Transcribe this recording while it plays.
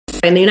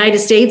In the United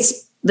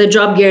States, the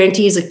job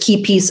guarantee is a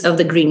key piece of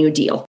the Green New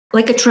Deal.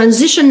 Like a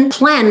transition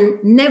plan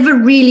never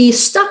really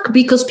stuck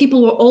because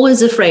people were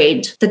always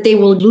afraid that they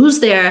will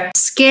lose their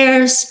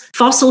scarce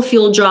fossil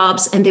fuel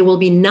jobs and there will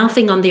be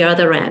nothing on the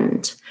other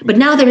end. But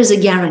now there is a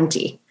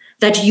guarantee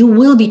that you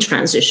will be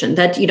transitioned,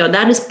 that,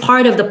 that is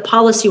part of the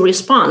policy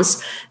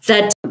response,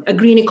 that a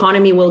green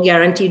economy will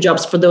guarantee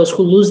jobs for those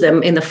who lose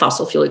them in the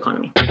fossil fuel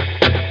economy.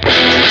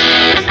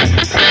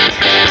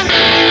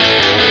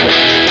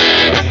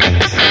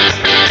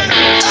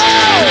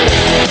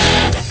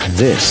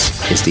 This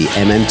is the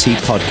MMT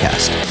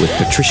Podcast with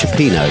Patricia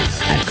Pino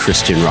and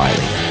Christian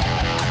Riley.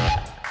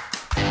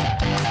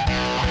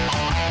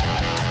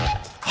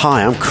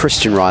 Hi, I'm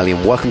Christian Riley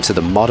and welcome to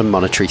the Modern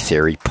Monetary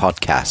Theory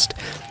Podcast.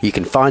 You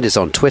can find us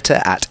on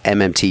Twitter at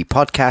MMT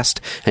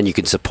Podcast, and you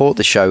can support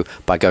the show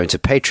by going to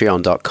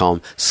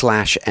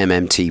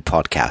patreon.com/MMT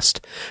Podcast.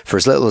 For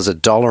as little as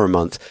 $1 a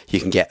month, you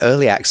can get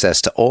early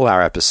access to all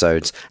our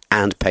episodes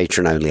and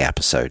patron-only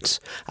episodes.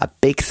 A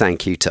big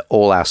thank you to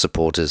all our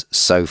supporters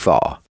so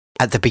far.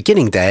 At the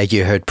beginning there,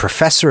 you heard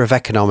Professor of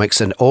Economics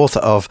and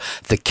author of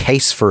The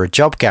Case for a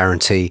Job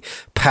Guarantee,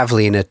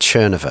 Pavlina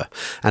Tcherneva.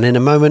 And in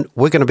a moment,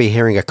 we're going to be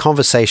hearing a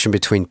conversation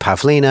between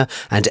Pavlina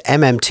and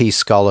MMT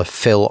scholar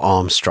Phil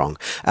Armstrong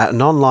at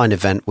an online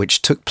event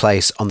which took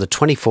place on the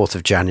 24th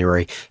of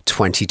January,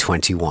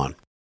 2021.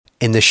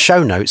 In the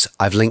show notes,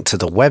 I've linked to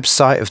the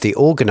website of the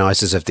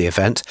organisers of the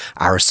event,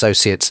 our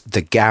associates,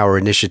 the Gower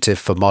Initiative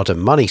for Modern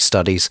Money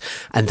Studies,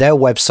 and their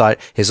website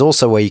is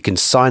also where you can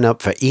sign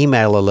up for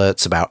email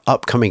alerts about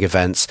upcoming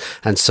events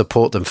and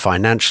support them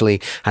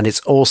financially, and it's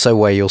also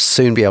where you'll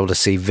soon be able to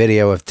see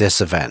video of this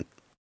event.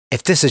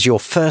 If this is your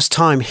first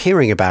time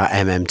hearing about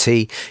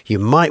MMT, you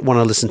might want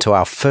to listen to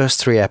our first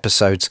 3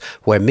 episodes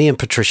where me and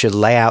Patricia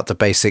lay out the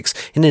basics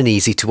in an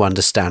easy to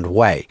understand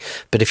way.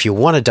 But if you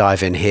want to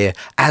dive in here,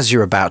 as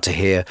you're about to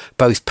hear,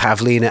 both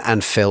Pavlina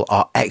and Phil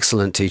are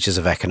excellent teachers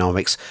of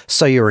economics,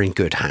 so you're in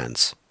good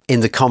hands.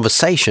 In the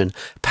conversation,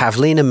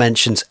 Pavlina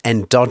mentions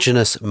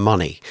endogenous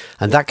money,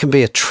 and that can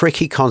be a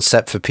tricky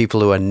concept for people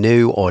who are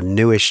new or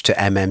newish to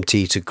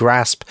MMT to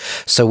grasp,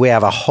 so we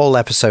have a whole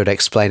episode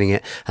explaining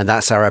it, and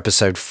that's our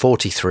episode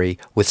 43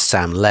 with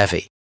Sam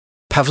Levy.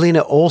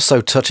 Pavlina also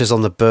touches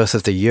on the birth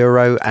of the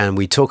euro, and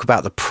we talk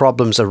about the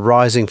problems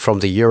arising from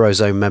the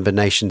Eurozone member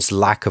nations'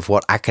 lack of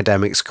what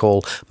academics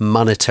call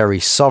monetary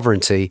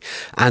sovereignty,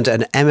 and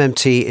an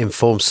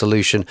MMT-informed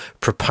solution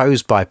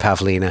proposed by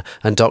Pavlina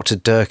and Dr.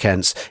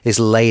 Durkens is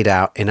laid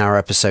out in our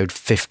episode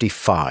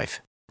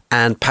 55.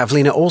 And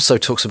Pavlina also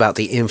talks about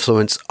the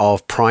influence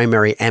of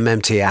primary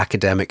MMT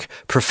academic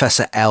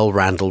Professor L.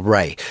 Randall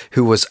Wray,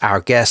 who was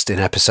our guest in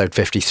episode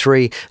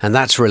 53, and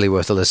that's really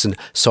worth a listen.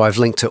 So I've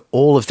linked to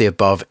all of the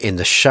above in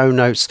the show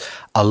notes,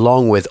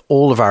 along with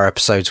all of our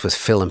episodes with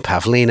Phil and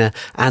Pavlina,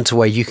 and to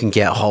where you can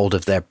get hold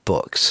of their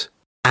books.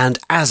 And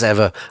as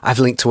ever, I've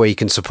linked to where you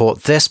can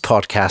support this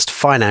podcast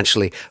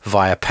financially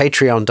via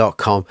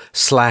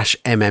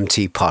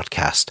patreon.com/MMT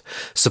podcast.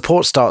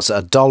 Support starts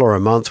at $1 a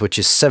month, which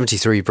is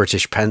 73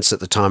 British pence at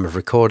the time of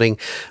recording.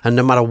 And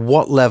no matter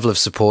what level of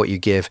support you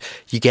give,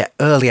 you get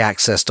early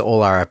access to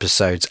all our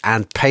episodes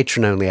and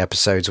patron-only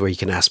episodes where you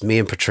can ask me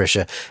and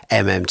Patricia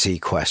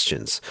MMT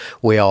questions.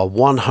 We are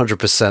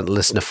 100%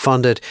 listener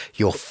funded.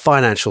 Your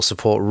financial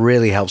support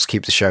really helps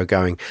keep the show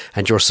going,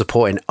 and your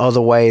support in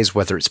other ways,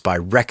 whether it's by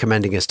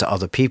recommending us to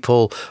other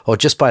people or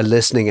just by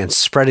listening and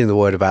spreading the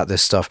word about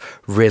this stuff,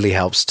 really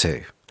helps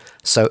too.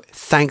 So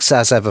thanks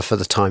as ever for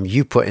the time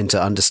you put into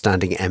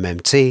understanding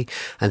MMT,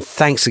 and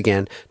thanks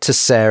again to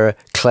Sarah,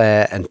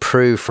 Claire and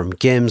Prue from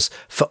GIMMS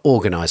for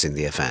organising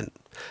the event.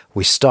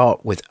 We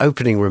start with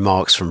opening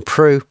remarks from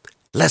Prue.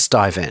 Let's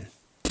dive in.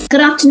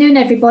 Good afternoon,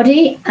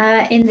 everybody.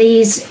 In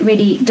these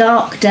really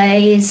dark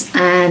days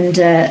and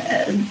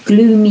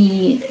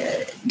gloomy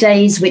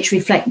days which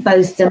reflect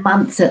both the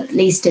month, at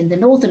least in the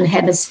Northern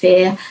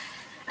Hemisphere,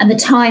 and the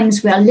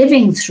times we are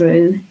living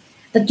through,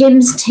 the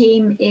GIMMS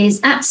team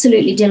is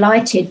absolutely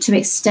delighted to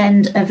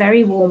extend a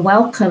very warm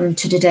welcome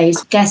to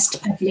today's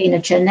guest, Pavlina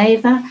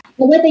Tcherneva.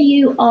 Well, whether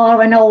you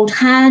are an old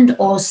hand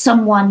or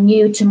someone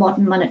new to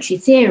modern monetary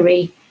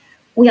theory,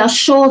 we are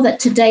sure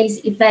that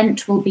today's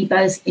event will be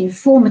both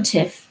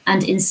informative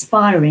and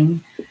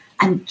inspiring,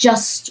 and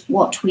just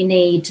what we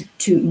need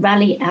to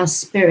rally our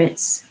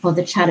spirits for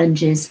the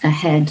challenges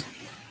ahead.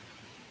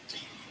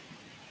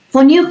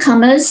 For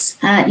newcomers,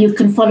 you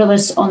can follow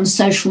us on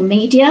social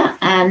media,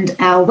 and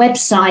our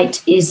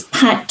website is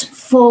packed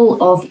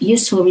full of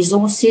useful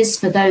resources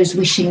for those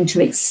wishing to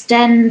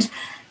extend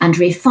and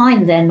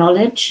refine their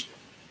knowledge.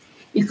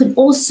 You can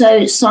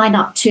also sign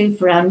up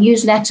for our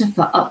newsletter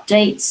for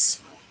updates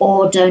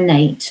or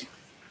donate.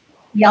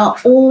 We are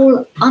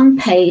all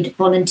unpaid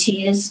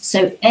volunteers,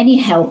 so any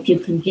help you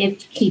can give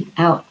to keep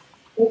our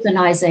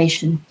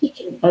organisation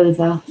ticking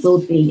over will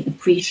be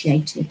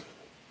appreciated.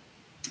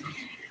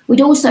 We'd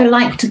also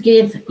like to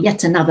give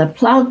yet another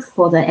plug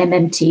for the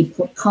MMT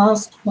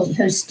podcast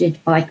hosted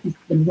by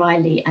Christian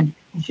Riley and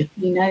Patricia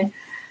Pino,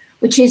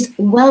 which is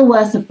well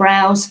worth a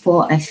browse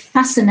for a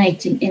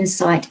fascinating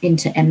insight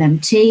into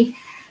MMT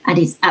and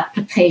its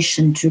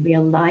application to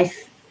real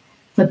life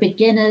for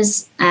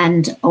beginners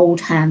and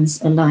old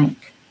hands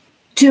alike.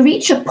 To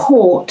reach a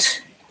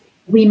port,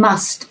 we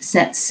must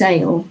set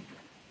sail.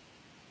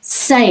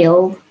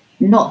 Sail,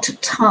 not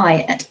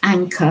tie at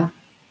anchor.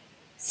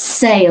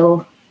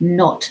 Sail,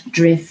 not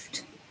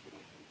drift.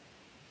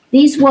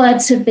 These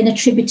words have been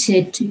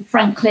attributed to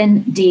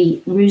Franklin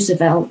D.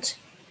 Roosevelt,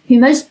 who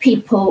most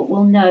people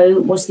will know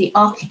was the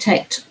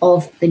architect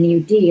of the New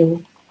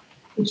Deal,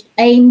 which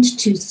aimed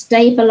to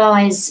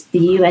stabilize the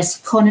US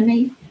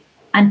economy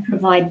and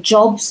provide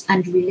jobs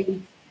and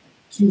relief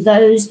to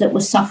those that were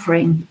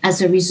suffering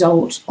as a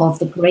result of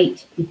the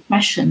Great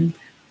Depression,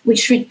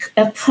 which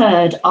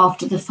occurred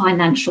after the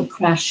financial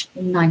crash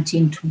in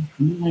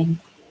 1929.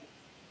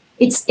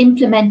 Its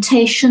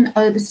implementation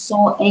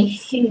oversaw a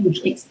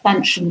huge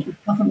expansion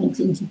of government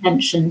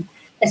intervention,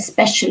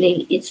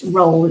 especially its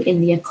role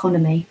in the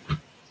economy.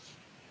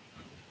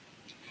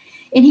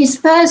 In his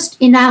first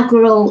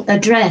inaugural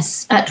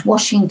address at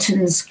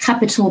Washington's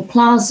Capitol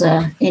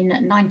Plaza in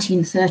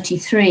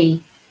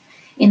 1933,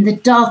 in the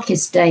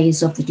darkest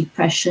days of the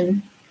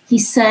Depression, he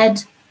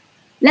said,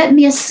 "Let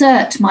me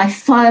assert my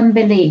firm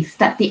belief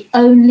that the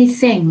only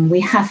thing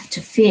we have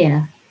to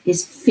fear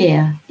is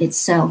fear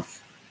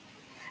itself."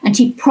 And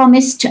he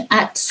promised to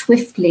act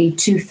swiftly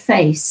to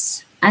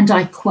face, and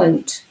I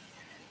quote,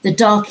 "the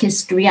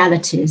darkest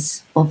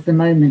realities of the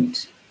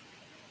moment."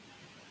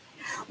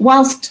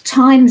 Whilst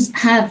times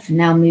have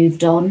now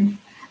moved on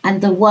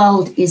and the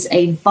world is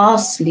a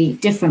vastly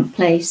different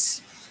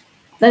place,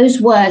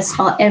 those words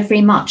are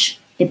very much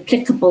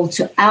applicable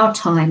to our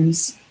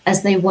times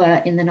as they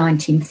were in the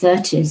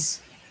 1930s.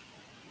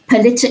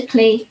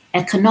 Politically,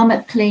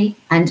 economically,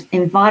 and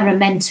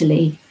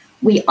environmentally,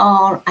 we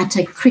are at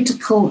a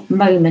critical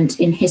moment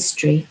in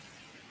history,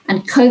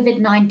 and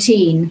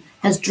COVID-19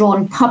 has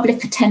drawn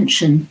public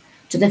attention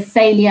to the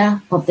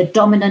failure of the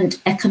dominant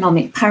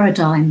economic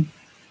paradigm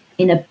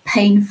in a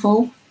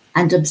painful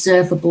and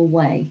observable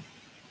way.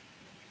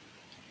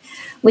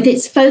 With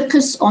its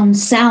focus on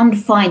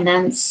sound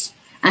finance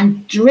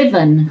and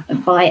driven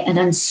by an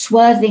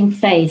unswerving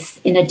faith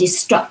in a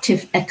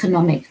destructive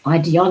economic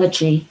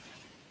ideology,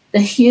 the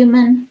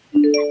human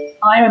and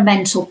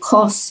environmental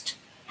cost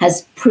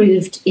has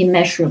proved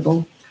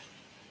immeasurable.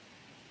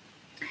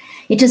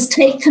 It has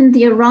taken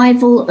the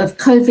arrival of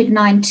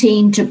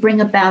COVID-19 to bring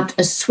about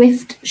a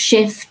swift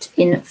shift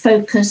in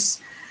focus,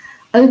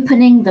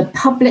 opening the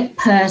public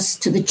purse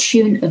to the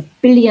tune of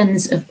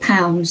billions of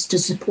pounds to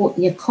support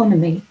the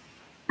economy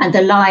and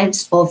the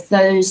lives of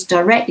those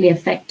directly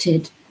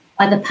affected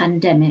by the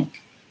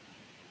pandemic,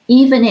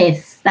 even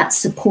if that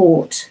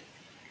support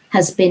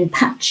has been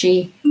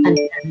patchy and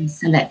very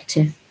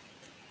selective.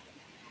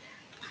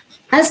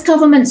 As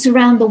governments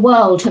around the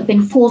world have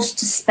been forced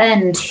to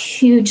spend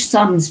huge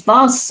sums,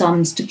 vast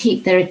sums, to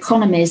keep their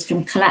economies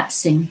from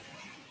collapsing,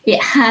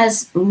 it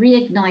has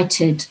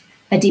reignited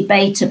a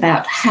debate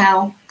about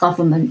how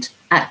government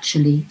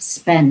actually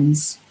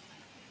spends.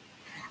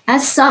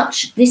 As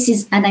such, this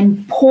is an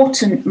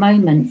important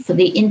moment for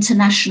the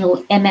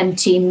international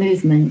MMT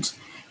movement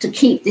to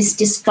keep this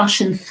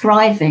discussion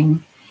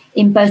thriving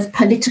in both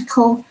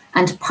political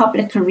and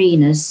public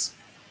arenas,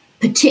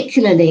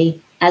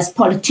 particularly as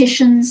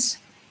politicians,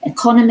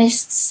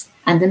 economists,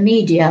 and the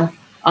media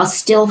are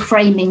still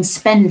framing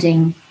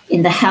spending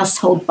in the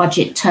household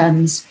budget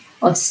terms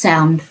of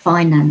sound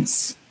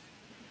finance.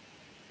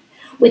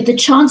 With the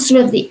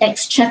Chancellor of the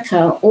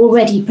Exchequer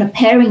already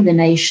preparing the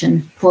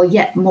nation for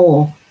yet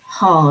more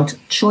hard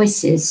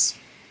choices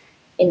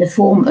in the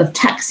form of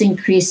tax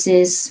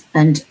increases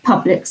and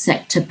public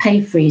sector pay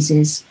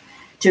freezes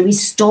to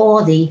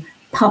restore the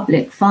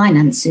public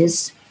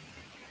finances,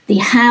 the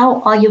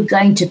how are you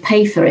going to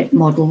pay for it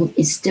model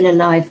is still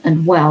alive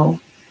and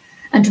well,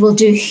 and will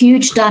do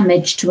huge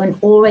damage to an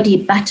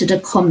already battered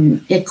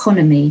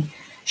economy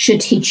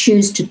should he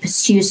choose to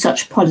pursue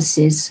such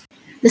policies.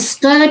 The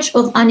scourge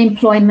of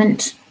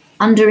unemployment,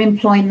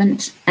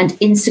 underemployment, and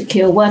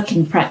insecure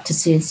working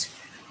practices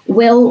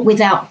will,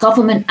 without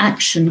government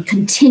action,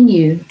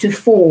 continue to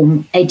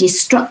form a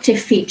destructive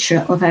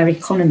feature of our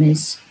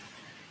economies.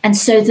 And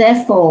so,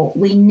 therefore,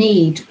 we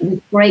need,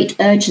 with great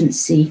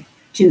urgency,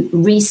 to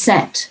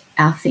reset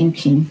our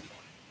thinking.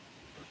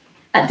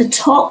 At the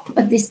top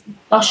of this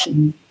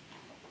discussion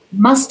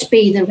must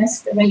be the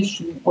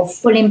restoration of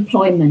full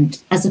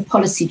employment as a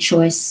policy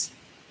choice,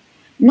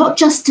 not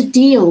just to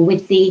deal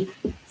with the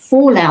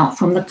fallout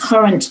from the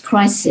current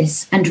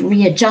crisis and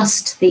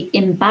readjust the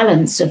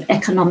imbalance of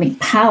economic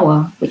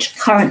power which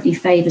currently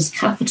favours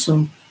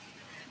capital,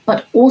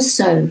 but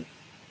also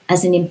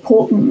as an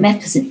important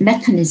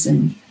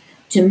mechanism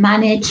to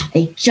manage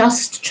a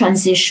just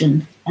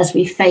transition as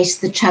we face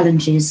the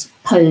challenges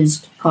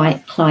posed by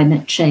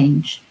climate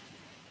change.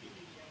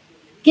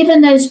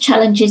 Given those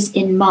challenges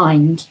in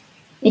mind,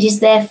 it is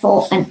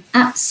therefore an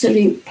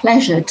absolute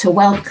pleasure to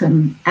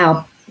welcome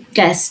our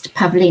guest,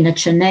 Pavlina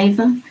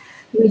Tcherneva,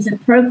 who is a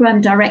Programme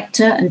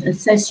Director and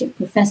Associate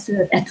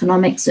Professor of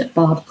Economics at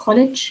Bard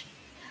College,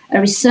 a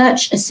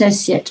Research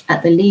Associate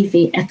at the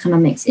Levy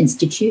Economics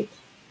Institute,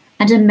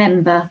 and a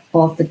member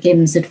of the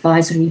GIMMS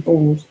Advisory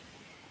Board.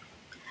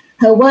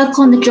 Her work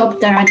on the job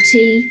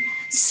guarantee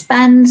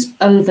spans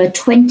over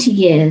 20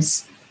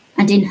 years,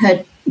 and in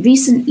her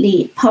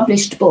recently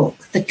published book,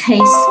 The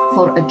Case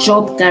for a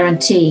Job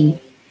Guarantee,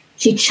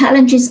 she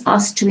challenges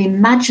us to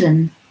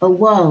imagine a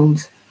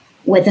world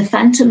where the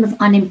phantom of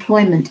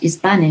unemployment is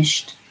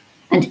banished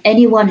and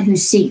anyone who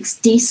seeks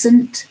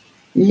decent,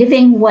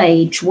 living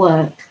wage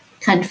work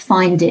can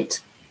find it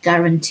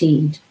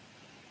guaranteed.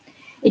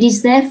 It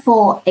is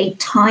therefore a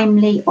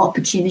timely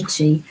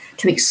opportunity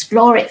to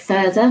explore it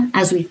further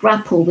as we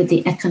grapple with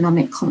the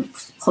economic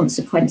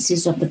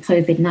consequences of the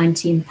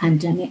COVID-19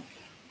 pandemic,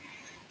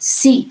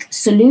 seek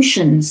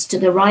solutions to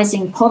the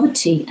rising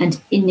poverty and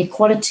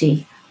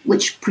inequality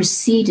which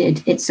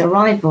preceded its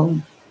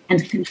arrival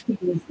and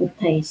continues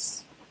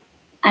apace,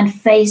 and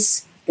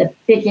face the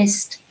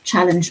biggest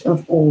challenge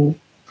of all,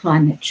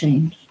 climate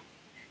change.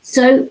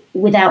 So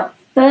without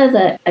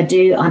further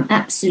ado, I'm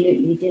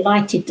absolutely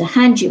delighted to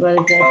hand you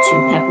over to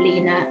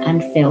Pavlina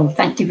and Phil.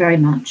 Thank you very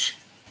much.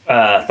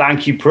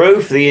 Thank you,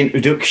 Prue, for the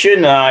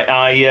introduction.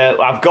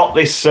 I've got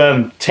this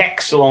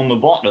text along the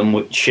bottom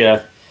which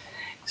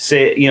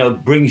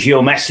brings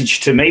your message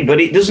to me,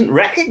 but it doesn't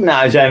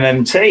recognise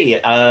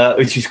MMT,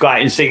 which is quite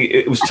interesting.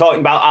 It was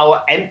talking about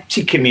our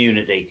empty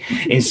community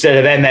instead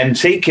of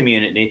MMT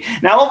community.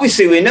 Now,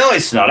 obviously, we know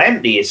it's not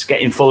empty; it's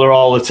getting fuller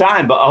all the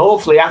time. But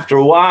hopefully, after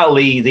a while,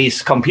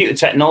 this computer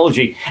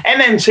technology,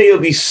 MMT will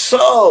be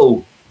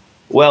so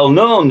well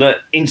known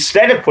that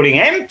instead of putting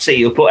empty,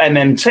 you'll put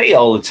MMT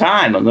all the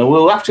time, and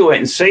we'll have to wait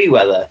and see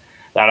whether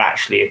that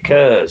actually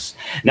occurs.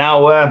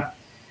 Now,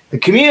 the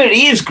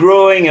community is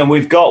growing, and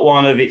we've got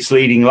one of its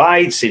leading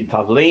lights in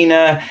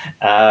Pavlina.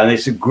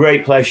 It's a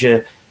great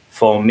pleasure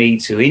for me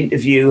to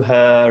interview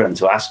her and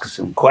to ask her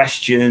some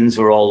questions.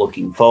 We're all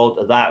looking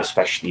forward to that,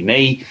 especially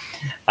me.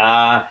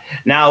 Now,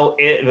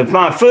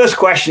 my first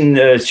question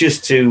is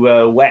just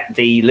to whet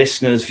the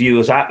listeners'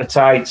 viewers'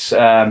 appetites.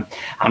 I'm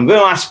going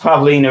to ask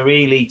Pavlina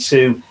really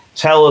to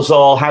tell us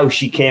all how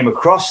she came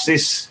across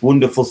this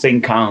wonderful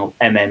thing called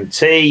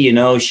MMT. You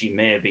know, she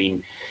may have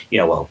been,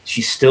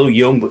 she's still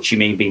young, but she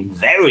may have been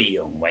very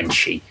young when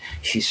she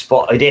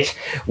spotted it.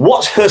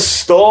 What's her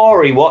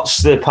story?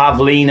 What's the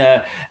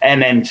Pavlina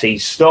MMT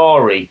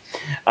story?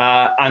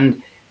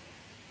 And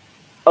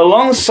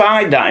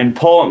alongside that,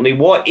 importantly,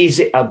 what is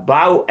it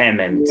about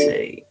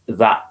MMT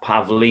that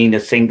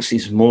Pavlina thinks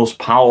is most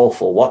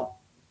powerful? What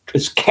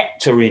has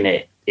kept her in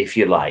it, if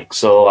you like?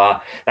 So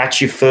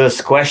that's your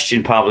first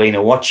question,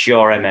 Pavlina. What's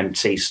your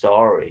MMT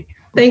story?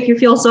 Thank you,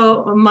 Phil,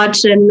 so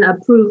much, and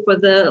Prue for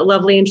the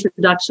lovely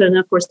introduction.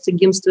 Of course, to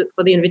GIMMS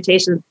for the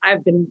invitation.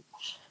 I've been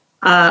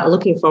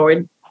looking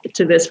forward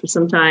to this for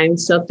some time,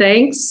 so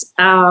thanks.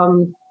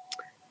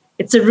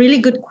 It's a really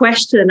good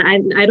question.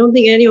 I don't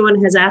think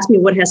anyone has asked me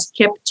what has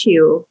kept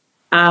you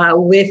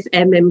with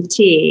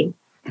MMT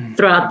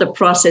throughout the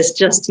process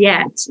just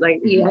yet.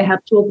 I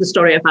have told the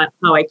story about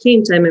how I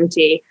came to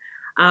MMT,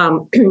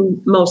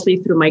 mostly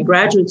through my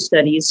graduate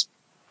studies.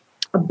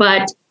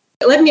 But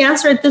let me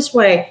answer it this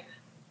way.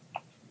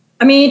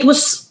 I mean, it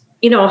was,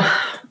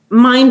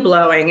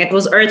 mind-blowing. It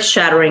was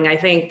earth-shattering. I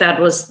think that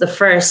was the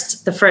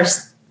first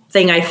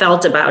thing I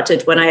felt about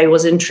it when I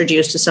was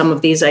introduced to some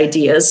of these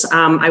ideas.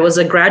 I was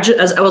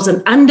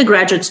an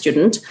undergraduate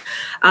student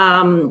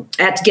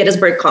at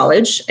Gettysburg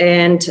College,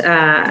 and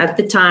at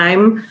the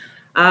time,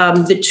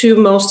 the two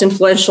most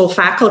influential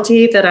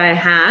faculty that I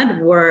had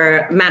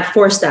were Matt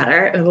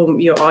Forstater, whom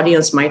your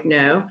audience might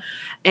know,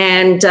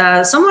 and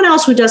someone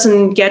else who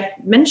doesn't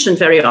get mentioned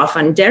very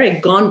often,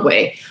 Derek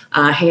Gondway.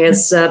 He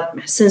has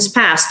since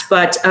passed,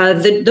 but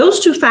those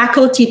two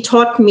faculty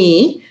taught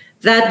me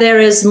that there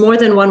is more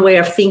than one way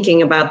of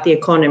thinking about the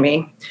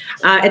economy.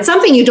 It's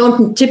something you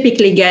don't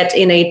typically get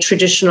in a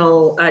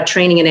traditional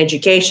training and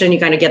education. You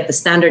kind of get the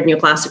standard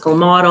neoclassical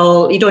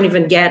model. You don't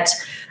even get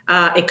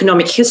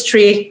economic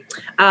history,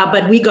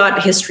 but we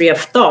got history of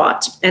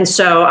thought. And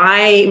so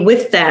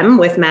with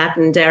Matt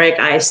and Derek,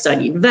 I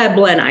studied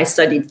Veblen, I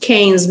studied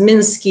Keynes,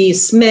 Minsky,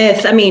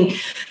 Smith. I mean,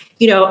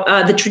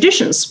 the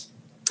traditions.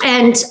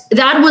 And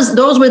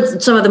those were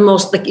some of the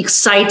most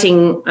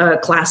exciting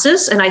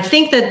classes. And I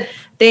think that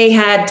they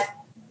had,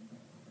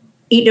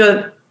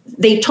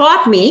 they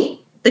taught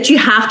me that you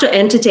have to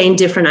entertain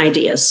different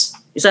ideas.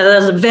 So that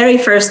was the very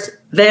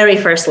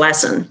first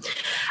lesson.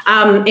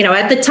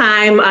 At the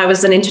time, I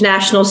was an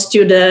international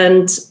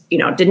student,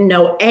 didn't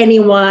know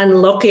anyone,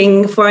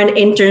 looking for an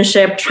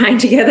internship, trying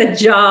to get a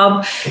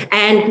job.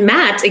 And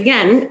Matt,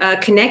 again,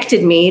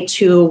 connected me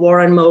to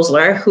Warren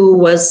Mosler, who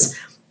was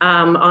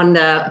on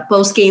the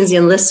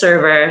post-Keynesian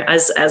listserver,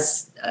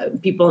 as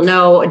people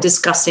know,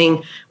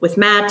 discussing with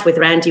Matt, with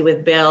Randy,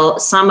 with Bill,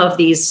 some of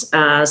his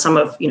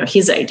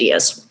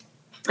ideas.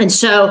 And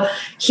so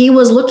he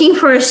was looking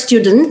for a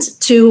student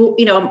to,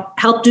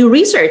 help do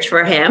research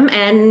for him.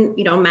 And,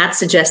 Matt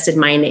suggested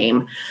my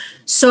name.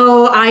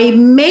 So I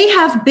may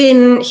have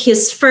been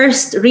his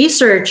first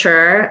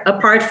researcher,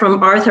 apart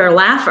from Arthur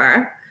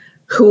Laffer,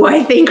 who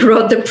I think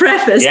wrote the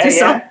preface to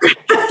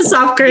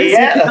Soft Currency.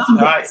 Yeah,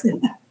 that's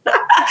right.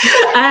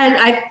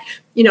 And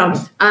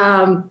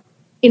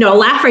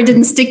Laffer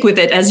didn't stick with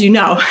it, as you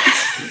know.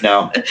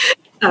 No.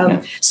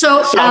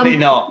 So sadly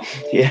not.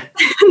 Yeah.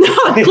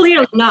 No,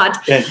 clearly not.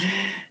 Yeah.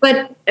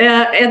 But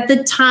at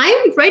the time,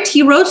 right,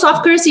 he wrote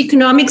Soft Currency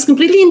Economics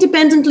completely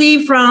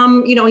independently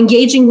from,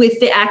 engaging with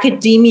the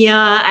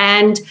academia,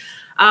 and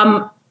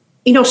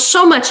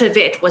so much of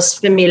it was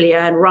familiar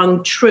and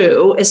rung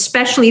true,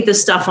 especially the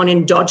stuff on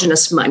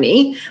endogenous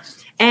money.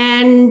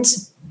 And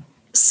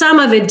some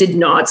of it did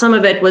not. Some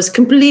of it was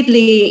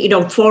completely,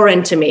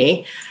 foreign to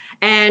me.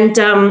 And,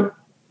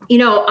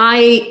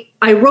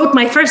 I wrote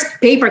my first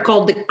paper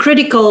called The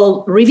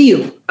Critical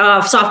Review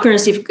of Soft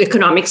Currency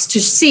Economics to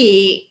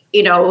see,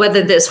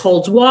 whether this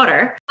holds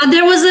water.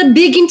 There was a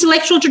big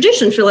intellectual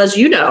tradition, Phil, as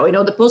you know,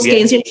 the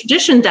post-Keynesian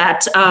tradition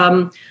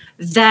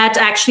that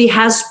actually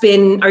has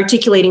been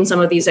articulating some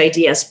of these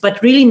ideas,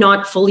 but really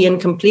not fully and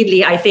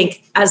completely. I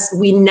think, as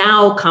we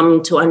now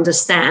come to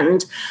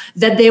understand,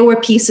 that there were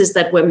pieces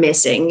that were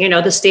missing.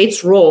 The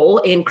state's role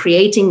in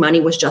creating money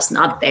was just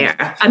not there.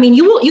 I mean,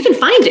 you can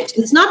find it.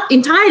 It's not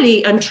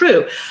entirely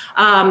untrue.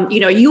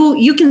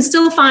 You can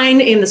still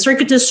find in the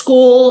Circuitous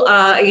School,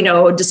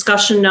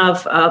 discussion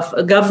of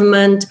a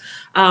government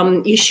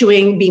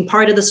being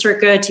part of the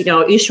circuit,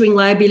 issuing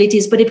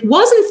liabilities, but it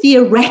wasn't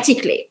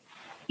theoretically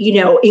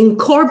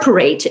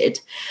incorporated.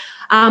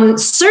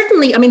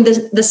 Certainly, I mean,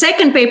 the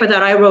second paper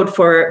that I wrote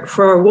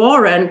for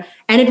Warren,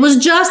 and it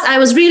was I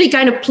was really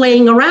kind of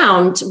playing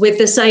around with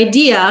this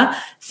idea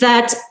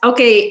that,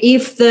 okay,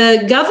 if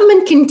the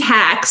government can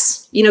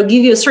tax, give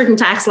you a certain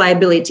tax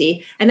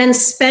liability and then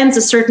spends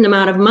a certain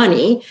amount of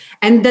money,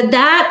 and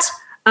that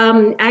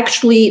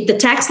actually the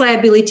tax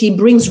liability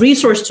brings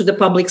resource to the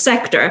public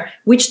sector,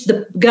 which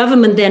the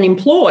government then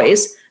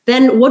employs,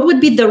 then what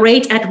would be the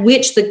rate at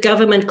which the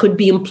government could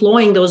be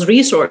employing those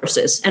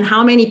resources, and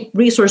how many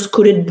resources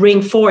could it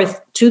bring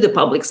forth to the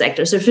public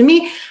sector? So for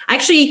me,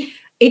 actually,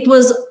 it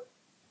was,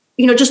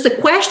 just the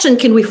question,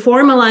 can we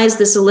formalize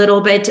this a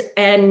little bit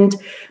and,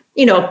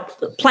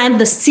 plant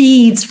the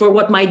seeds for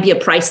what might be a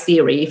price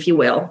theory, if you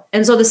will.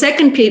 And so the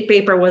second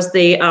paper was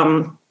the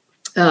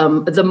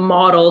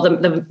model,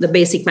 the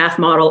basic math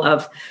model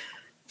of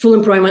full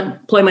employment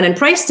and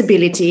price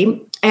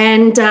stability.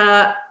 And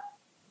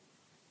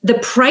the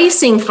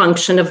pricing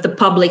function of the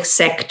public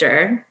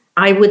sector,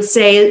 I would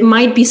say,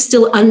 might be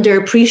still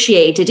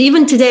underappreciated.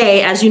 Even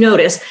today, as you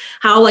notice,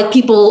 how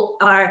people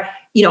are,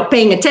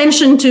 paying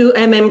attention to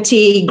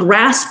MMT,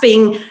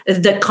 grasping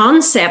the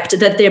concept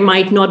that there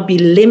might not be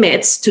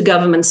limits to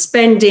government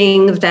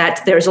spending,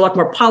 that there's a lot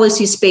more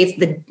policy space,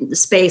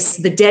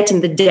 the debt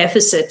and the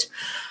deficit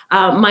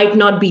might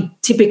not be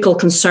typical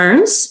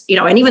concerns,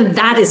 and even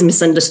that is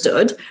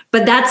misunderstood,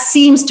 but that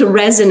seems to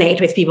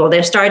resonate with people.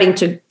 They're starting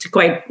to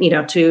quite,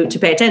 to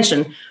pay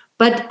attention.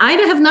 But I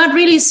have not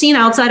really seen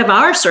outside of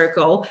our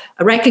circle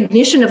a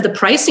recognition of the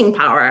pricing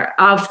power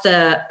of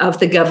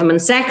the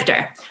government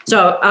sector.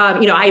 So,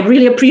 I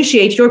really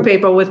appreciate your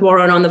paper with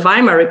Warren on the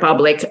Weimar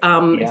Republic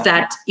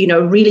that,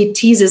 really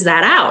teases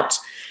that out.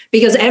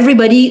 Because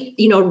everybody,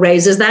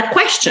 raises that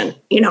question,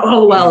 you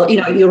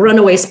run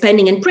away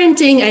spending and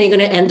printing, and you're going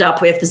to end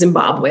up with the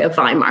Zimbabwe of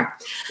Weimar.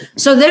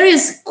 So there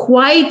is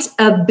quite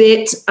a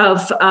bit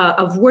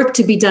of work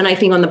to be done, I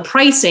think, on the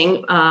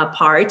pricing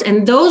part.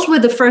 And those were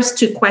the first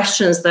two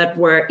questions that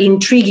were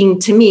intriguing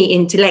to me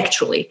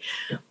intellectually.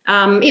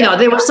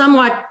 They were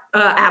somewhat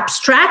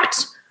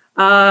abstract.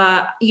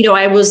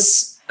 I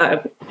was...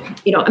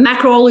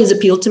 macro always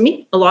appealed to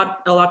me a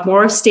lot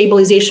more.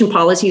 Stabilization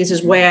policy, this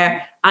is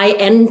where I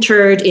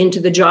entered into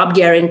the job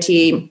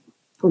guarantee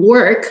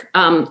work,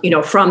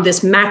 from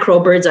this macro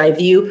bird's eye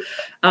view,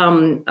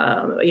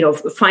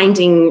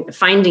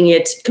 finding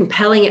it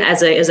compelling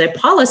as a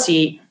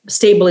policy,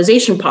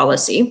 stabilization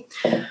policy.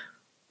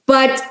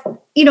 But,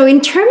 in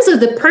terms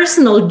of the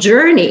personal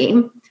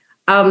journey,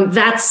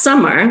 that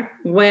summer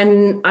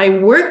when I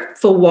worked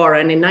for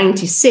Warren in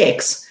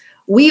 '96,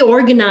 we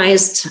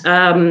organized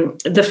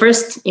the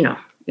first,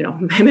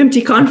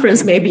 MMT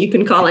conference, maybe you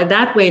can call it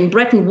that way, in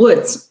Bretton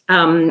Woods,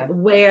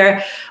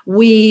 where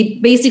we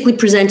basically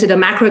presented a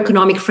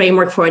macroeconomic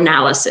framework for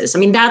analysis. I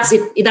mean, that's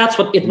it. That's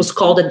what it was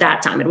called at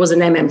that time. It was an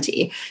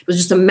MMT. It was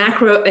just a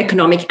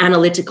macroeconomic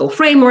analytical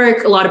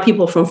framework. A lot of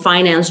people from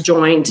finance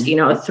joined,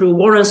 through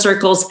Warren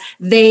circles.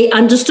 They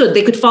understood,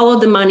 they could follow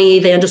the money.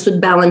 They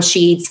understood balance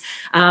sheets.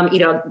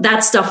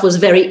 That stuff was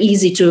very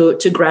easy to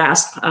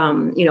grasp,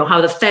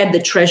 how the Fed,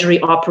 the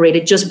Treasury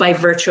operated just by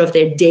virtue of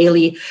their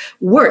daily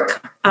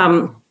work.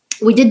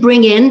 We did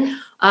bring in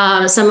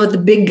some of the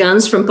big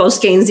guns from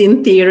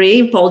post-Keynesian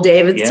theory. Paul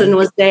Davidson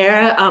was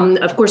there,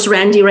 of course,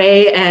 Randy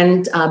Ray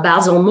and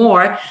Basil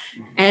Moore.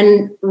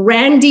 And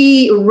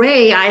Randy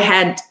Ray, I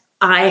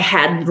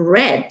had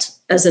read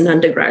as an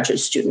undergraduate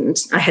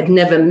student. I had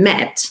never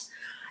met.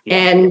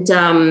 And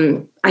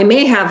I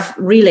may have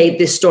relayed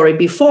this story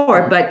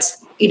before, but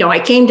I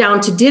came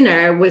down to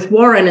dinner with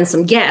Warren and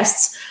some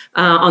guests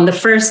on the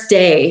first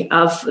day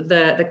of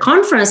the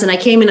conference, and I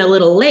came in a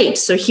little late.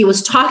 So he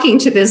was talking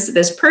to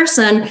this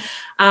person,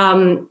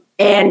 and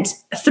And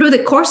through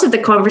the course of the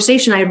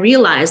conversation, I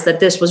realized that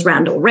this was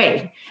Randall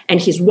Wray, and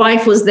his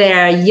wife was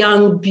there,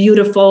 young,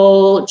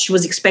 beautiful. She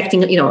was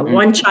expecting,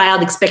 one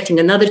child, expecting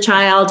another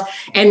child.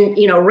 And,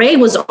 Wray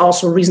was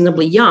also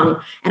reasonably young.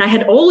 And I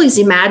had always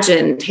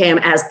imagined him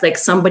as like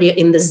somebody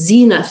in the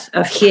zenith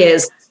of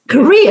his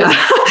career.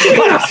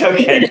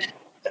 Okay.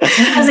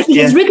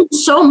 He's written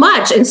so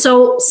much and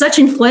such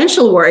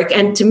influential work.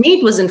 And to me,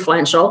 it was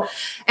influential.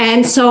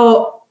 And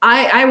so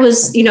I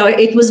was,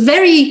 it was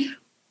very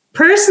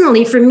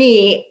personally for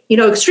me,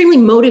 extremely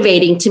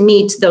motivating to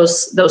meet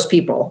those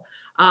people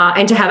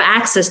and to have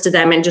access to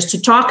them and just to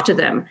talk to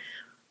them.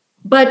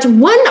 But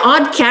one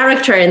odd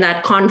character in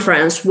that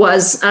conference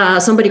was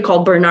somebody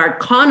called Bernard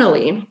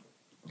Connolly,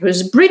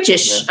 who's a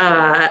British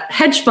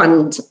hedge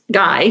fund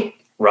guy.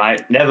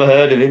 Right. Never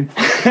heard of him.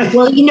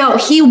 Well,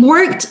 he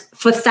worked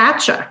for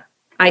Thatcher,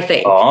 I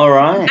think. All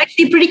right.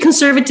 Actually, a pretty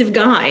conservative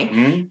guy.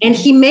 Mm-hmm. And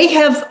he may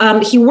have,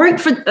 he worked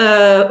for,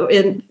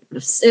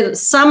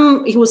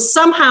 he was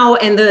somehow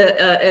in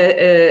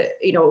the,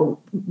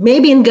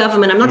 maybe in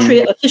government, I'm not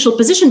sure official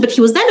position, but he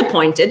was then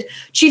appointed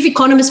chief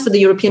economist for the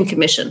European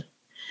Commission.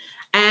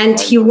 And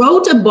he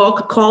wrote a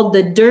book called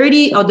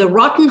The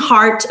Rotten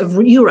Heart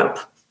of Europe,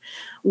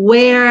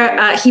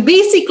 where he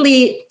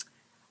basically,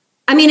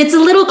 it's a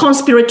little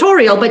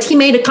conspiratorial, but he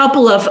made a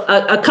couple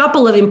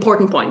of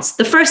important points.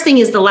 The first thing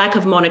is the lack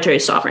of monetary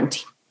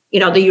sovereignty.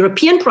 The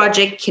European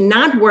project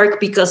cannot work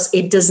because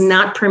it does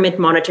not permit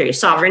monetary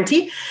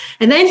sovereignty.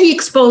 And then he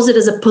exposed it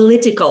as a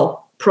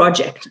political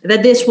project,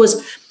 that this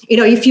was,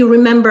 if you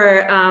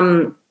remember,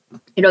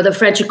 the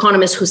French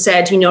economist who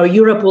said,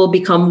 Europe will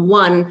become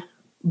one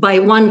by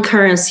one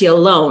currency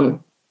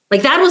alone.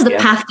 Like that was the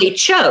path they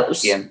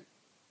chose. Yeah.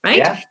 Right?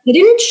 Yeah. They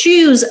didn't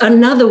choose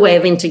another way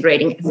of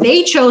integrating.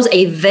 They chose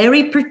a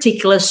very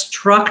particular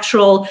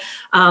structural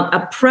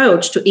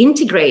approach to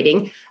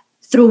integrating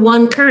through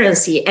one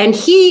currency. And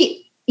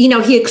he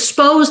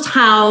exposed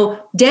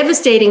how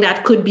devastating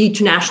that could be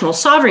to national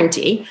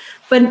sovereignty,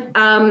 but,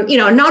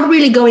 not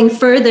really going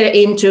further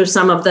into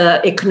some of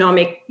the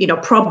economic,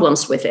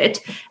 problems with it.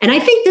 And I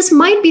think this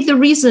might be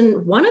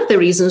one of the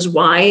reasons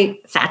why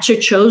Thatcher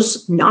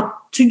chose not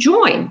to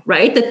join,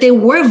 right? That there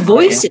were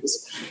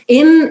voices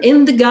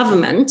in the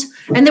government,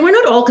 and they were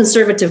not all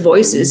conservative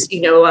voices.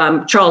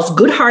 Charles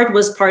Goodhart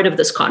was part of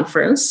this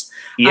conference.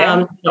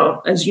 Yeah.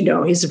 As you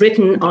know, he's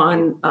written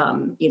on,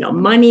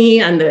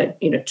 money and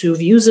the, two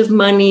views of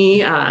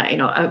money,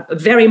 a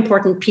very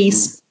important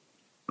piece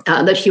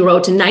that he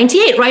wrote in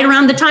 98, right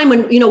around the time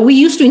when, we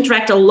used to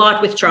interact a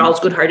lot with Charles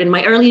Goodhart. In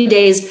my early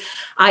days,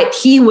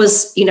 he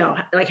was,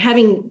 like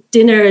having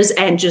dinners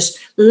and just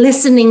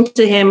listening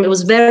to him. It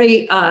was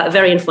very,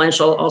 very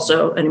influential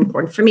also and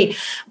important for me.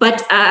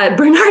 But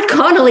Bernard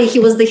Connolly, he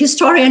was the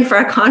historian for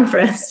our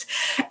conference.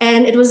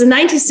 And it was in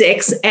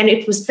 96. And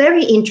it was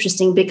very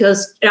interesting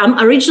because I'm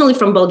originally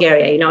from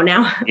Bulgaria,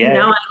 now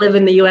I live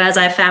in the US,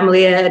 I have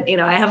family,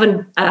 and, I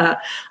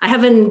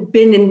haven't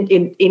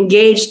been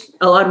engaged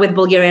a lot with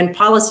Bulgarian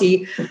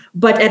policy.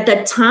 But at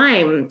that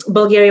time,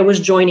 Bulgaria was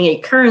joining a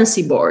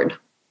currency board.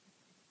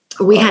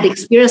 We had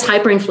experienced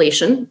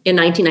hyperinflation in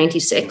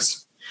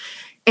 1996.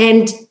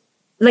 And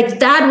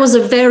that was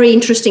a very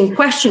interesting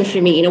question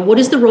for me. What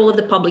is the role of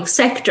the public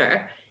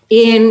sector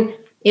in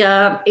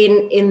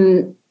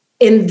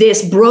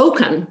this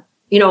broken,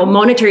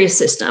 monetary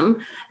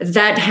system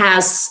that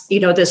has,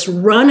 this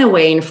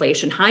runaway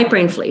inflation,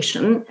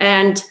 hyperinflation,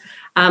 and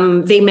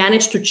they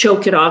managed to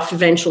choke it off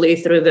eventually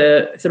through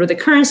the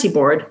currency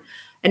board.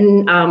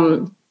 And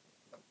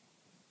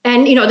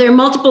there are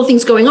multiple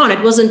things going on. It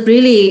wasn't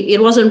really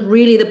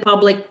the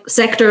public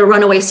sector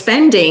runaway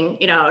spending.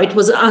 It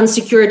was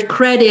unsecured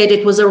credit.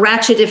 It was a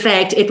ratchet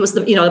effect. It was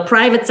the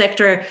private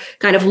sector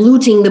kind of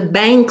looting the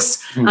banks,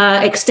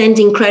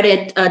 extending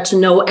credit to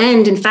no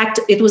end. In fact,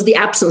 it was the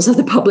absence of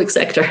the public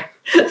sector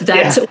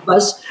that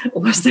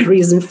was the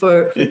reason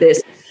for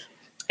this.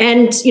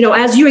 And,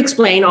 as you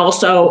explain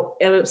also,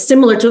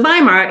 similar to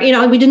Weimar,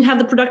 we didn't have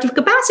the productive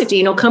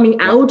capacity,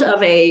 coming out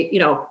of a,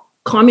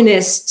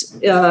 communist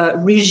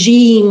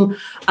regime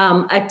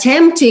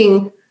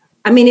attempting.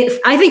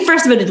 I think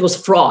first of it was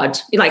fraud.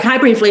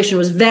 Hyperinflation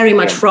was very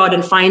much fraud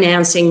and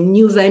financing,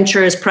 new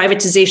ventures,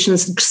 privatization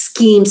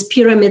schemes,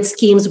 pyramid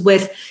schemes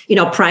with,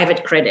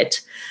 private credit.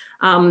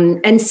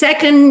 And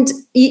second,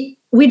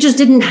 we just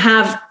didn't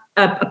have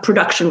a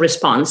production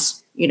response.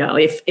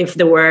 If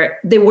there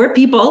were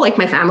people like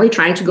my family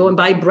trying to go and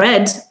buy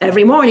bread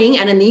every morning,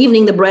 and in the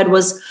evening the bread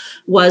was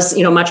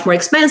much more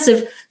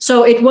expensive.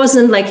 So it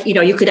wasn't like,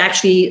 you could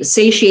actually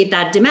satiate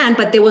that demand,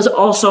 but there was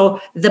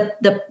also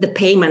the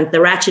payment,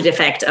 the ratchet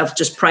effect of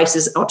just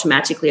prices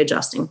automatically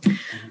adjusting.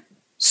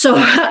 So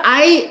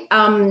I,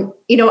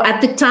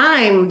 at the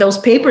time, those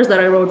papers that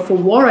I wrote for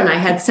Warren, I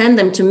had sent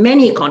them to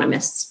many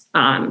economists,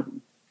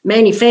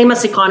 many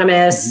famous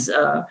economists,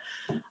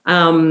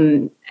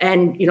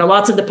 and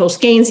lots of the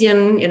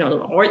post-Keynesian,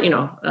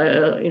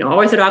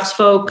 Orthodox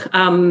folk.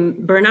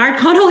 Bernard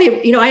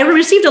Connolly, I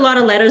received a lot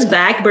of letters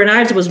back.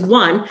 Bernard's was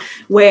one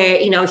where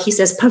he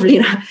says,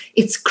 Pavlina,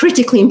 it's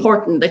critically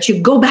important that you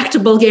go back to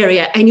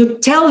Bulgaria and you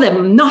tell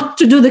them not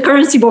to do the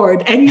currency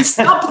board and you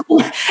stop.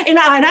 And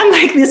I'm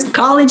like this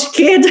college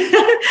kid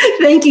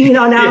thinking,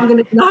 now I'm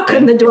going to knock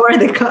on the door of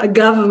the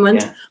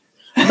government.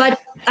 Yeah. But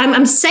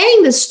I'm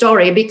saying this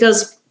story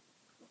because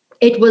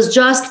it was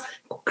just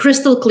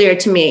crystal clear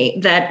to me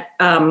that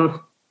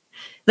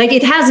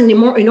it has an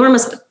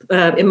enormous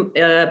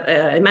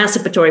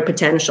emancipatory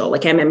potential,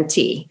 like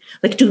MMT,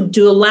 like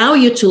to allow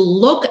you to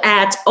look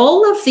at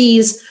all of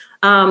these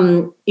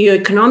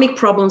economic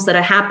problems that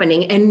are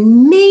happening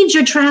and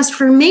major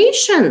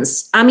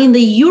transformations. I mean,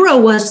 the euro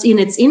was in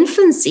its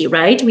infancy,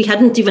 right? We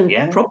hadn't even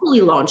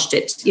properly launched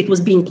it. It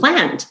was being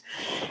planned.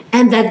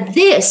 And that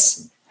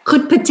this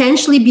could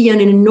potentially be an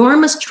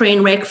enormous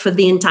train wreck for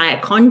the entire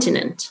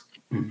continent.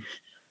 Mm.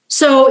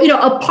 So,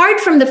 apart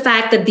from the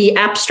fact that the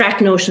abstract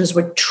notions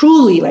were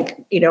truly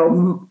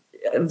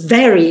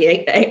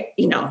very,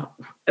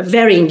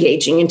 very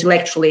engaging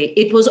intellectually,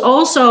 it was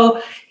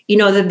also,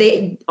 that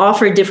they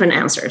offered different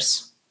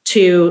answers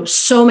to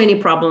so many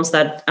problems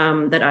that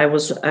I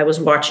was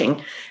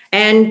watching.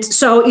 And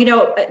so,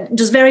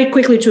 just very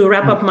quickly to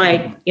wrap up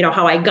my,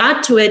 how I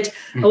got to it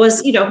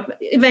was,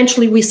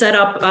 eventually we set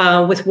up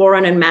with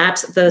Warren and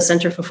Matt, the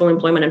Center for Full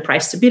Employment and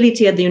Price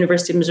Stability at the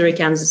University of Missouri,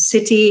 Kansas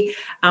City,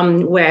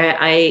 where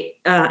I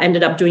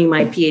ended up doing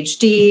my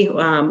PhD.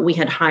 We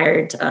had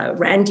hired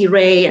Randy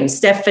Ray and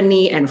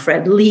Stephanie and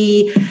Fred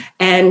Lee.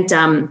 And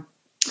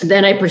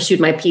then I pursued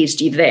my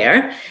PhD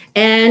there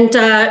and,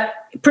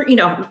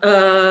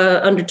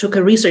 undertook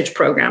a research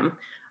program.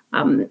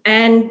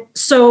 And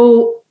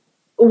so,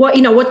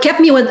 what kept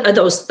me with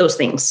those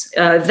things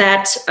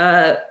that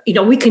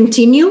we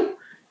continue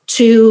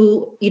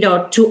to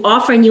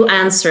offer new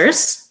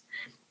answers,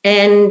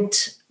 and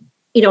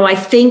I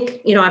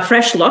think a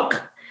fresh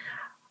look.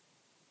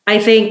 I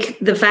think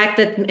the fact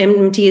that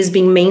MMT is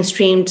being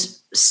mainstreamed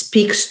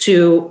speaks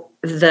to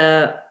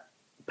the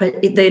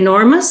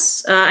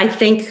enormous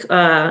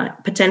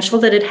potential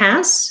that it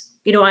has.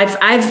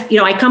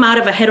 I come out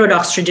of a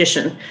heterodox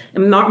tradition, a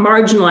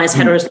marginalized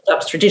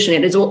heterodox tradition.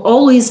 And it's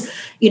always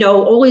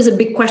a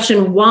big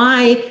question.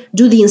 Why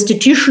do the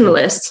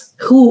institutionalists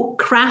who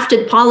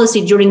crafted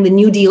policy during the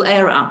New Deal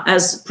era,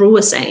 as Prue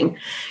was saying,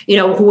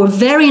 who were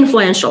very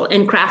influential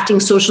in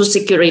crafting Social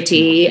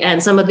Security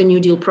and some of the New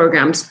Deal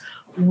programs,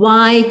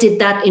 why did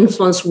that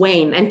influence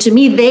wane? And to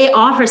me, they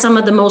offer some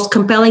of the most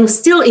compelling,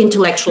 still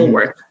intellectual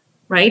work,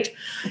 right?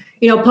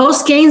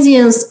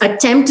 Post-Keynesians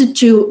attempted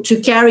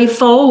to carry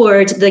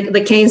forward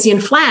the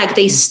Keynesian flag.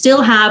 They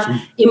still have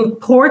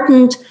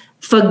important,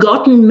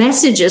 forgotten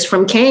messages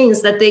from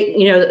Keynes that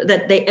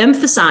they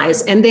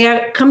emphasize, and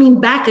they're coming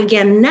back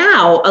again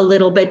now a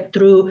little bit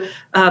through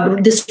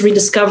this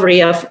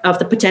rediscovery of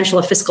the potential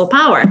of fiscal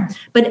power.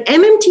 But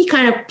MMT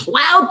kind of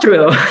plowed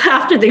through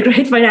after the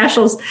great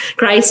financial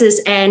crisis,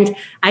 and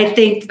I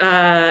think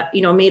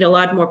made a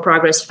lot more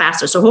progress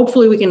faster. So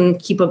hopefully we can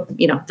keep up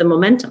the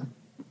momentum.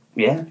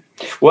 Yeah.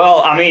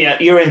 Well, I mean,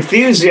 your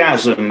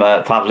enthusiasm,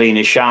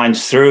 Pavlina,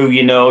 shines through.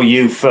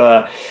 You've,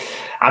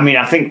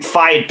 I think,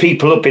 fired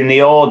people up in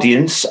the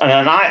audience.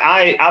 And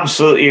I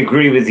absolutely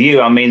agree with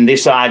you. I mean,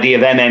 this idea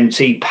of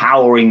MMT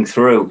powering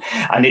through.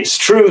 And it's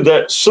true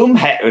that some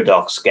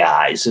heterodox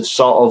guys have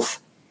sort of,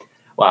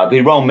 well, I'd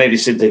be wrong, maybe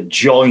said they've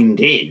joined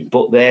in,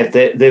 but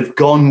they've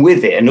gone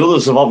with it. And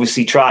others have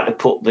obviously tried to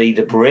put the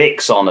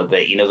brakes on a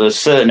bit. There's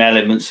certain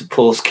elements of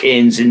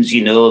post-Keynesians,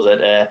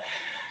 that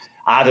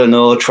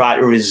try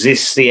to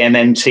resist the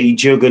MMT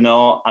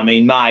juggernaut. I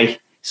mean, my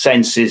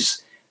sense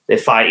is they're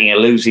fighting a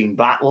losing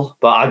battle.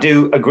 But I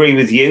do agree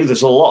with you.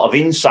 There's a lot of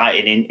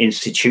insight in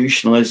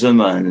institutionalism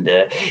and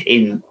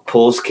in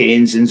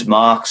post-Keynesians,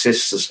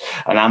 Marxists,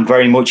 and I'm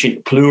very much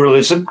into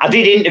pluralism. I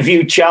did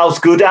interview Charles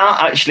Goodhart,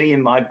 actually,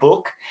 in my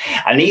book,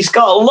 and he's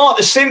got a lot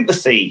of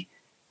sympathy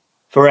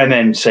for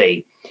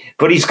MMT.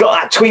 But he's got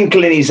that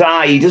twinkle in his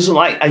eye. He doesn't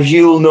like, as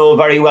you'll know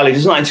very well, he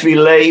doesn't like to be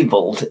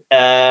labelled.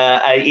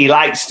 He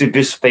likes to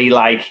just be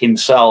like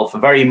himself, a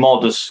very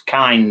modest,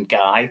 kind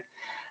guy.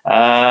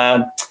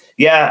 And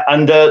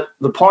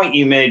the point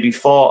you made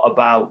before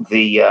about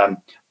the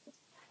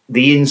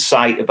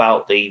insight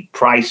about the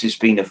prices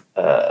being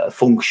a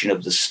function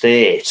of the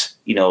state,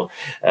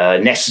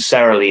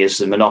 necessarily as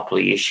the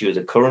monopoly issue of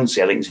the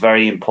currency, I think is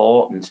very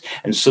important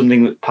and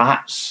something that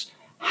perhaps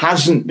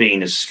hasn't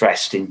been as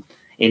stressed in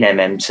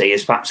MMT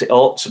as perhaps it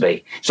ought to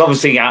be. So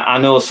obviously I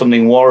know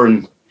something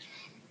Warren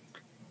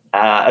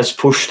has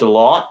pushed a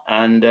lot,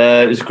 and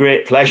it was a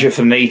great pleasure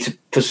for me to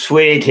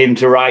persuade him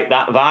to write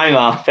that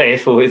Weimar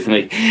paper with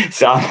me.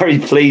 So I'm very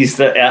pleased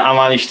that I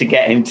managed to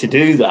get him to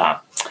do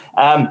that.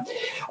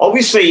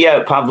 Obviously,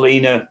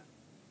 Pavlina,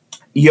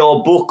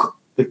 your book,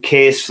 The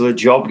Case for the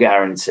Job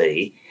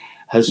Guarantee,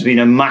 has been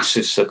a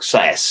massive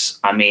success.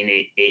 I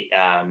mean,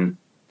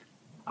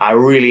 I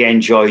really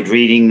enjoyed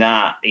reading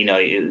that,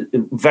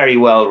 very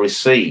well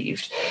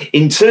received.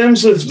 In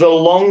terms of the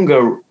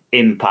longer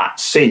impact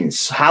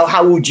since?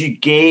 How would you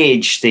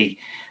gauge the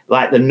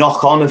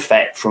knock-on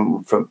effect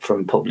from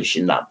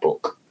publishing that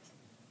book?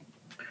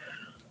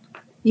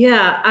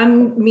 Yeah, I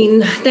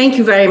mean, thank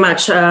you very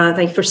much.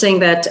 Thank you for saying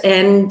that.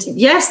 And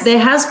yes, there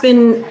has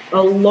been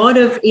a lot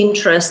of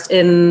interest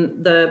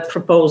in the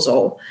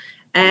proposal.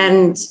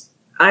 And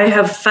I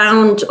have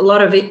found a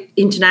lot of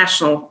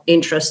international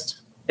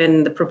interest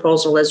in the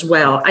proposal as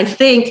well. I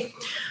think,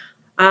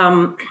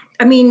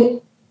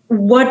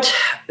 what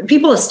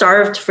people are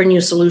starved for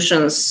new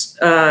solutions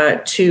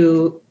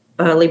to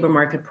labor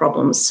market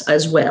problems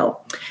as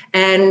well.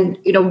 And,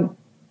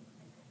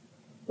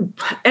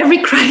 every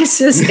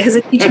crisis is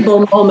a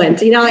teachable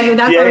moment. Every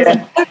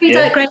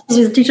crisis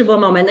is a teachable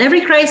moment. Every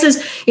crisis,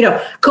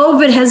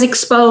 COVID has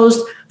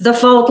exposed the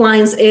fault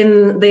lines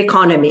in the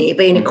economy,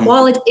 the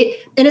inequality,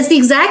 and it's the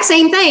exact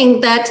same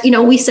thing that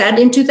we said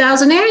in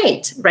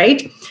 2008,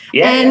 right?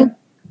 Yeah. And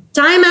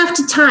time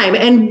after time,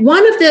 and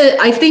one of the,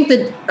 I think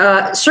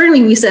that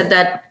certainly we said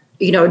that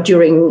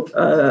during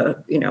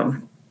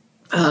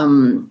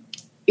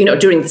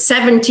during the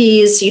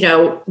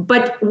 70s,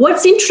 but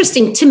what's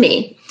interesting to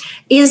me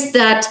is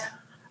that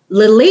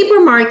the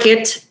labor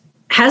market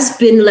has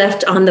been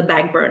left on the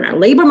back burner.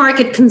 Labor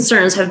market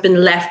concerns have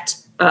been left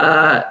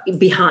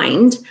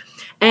behind.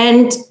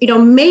 And,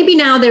 maybe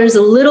now there's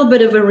a little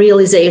bit of a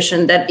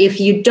realization that if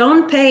you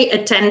don't pay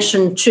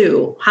attention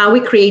to how we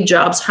create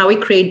jobs, how we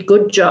create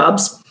good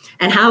jobs,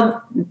 and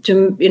how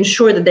to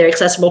ensure that they're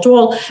accessible to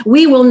all,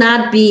 we will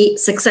not be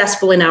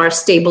successful in our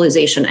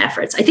stabilization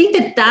efforts. I think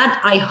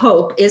that I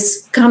hope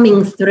is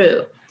coming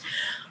through.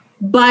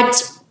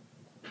 But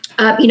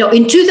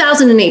in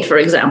 2008, for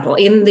example,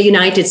 in the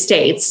United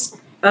States,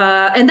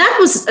 and that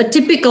was a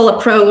typical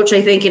approach,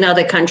 I think, in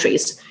other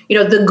countries.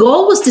 The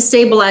goal was to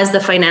stabilize the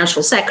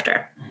financial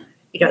sector.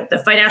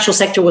 The financial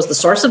sector was the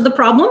source of the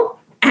problem,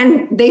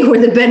 and they were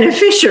the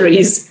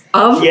beneficiaries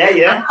of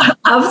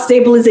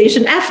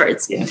stabilization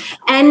efforts. Yeah.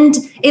 And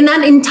in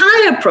that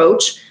entire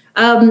approach,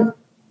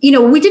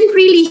 we didn't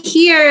really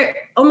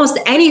hear almost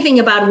anything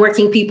about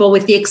working people,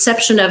 with the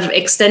exception of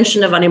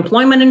extension of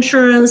unemployment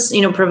insurance,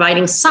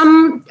 providing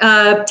some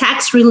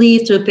tax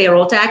relief to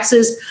payroll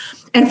taxes.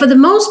 And for the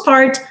most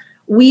part,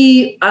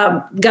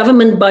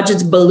 government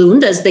budgets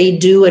ballooned, as they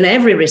do in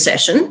every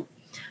recession.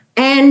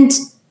 And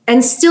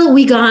still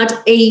we got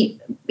a,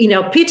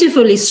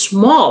 pitifully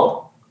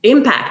small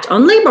impact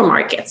on labor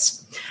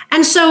markets.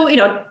 And so,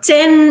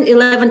 10,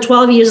 11,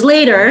 12 years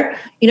later,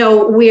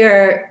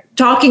 we're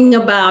talking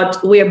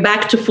about we're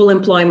back to full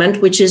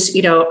employment, which is,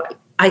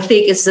 I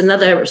think it's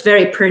another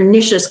very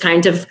pernicious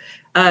kind of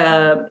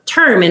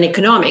term in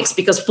economics,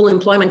 because full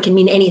employment can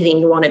mean anything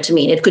you want it to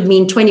mean. It could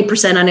mean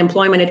 20%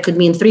 unemployment. It could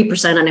mean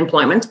 3%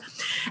 unemployment.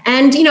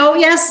 And,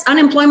 yes,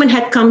 unemployment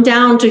had come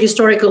down to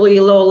historically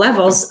low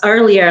levels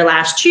earlier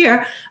last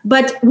year,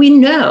 but we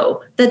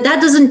know that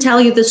doesn't tell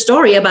you the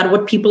story about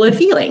what people are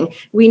feeling.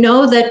 We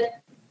know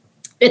that,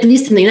 at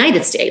least in the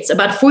United States,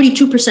 about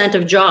 42%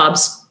 of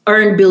jobs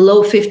earn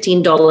below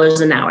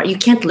 $15 an hour. You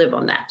can't live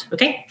on that,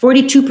 okay?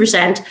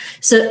 42%,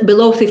 so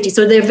below 50.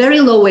 So they're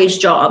very low wage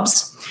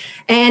jobs.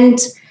 And,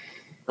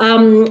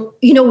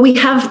 we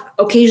have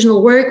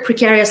occasional work,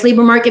 precarious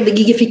labor market, the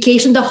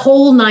gigification, the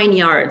whole 9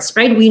 yards,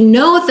 right? We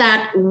know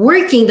that the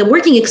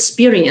working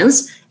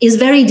experience is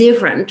very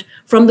different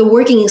from the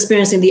working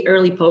experience in the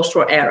early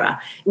post-war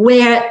era,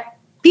 where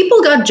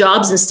people got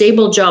jobs and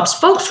stable jobs,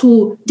 folks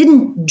who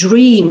didn't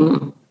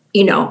dream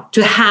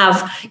to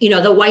have,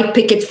 the white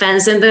picket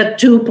fence and the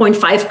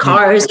 2.5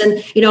 cars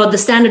and, the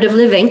standard of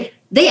living.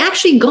 They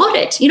actually got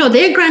it.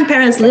 Their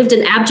grandparents lived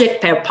in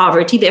abject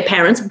poverty, their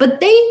parents,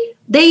 but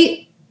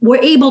they were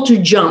able to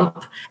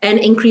jump and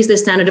increase their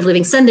standard of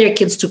living, send their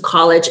kids to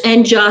college,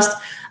 and just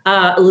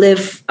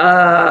live,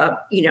 so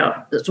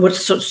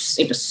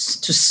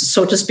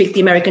to speak, the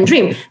American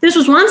dream. This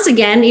was once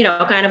again,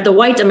 kind of the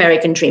white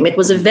American dream. It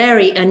was a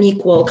very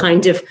unequal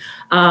kind of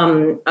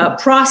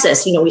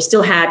process. We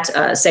still had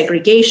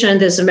segregation.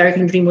 This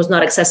American dream was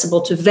not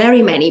accessible to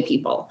very many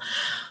people.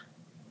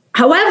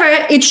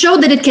 However, it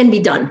showed that it can be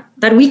done,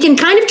 that we can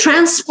kind of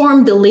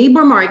transform the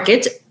labor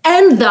market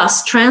and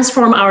thus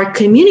transform our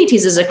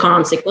communities as a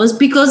consequence,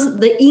 because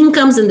the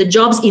incomes and the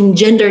jobs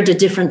engendered a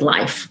different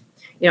life.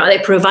 They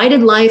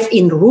provided life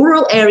in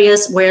rural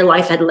areas where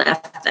life had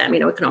left them,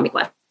 economic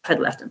life had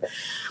left them.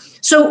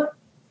 So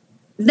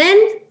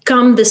then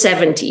come the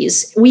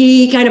 70s,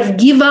 we kind of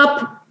give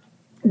up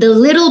the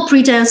little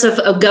pretense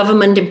of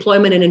government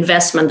employment and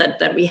investment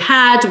that we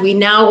had. We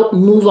now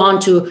move on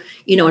to,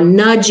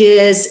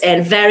 nudges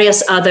and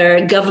various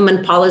other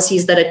government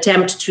policies that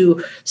attempt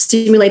to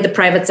stimulate the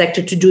private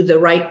sector to do the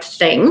right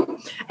thing.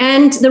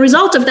 And the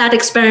result of that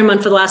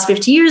experiment for the last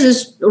 50 years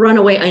is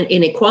runaway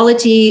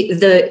inequality,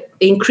 the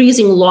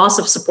increasing loss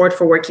of support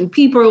for working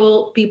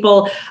people,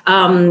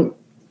 the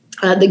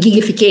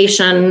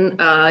gigification,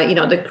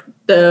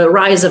 the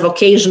rise of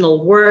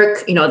occasional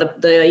work,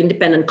 the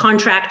independent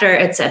contractor,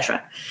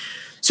 etc.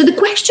 So the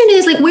question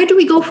is, where do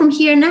we go from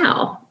here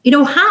now?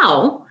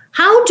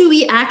 How do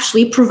we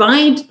actually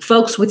provide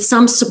folks with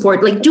some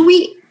support?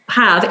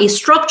 have a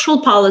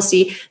structural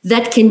policy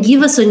that can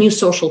give us a new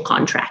social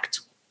contract.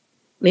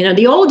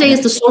 The old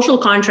days, the social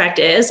contract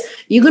is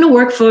you're going to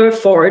work for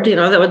Ford,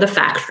 the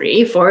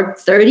factory for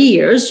 30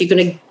 years. You're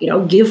going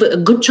to, give a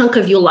good chunk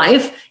of your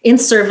life in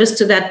service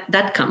to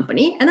that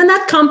company. And then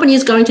that company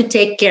is going to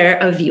take care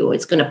of you.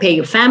 It's going to pay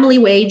your family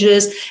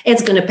wages.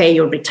 It's going to pay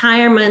your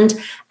retirement.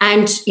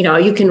 And,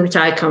 you can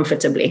retire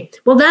comfortably.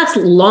 Well, that's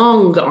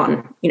long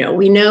gone.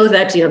 We know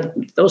that,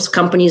 those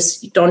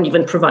companies don't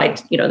even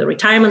provide, the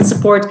retirement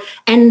support.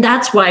 And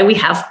that's why we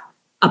have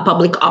a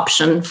public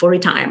option for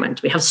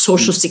retirement. We have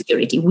Social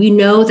Security. We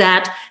know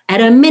that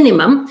at a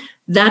minimum,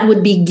 that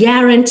would be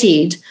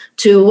guaranteed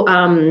to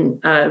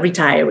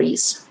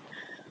retirees.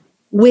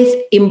 With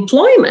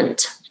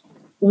employment,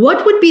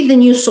 what would be the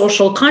new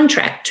social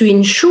contract to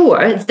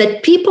ensure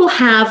that people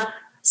have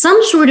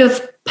some sort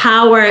of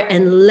power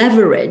and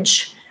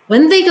leverage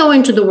when they go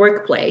into the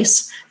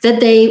workplace,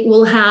 that they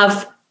will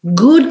have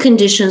good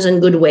conditions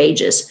and good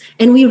wages?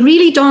 And we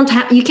really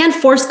you can't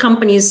force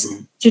companies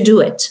to do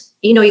it.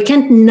 You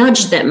can't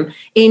nudge them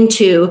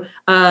into,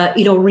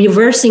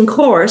 reversing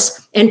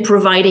course and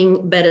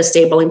providing better,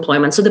 stable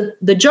employment. So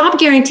the job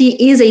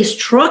guarantee is a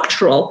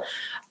structural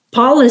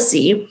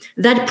policy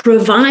that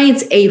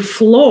provides a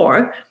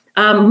floor,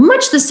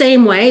 much the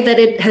same way that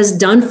it has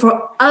done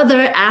for other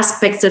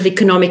aspects of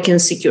economic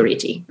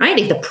insecurity, right?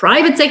 If the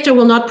private sector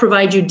will not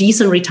provide you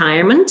decent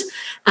retirement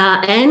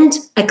and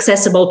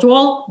accessible to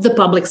all, the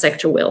public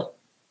sector will.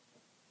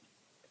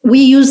 We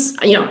use,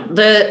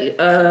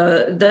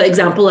 the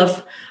example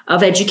of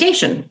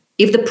education.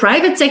 If the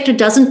private sector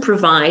doesn't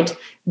provide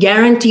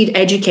guaranteed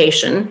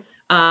education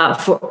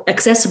for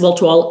accessible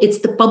to all, it's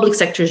the public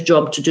sector's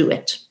job to do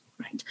it.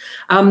 Right?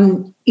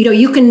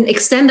 You can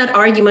extend that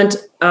argument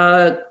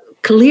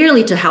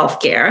clearly to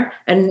healthcare,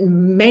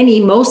 and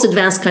most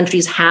advanced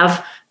countries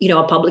have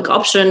a public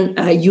option,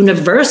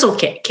 universal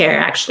care,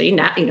 actually,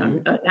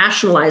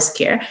 nationalized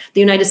care.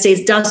 The United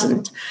States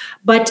doesn't.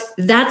 But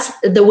that's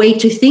the way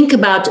to think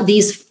about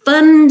these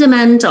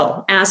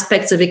fundamental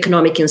aspects of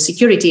economic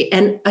insecurity.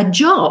 And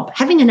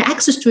having an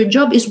access to a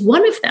job is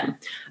one of them.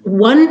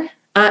 One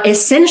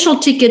essential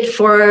ticket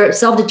for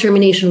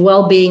self-determination,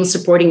 well-being,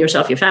 supporting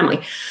yourself, your family.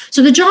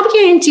 So the job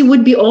guarantee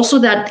would be also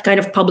that kind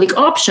of public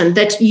option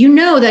that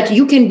that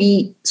you can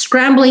be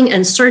scrambling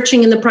and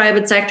searching in the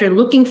private sector and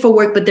looking for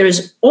work, but there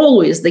is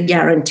always the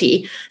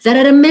guarantee that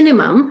at a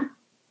minimum,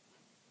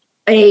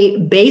 a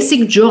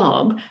basic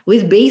job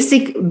with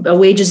basic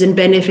wages and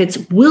benefits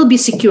will be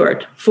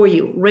secured for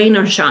you, rain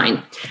or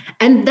shine.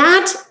 And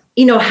that,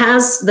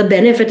 has the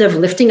benefit of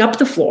lifting up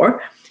the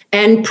floor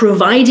and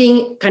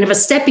providing kind of a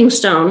stepping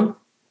stone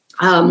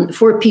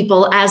for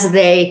people as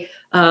they,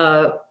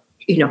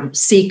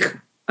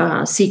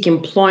 seek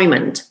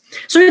employment.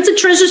 So it's a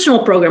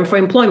transitional program for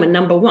employment,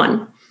 number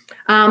one.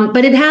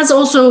 But it has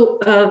also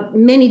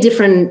many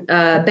different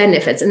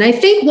benefits. And I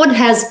think what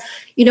has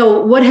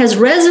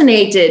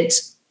resonated,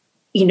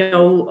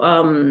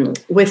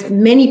 with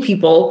many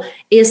people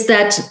is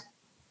that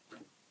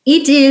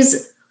it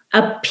is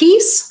a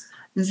piece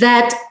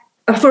that,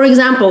 for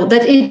example,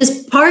 that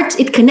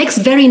it connects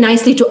very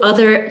nicely to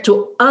other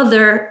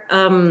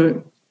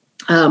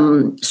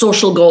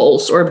social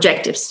goals or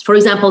objectives. For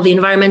example, the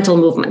environmental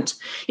movement.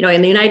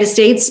 In the United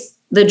States,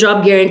 the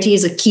job guarantee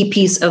is a key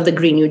piece of the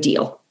Green New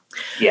Deal.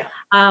 Yeah.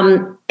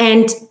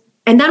 And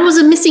that was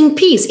a missing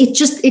piece.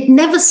 It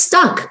never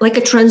stuck. Like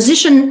a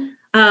transition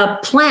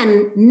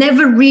plan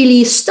never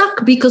really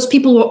stuck because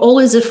people were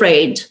always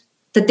afraid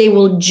that they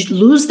will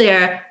lose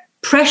their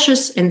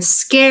precious and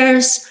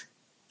scarce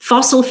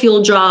fossil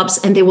fuel jobs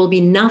and there will be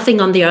nothing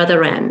on the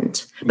other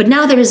end. But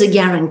now there is a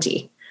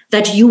guarantee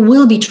that you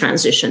will be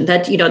transitioned,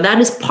 that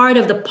is part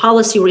of the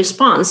policy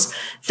response,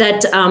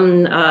 that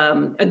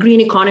a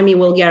green economy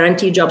will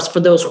guarantee jobs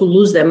for those who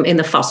lose them in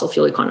the fossil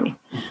fuel economy.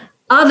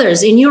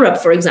 Others in Europe,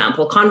 for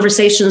example,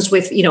 conversations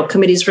with,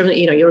 committees from the,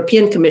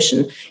 European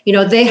Commission,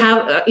 they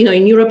have,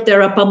 in Europe,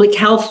 there are public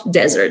health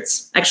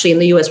deserts. Actually, in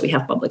the US, we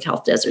have public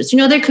health deserts.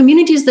 There are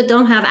communities that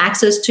don't have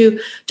access to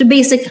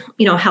basic,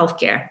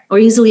 healthcare or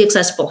easily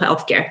accessible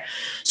healthcare.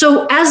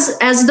 So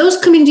as those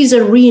communities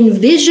are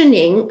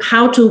re-envisioning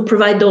how to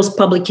provide those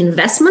public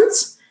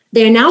investments,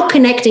 they're now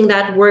connecting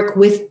that work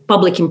with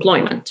public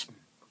employment.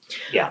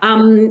 Yeah.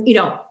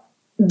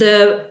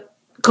 The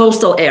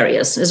coastal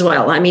areas as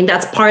well. I mean,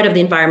 that's part of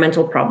the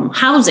environmental problem.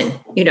 Housing,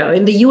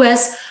 in the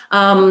US,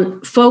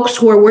 folks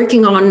who are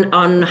working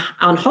on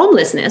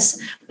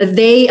homelessness,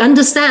 they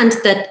understand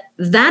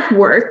that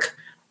work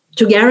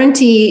to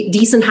guarantee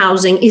decent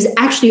housing is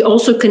actually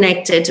also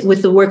connected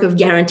with the work of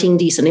guaranteeing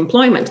decent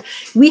employment.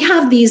 We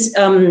have these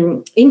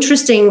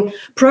interesting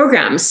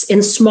programs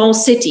in small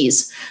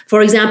cities.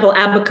 For example,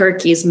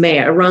 Albuquerque's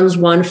mayor runs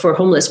one for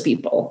homeless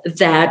people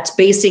that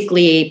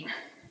basically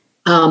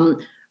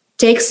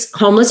takes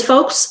homeless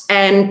folks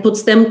and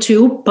puts them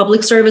to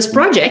public service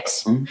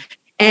projects. Mm-hmm.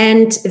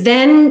 And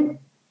then,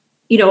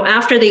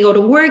 after they go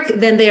to work,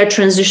 then they are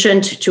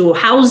transitioned to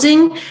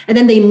housing, and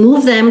then they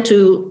move them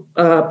to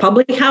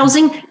public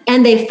housing,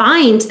 and they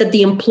find that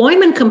the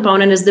employment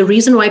component is the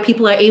reason why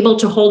people are able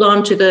to hold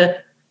on to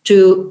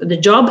the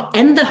job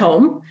and the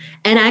home,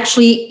 and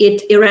actually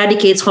it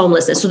eradicates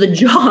homelessness. So the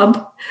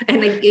job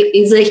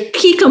is a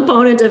key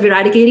component of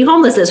eradicating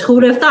homelessness. Who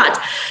would have thought?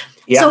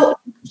 Yeah.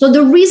 So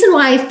the reason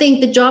why I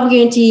think the job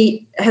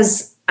guarantee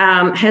has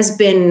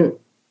been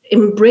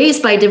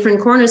embraced by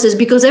different corners is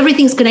because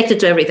everything's connected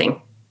to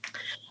everything.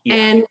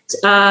 Yeah.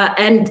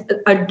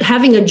 And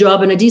having a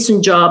job and a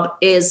decent job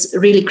is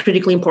really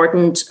critically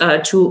important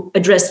to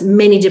address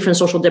many different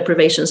social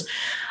deprivations.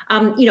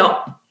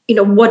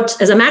 What,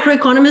 as a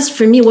macroeconomist,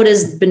 for me, what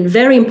has been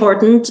very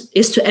important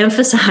is to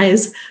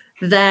emphasize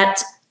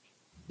that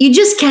you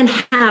just can't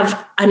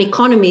have an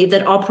economy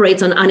that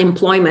operates on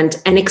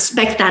unemployment and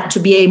expect that to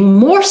be a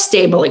more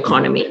stable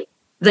economy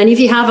than if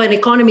you have an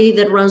economy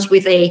that runs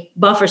with a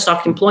buffer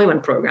stock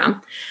employment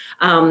program.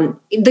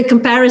 The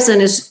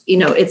comparison is,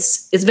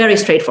 it's very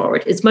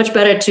straightforward. It's much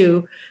better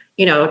to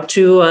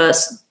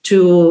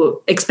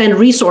expend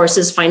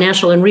resources,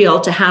 financial and real,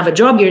 to have a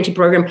job guarantee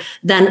program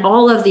than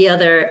all of the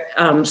other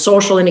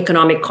social and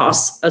economic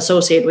costs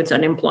associated with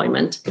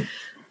unemployment.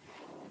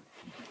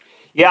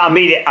 Yeah, I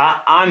mean,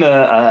 I'm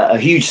a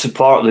huge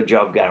supporter of the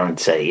job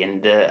guarantee,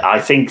 and I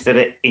think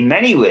that in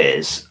many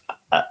ways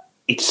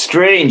it's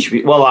strange.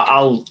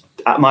 Well,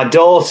 my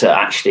daughter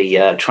actually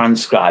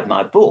transcribed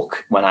my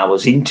book when I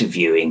was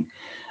interviewing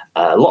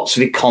lots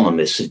of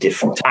economists of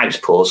different types,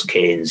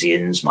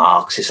 post-Keynesians,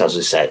 Marxists, as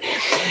I said.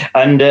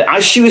 And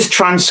as she was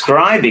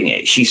transcribing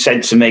it, she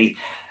said to me,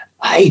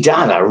 "Hey,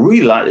 Dad, I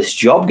really like this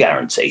job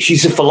guarantee."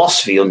 She's a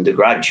philosophy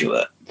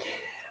undergraduate,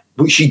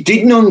 but she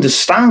didn't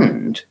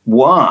understand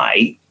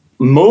why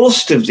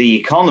most of the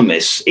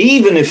economists,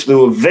 even if they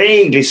were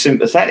vaguely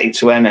sympathetic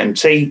to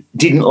MMT,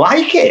 didn't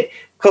like it.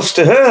 Because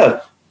to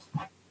her,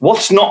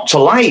 what's not to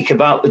like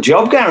about the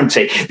job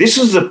guarantee? This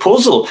is the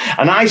puzzle.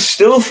 And I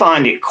still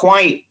find it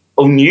quite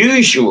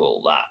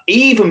unusual that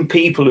even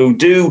people who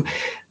do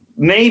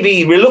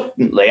maybe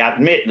reluctantly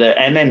admit that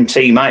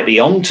MMT might be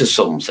onto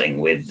something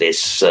with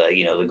this,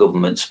 the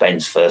government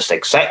spends first,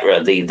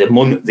 etc.,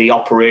 the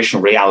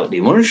operational reality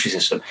monetary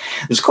system,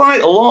 there's quite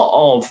a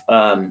lot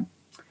of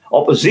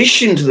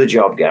opposition to the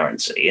job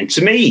guarantee. And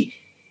to me,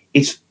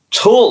 it's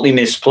totally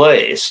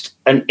misplaced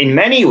and in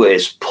many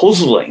ways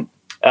puzzling.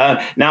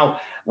 Now,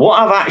 what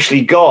I've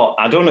actually got,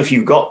 I don't know if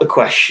you've got the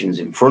questions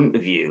in front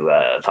of you,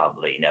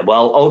 Pavlina.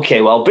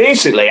 Well,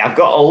 basically, I've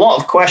got a lot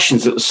of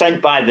questions that were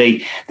sent by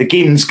the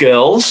GIMMS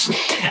girls,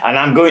 and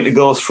I'm going to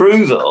go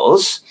through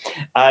those.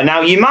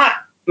 Now,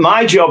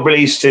 my job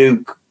really is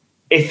to,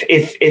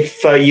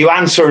 if you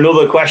answer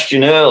another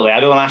question early, I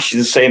don't ask you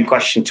the same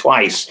question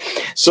twice.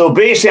 So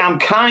basically, I'm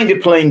kind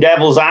of playing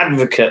devil's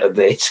advocate a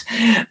bit,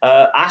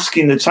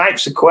 asking the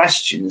types of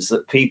questions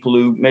that people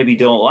who maybe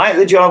don't like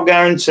the job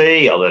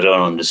guarantee or they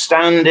don't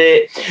understand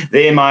it,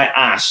 they might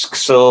ask.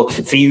 So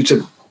for you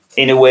to,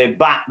 in a way,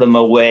 bat them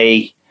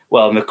away.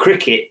 Well, the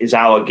cricket is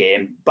our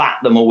game, bat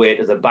them away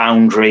to the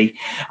boundary.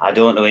 I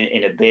don't know,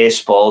 in a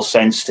baseball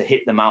sense, to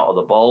hit them out of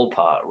the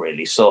ballpark,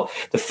 really. So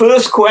the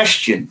first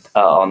question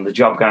on the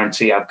job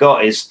guarantee I've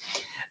got is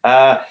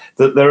that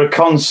there are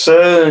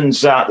concerns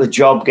that the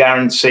job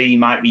guarantee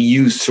might be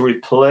used to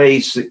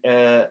replace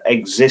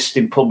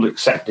existing public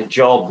sector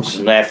jobs,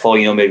 and therefore,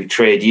 maybe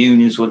trade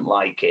unions wouldn't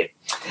like it.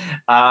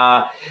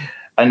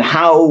 And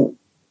how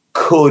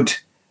could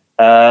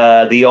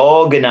the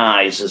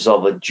organisers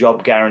of a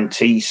job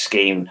guarantee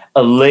scheme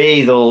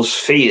allay those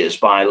fears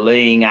by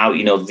laying out,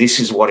 this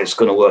is what it's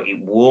going to work. It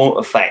won't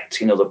affect,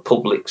 the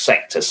public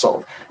sector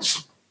sort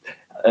of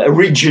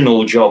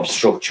original job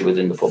structure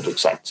within the public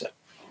sector.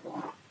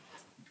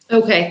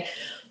 Okay.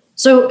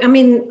 So, I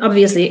mean,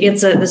 obviously,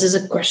 this is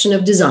a question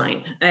of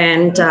design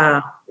and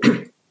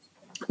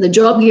the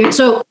job guarantee.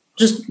 So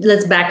just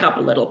let's back up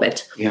a little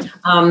bit. Yeah.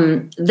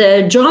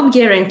 The job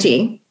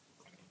guarantee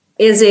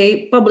is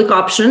a public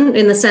option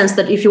in the sense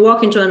that if you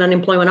walk into an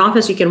unemployment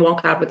office, you can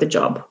walk out with a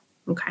job.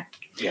 Okay.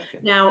 Yeah, okay.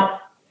 Now,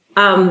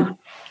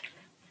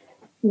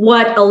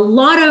 what a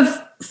lot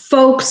of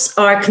folks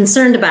are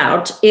concerned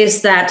about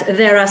is that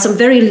there are some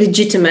very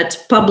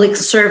legitimate public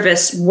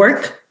service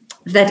work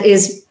that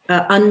is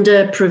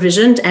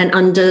under-provisioned and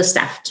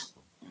understaffed.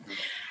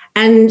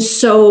 And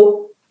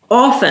so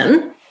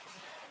often,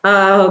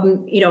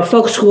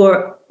 folks who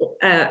are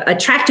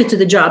attracted to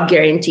the job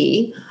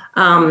guarantee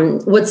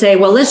would say,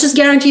 well, let's just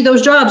guarantee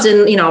those jobs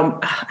in,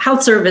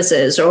 health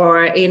services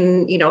or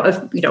in,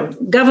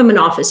 government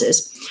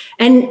offices.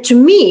 And to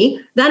me,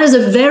 that is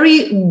a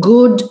very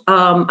good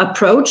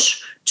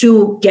approach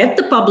to get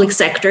the public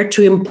sector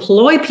to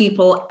employ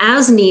people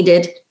as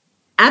needed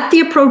at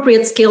the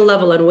appropriate skill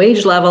level and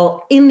wage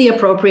level in the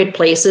appropriate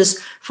places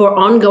for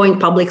ongoing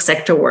public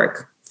sector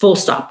work, full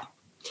stop.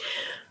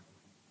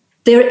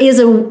 There's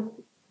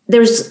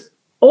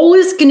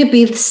always going to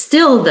be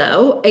still,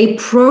 though, a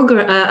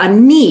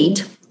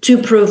need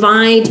to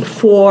provide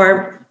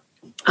for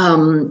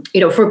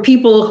for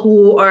people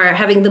who are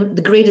having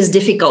the greatest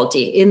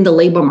difficulty in the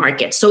labor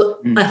market.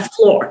 So a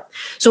floor.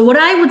 So what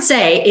I would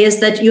say is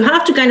that you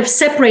have to kind of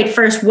separate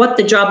first what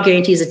the job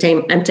guarantee is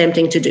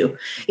attempting to do.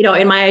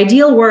 In my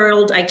ideal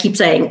world, I keep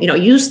saying,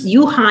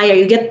 you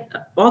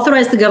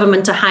authorize the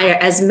government to hire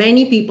as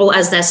many people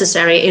as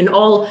necessary in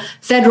all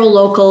federal,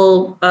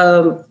 local,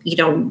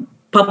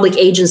 public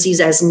agencies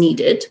as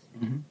needed.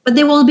 But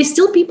there will be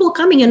still people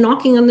coming and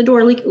knocking on the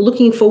door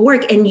looking for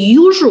work. And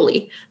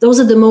usually those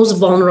are the most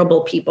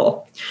vulnerable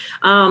people.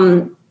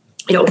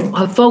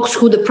 Folks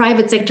who the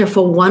private sector,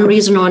 for one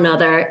reason or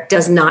another,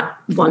 does not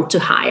want to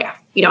hire.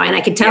 And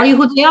I can tell you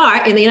who they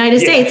are in the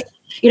United States.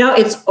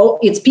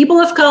 It's people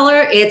of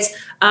color. It's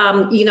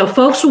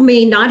folks who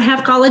may not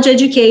have college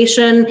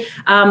education.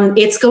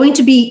 It's going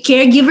to be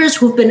caregivers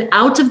who've been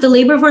out of the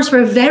labor force for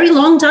a very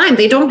long time.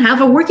 They don't have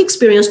a work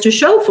experience to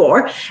show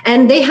for,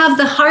 and they have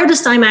the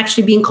hardest time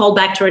actually being called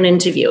back to an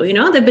interview.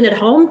 They've been at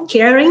home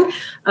caring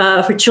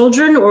for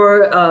children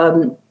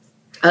or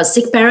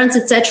sick parents,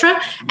 etc.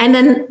 And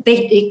then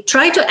they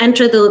try to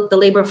enter the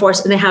labor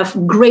force, and they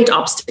have great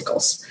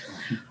obstacles.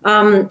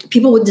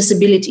 People with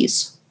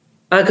disabilities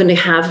are going to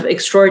have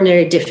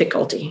extraordinary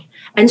difficulty.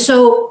 And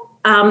so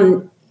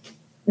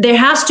there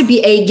has to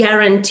be a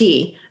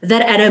guarantee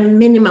that at a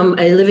minimum,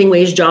 a living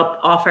wage job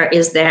offer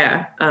is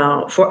there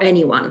for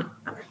anyone.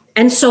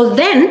 And so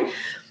then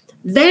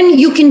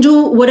you can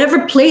do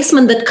whatever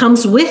placement that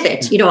comes with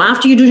it.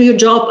 After you do your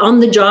job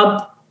on the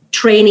job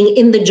training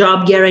in the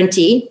job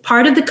guarantee,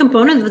 part of the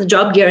component of the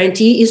job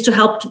guarantee is to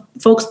help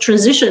folks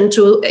transition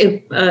to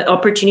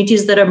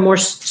opportunities that are more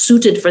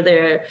suited for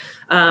them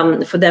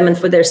and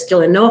for their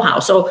skill and know-how.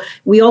 So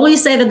we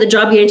always say that the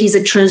job guarantee is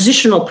a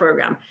transitional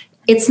program.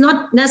 It's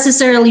not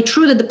necessarily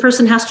true that the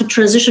person has to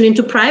transition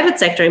into private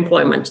sector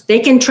employment. They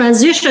can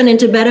transition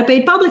into better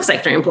paid public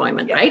sector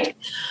employment, right?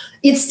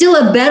 It's still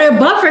a better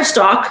buffer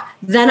stock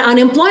than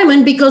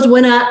unemployment, because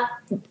when a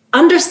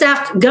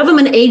understaffed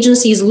government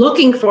agency is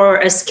looking for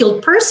a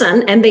skilled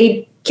person and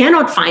they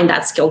cannot find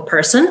that skilled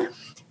person,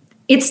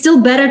 it's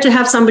still better to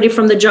have somebody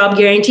from the job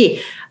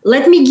guarantee.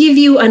 Let me give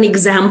you an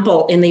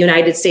example in the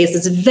United States.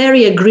 It's a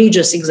very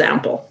egregious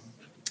example.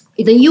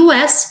 The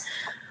US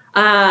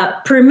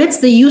permits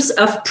the use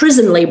of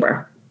prison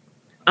labor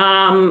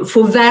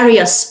for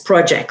various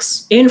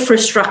projects,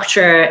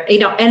 infrastructure,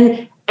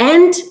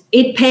 and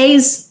it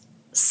pays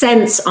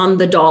cents on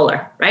the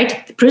dollar,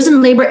 right?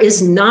 Prison labor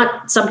is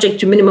not subject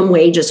to minimum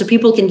wages, so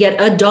people can get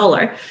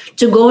 $1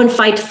 to go and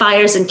fight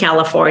fires in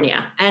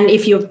California. And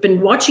if you've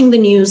been watching the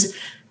news,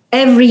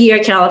 every year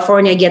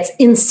California gets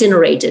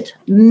incinerated,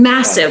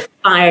 massive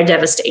fire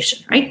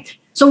devastation, right?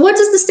 So what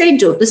does the state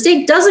do? The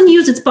state doesn't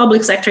use its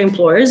public sector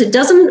employers. It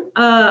doesn't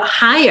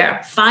hire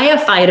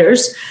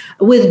firefighters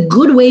with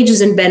good wages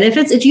and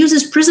benefits. It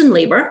uses prison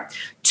labor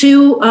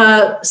to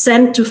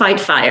send to fight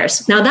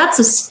fires. Now, that's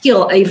a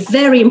skill, a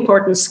very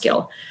important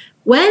skill.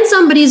 When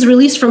somebody is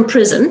released from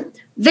prison,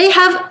 they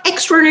have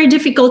extraordinary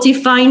difficulty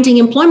finding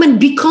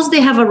employment because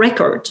they have a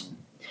record.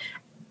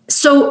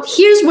 So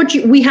here's what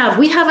we have.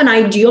 We have an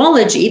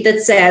ideology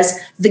that says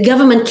the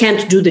government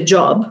can't do the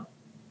job.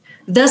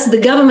 Thus, the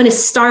government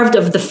is starved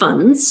of the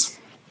funds.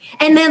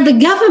 And then the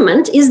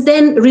government is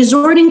then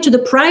resorting to the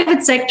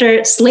private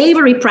sector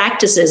slavery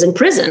practices in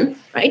prison,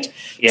 right,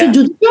 to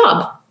do the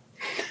job.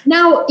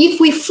 Now, if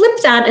we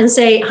flip that and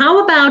say,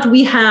 how about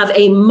we have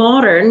a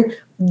modern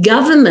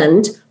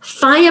government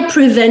fire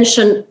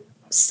prevention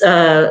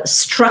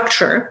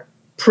structure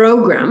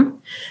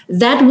program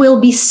that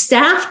will be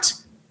staffed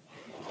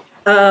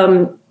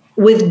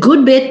with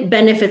good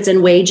benefits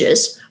and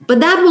wages, but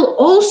that will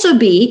also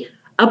be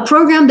a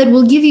program that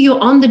will give you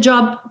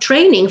on-the-job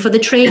training for the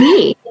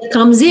trainee that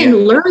comes in,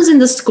 learns in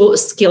the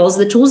skills,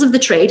 the tools of the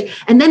trade,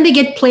 and then they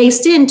get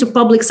placed into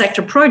public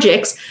sector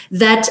projects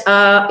that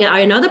are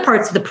in other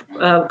parts of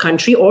the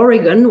country,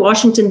 Oregon,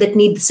 Washington, that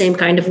need the same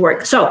kind of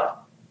work. So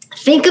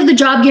think of the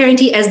job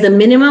guarantee as the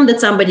minimum that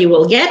somebody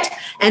will get,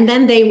 and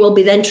then they will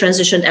be then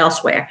transitioned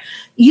elsewhere.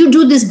 You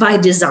do this by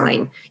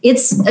design.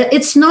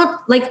 It's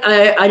not like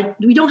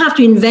we don't have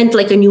to invent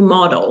like a new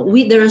model.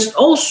 There's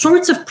all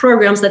sorts of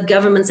programs that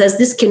government says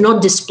this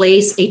cannot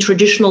displace a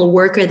traditional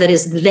worker that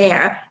is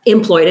there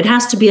employed. It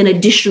has to be an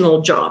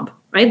additional job,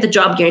 right? The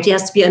job guarantee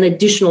has to be an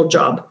additional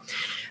job.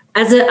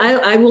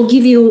 I will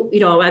give you,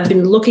 I've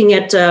been looking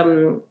at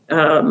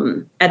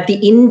the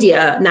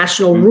India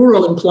National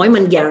Rural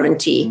Employment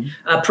Guarantee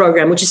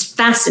program, which is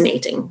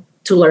fascinating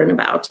to learn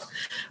about.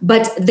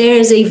 But there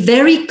is a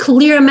very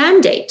clear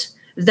mandate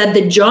that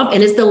the job,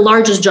 and it's the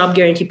largest job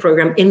guarantee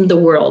program in the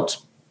world.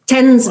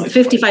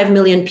 55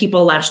 million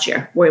people last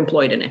year were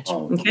employed in it.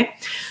 Okay,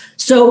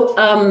 so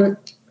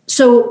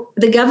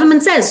the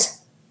government says,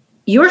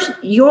 your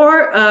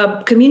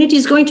community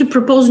is going to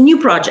propose new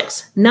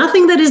projects.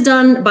 Nothing that is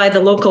done by the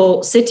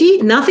local city,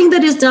 nothing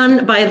that is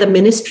done by the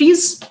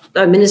ministries,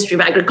 Ministry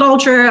of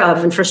Agriculture,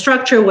 of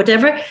Infrastructure,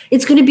 whatever.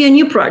 It's going to be a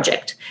new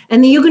project.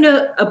 And then you're going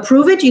to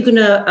approve it. You're going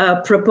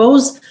to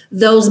propose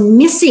those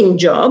missing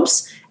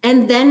jobs.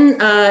 and then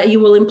you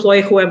will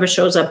employ whoever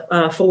shows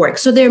up for work.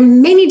 So there are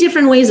many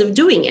different ways of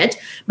doing it,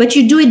 but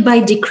you do it by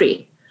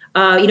decree.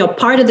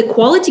 Part of the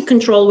quality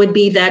control would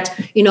be that,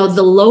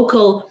 the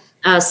local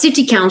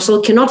city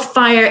council cannot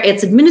fire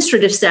its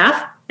administrative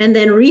staff and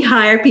then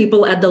rehire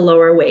people at the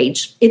lower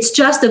wage. It's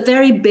just a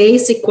very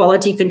basic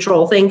quality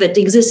control thing that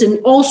exists in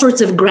all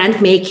sorts of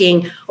grant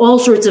making, all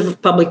sorts of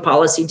public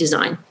policy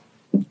design.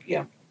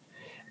 Yeah.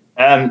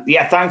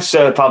 Thanks,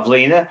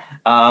 Pavlina.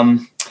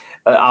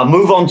 I'll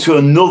move on to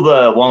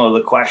another one of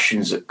the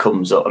questions that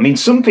comes up. I mean,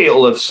 some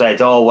people have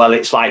said, "Oh, well,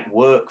 it's like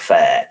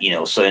workfare,"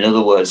 So in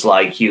other words,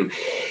 like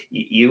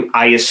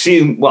I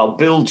assume,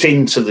 built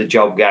into the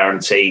job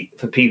guarantee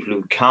for people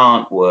who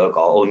can't work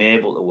or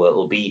unable to work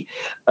will be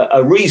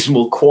a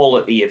reasonable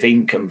quality of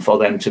income for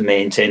them to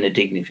maintain a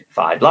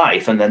dignified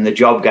life, and then the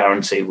job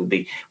guarantee would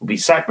be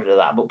separate of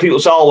that. But people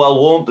say, "Oh, well,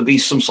 won't there be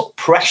some sort of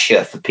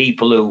pressure for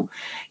people who,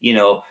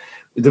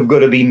 they've got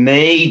to be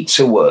made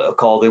to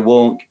work, or they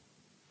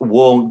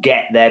won't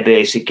get their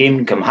basic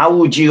income?" How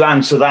would you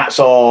answer that?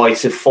 So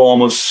it's a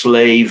form of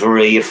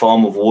slavery, a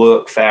form of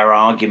workfare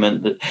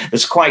argument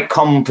that's quite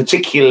common,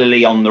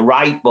 particularly on the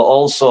right, but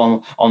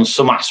also on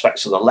some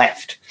aspects of the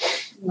left.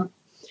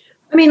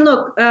 I mean,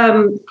 look,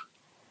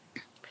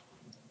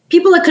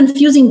 people are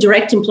confusing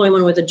direct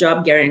employment with a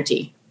job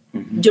guarantee.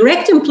 Mm-hmm.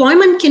 Direct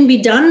employment can be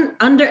done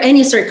under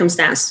any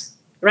circumstance,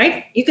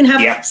 right? You can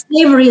have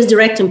slavery as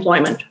direct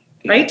employment,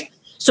 right?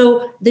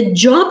 So the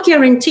job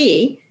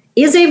guarantee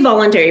is a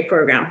voluntary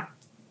program.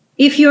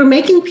 If you're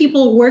making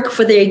people work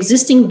for their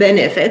existing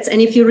benefits,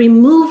 and if you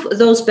remove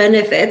those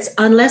benefits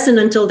unless and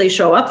until they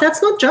show up,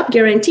 that's not job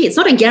guarantee. It's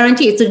not a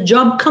guarantee, it's a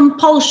job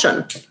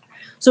compulsion.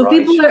 So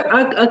people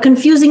are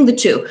confusing the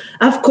two.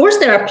 Of course,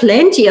 there are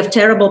plenty of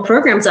terrible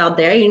programs out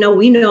there.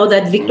 We know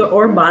that Viktor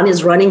Orban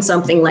is running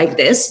something like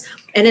this,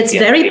 and it's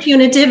very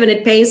punitive, and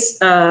it pays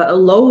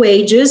low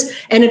wages,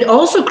 and it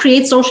also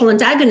creates social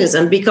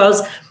antagonism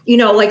because,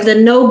 like the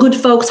no good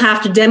folks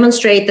have to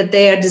demonstrate that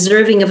they are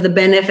deserving of the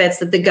benefits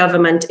that the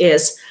government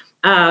is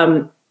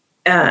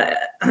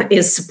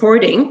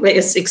supporting,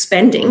 is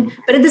expending.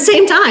 But at the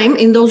same time,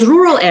 in those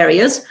rural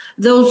areas,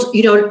 those,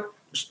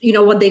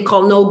 what they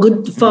call no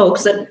good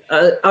folks that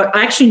are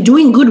actually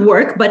doing good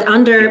work, but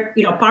under,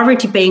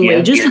 poverty paying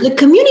wages. So the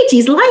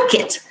communities like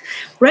it,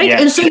 right?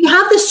 Yeah. And so you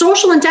have this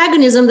social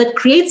antagonism that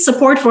creates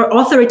support for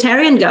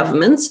authoritarian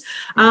governments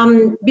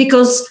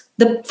because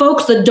the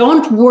folks that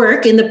don't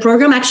work in the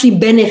program actually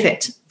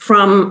benefit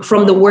from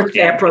the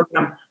workfare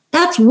program.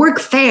 That's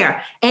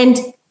workfare. And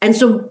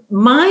so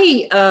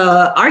my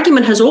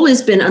argument has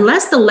always been,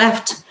 unless the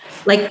left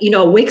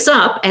wakes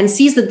up and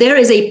sees that there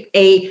is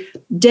a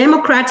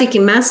democratic,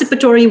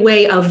 emancipatory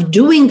way of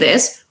doing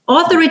this,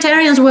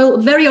 authoritarians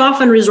will very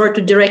often resort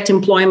to direct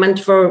employment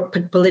for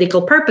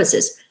political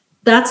purposes.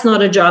 That's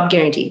not a job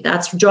guarantee.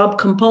 That's job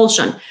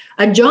compulsion.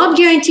 A job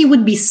guarantee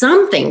would be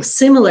something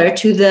similar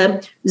to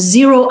the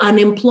zero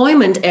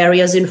unemployment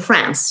areas in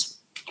France.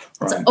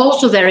 Right. It's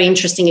also a very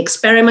interesting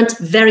experiment,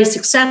 very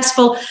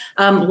successful.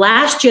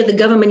 Last year, the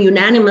government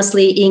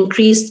unanimously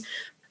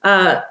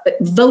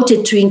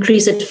voted to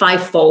increase it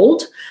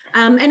fivefold.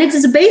 And it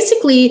is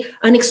basically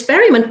an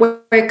experiment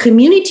where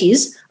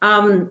communities,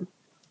 on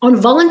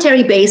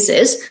voluntary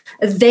basis,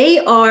 they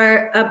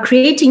are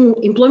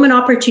creating employment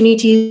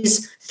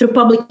opportunities through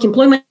public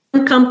employment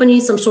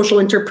companies, some social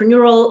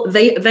entrepreneurial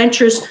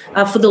ventures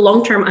for the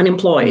long-term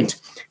unemployed.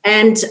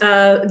 And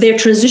they're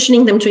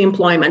transitioning them to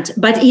employment.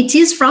 But it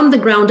is from the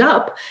ground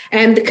up,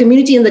 and the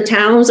community and the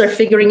towns are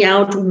figuring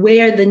out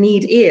where the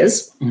need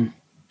is.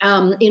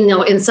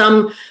 In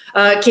some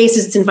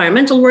cases, it's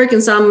environmental work.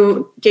 In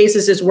some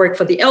cases, it's work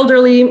for the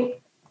elderly.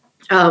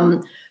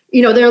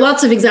 There are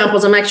lots of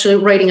examples. I'm actually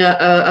writing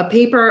a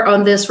paper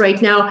on this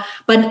right now.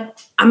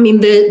 But I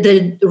mean,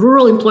 the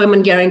rural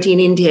employment guarantee in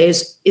India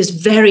is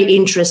very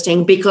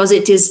interesting because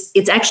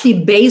it's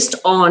actually based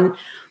on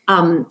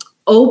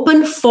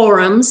open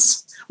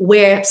forums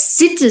where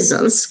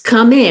citizens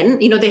come in.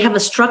 They have a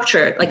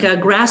structure, like a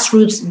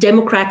grassroots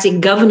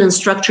democratic governance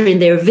structure in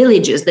their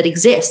villages that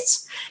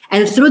exists.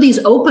 And through these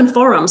open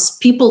forums,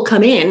 people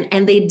come in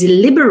and they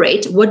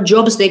deliberate what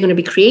jobs they're going to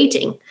be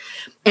creating.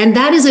 And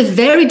that is a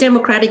very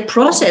democratic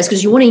process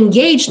because you want to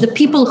engage the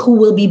people who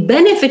will be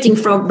benefiting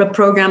from the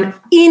program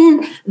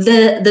in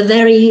the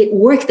very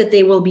work that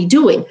they will be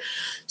doing.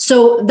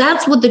 So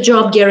that's what the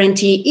job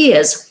guarantee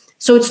is.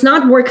 So it's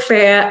not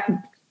workfare.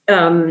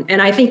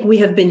 And I think we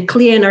have been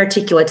clear and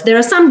articulate. There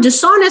are some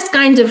dishonest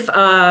kind of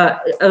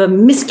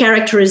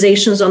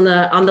mischaracterizations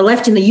on the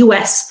left in the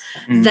US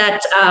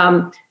that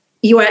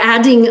you are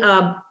adding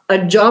a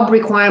job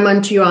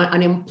requirement to your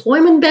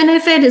unemployment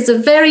benefit. Is a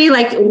very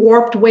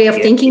warped way of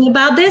thinking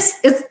about this.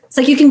 It's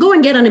like you can go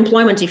and get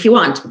unemployment if you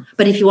want,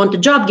 but if you want the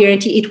job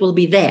guarantee, it will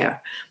be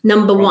there.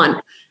 Number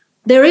one.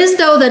 There is,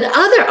 though, that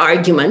other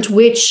argument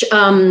which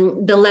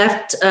the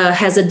left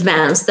has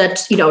advanced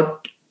that,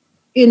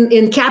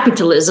 in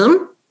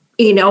capitalism,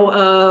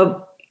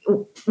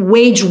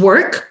 wage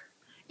work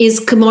is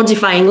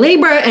commodifying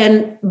labor,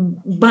 and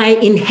by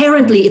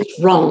inherently it's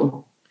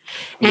wrong.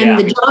 And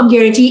the job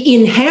guarantee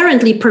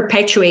inherently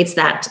perpetuates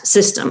that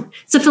system.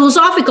 It's a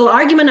philosophical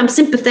argument. I'm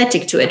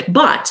sympathetic to it.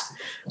 But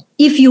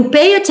if you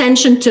pay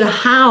attention to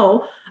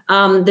how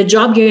the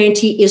job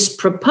guarantee is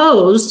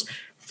proposed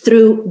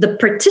through the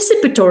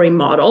participatory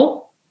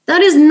model,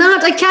 that is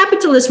not a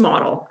capitalist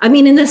model. I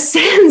mean, in a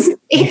sense,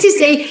 it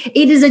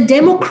is a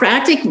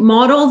democratic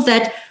model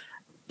that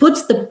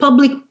puts the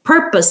public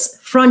purpose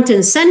front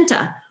and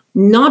center,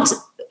 not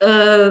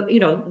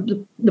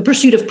the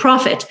pursuit of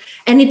profit.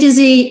 And it is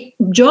a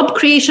job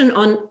creation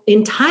on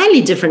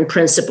entirely different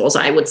principles,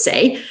 I would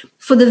say,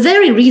 for the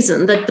very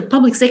reason that the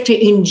public sector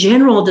in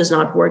general does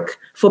not work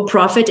for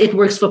profit. It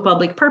works for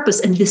public purpose.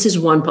 And this is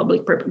one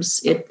public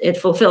purpose it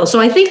fulfills. So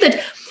I think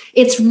that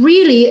it's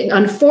really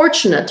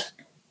unfortunate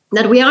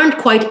that we aren't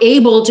quite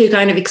able to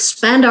kind of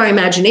expand our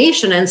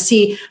imagination and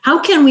see how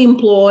can we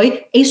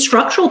employ a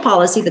structural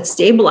policy that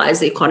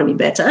stabilizes the economy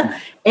better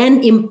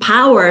and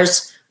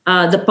empowers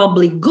the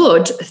public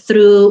good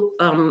through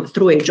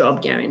a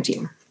job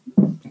guarantee.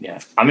 Yeah,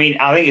 I mean,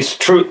 I think it's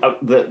true.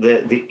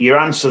 Your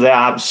answer there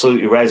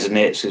absolutely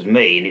resonates with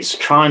me, and it's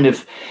kind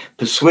of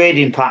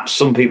persuading perhaps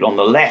some people on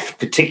the left,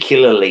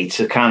 particularly,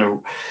 to kind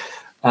of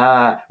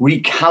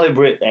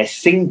recalibrate their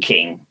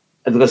thinking,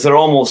 because they're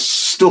almost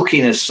stuck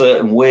in a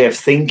certain way of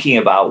thinking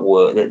about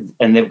work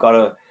and they've got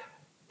to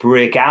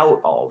break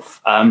out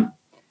of.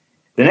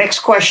 The next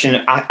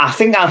question, I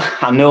think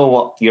I know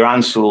what your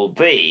answer will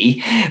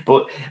be,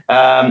 but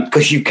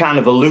because you kind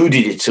of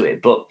alluded to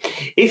it. But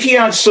if you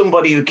had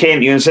somebody who came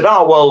to you and said,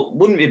 "Oh, well,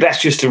 wouldn't it be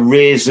best just to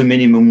raise the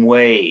minimum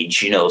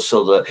wage?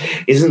 So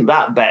that isn't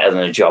that better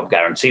than a job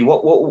guarantee?"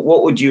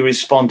 What would you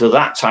respond to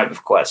that type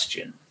of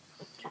question?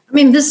 I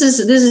mean, this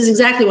is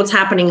exactly what's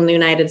happening in the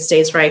United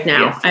States right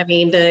now. Yeah. I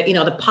mean,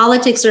 the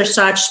politics are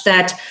such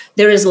that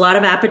there is a lot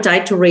of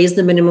appetite to raise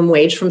the minimum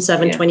wage from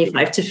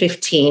 $7.25 to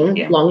 $15.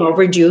 Yeah. Long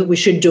overdue. We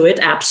should do it.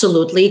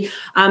 Absolutely.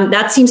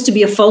 That seems to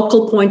be a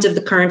focal point of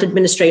the current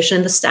administration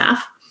and the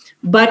staff.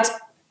 But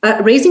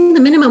raising the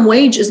minimum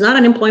wage is not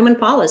an employment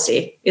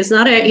policy. It's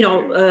not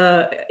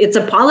it's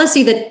a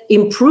policy that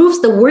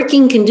improves the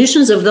working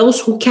conditions of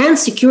those who can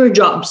secure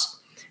jobs.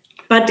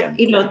 But,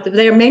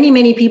 there are many,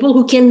 many people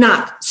who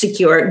cannot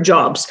secure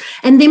jobs.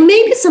 And there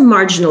may be some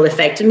marginal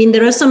effect. I mean,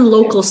 there are some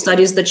local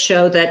studies that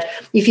show that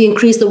if you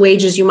increase the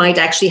wages, you might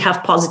actually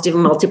have positive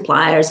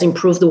multipliers,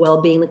 improve the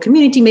well-being of the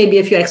community, maybe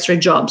a few extra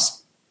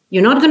jobs.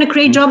 You're not going to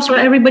create jobs for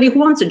everybody who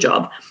wants a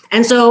job.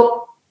 And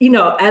so,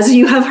 as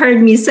you have heard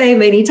me say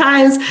many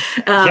times,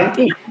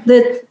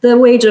 the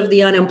wage of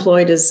the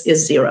unemployed is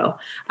zero.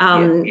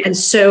 And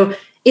so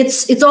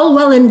it's all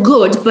well and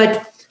good,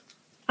 but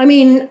I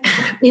mean,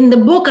 in the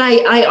book,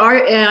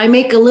 I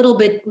make a little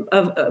bit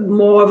of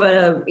more of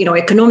a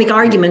economic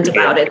argument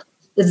about it,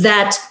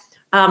 that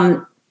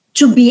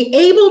to be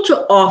able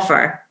to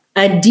offer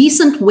a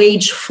decent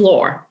wage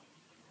floor,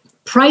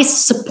 price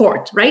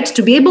support, right?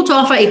 To be able to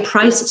offer a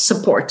price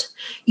support,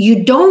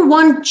 you don't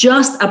want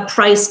just a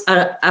price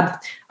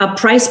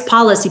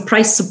policy,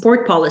 price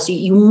support policy.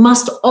 You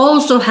must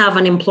also have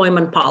an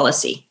employment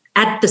policy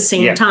at the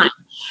same time.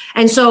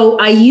 And so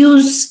I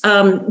use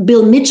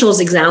Bill Mitchell's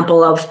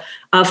example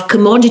of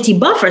commodity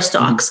buffer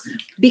stocks,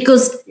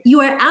 because you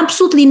are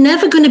absolutely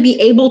never going to be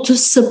able to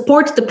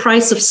support the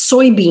price of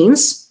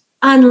soybeans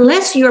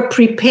unless you're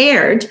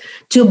prepared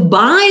to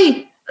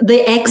buy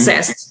the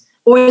excess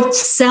or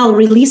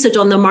release it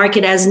on the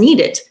market as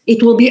needed.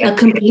 It will be a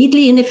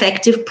completely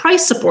ineffective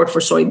price support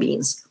for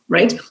soybeans,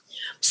 right?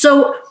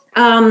 So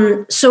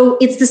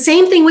it's the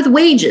same thing with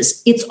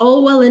wages. It's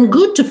all well and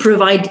good to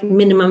provide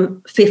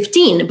minimum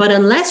 15, but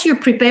unless you're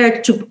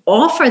prepared to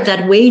offer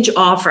that wage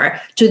offer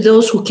to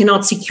those who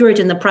cannot secure it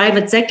in the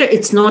private sector,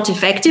 it's not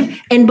effective.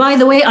 And by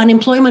the way,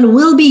 unemployment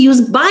will be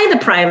used by the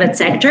private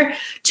sector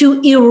to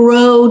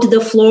erode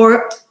the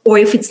floor, or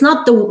if it's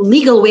not the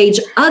legal wage,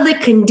 other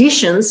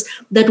conditions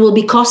that will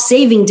be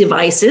cost-saving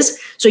devices.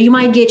 So you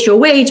might get your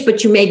wage,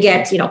 but you may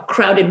get,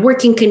 crowded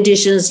working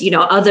conditions,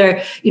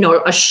 other,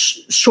 a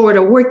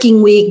shorter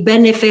working week,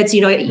 benefits,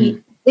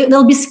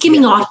 they'll be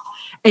skimming off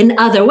in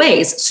other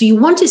ways. So you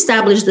want to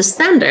establish the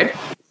standard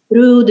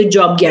through the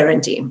job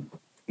guarantee.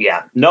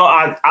 Yeah, no,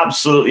 I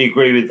absolutely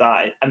agree with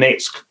that. It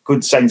makes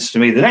good sense to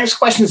me. The next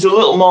question is a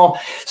little more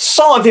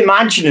sort of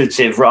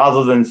imaginative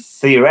rather than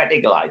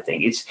theoretical, I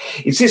think. It's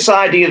this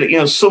idea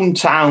that, some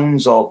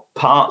towns or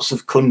parts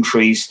of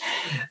countries,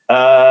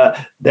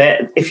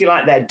 if you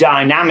like, they're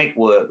dynamic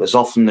workers,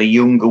 often the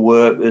younger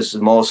workers,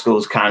 the more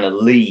skills kind of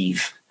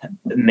leave,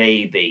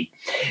 maybe.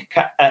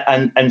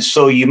 And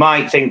so you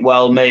might think,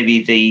 well,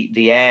 maybe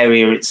the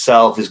area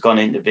itself has gone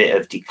into a bit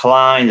of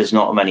decline. There's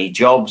not many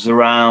jobs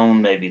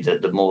around. Maybe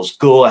the most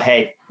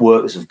go-ahead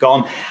workers have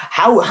gone.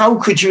 How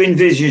could you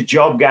envisage a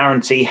job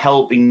guarantee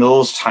helping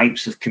those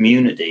types of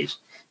communities?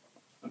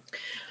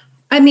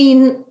 I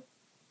mean,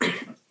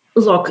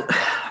 look,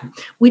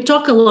 we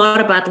talk a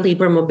lot about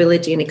labor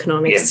mobility in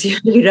economics.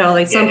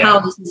 Yeah. Somehow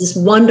this is this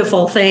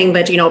wonderful thing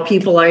that,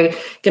 people are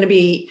going to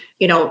be,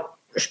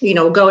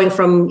 going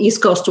from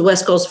East Coast to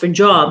West Coast for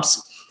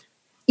jobs.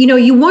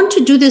 You want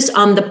to do this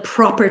on the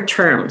proper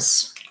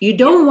terms. You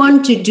don't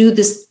want to do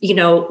this,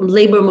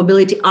 labor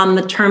mobility on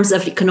the terms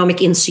of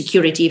economic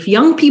insecurity. If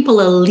young people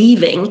are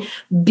leaving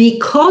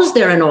because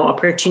there are no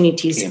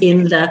opportunities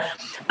in the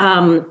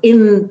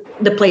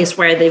place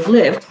where they've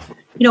lived,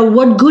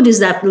 what good is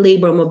that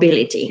labor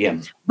mobility?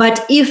 Yeah.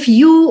 But if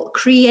you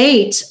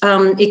create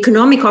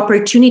economic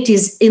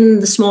opportunities in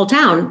the small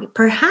town,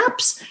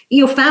 perhaps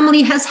your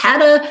family has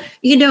had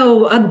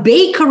a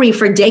bakery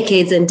for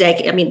decades and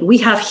decades. I mean, we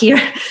have here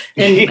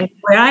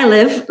where I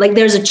live, like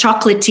there's a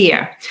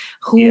chocolatier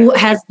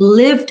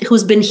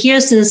who's been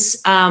here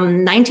since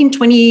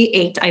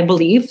 1928, I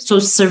believe. So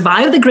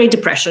survived the Great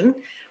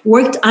Depression,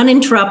 worked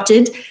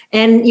uninterrupted.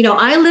 And,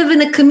 I live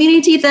in a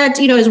community that,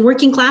 is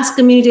working class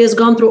community, has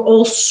gone through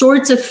all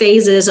sorts of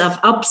phases of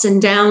ups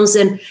and downs,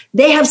 and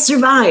they have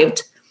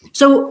survived.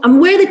 So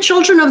we're the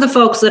children of the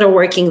folks that are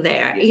working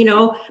there.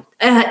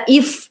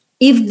 If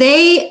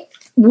they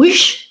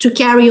wish to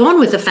carry on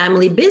with the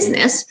family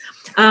business,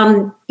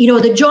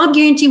 the job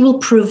guarantee will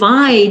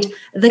provide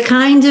the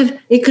kind of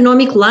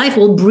economic life,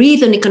 will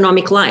breathe an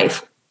economic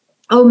life,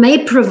 or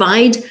may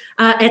provide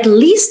at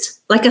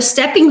least like a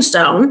stepping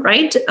stone,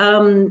 right?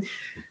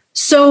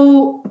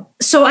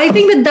 So I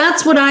think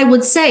that's what I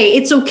would say.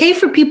 It's okay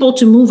for people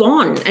to move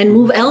on and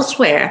move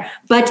elsewhere,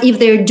 but if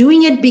they're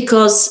doing it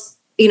because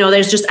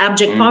there's just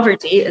abject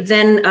poverty,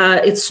 then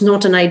it's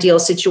not an ideal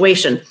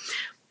situation.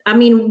 I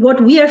mean,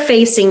 what we are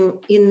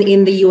facing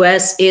in the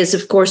US is,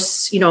 of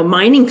course,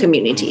 mining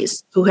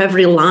communities who have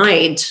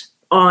relied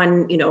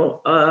on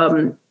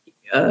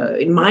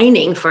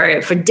mining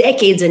for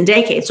decades and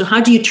decades. So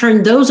how do you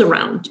turn those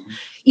around?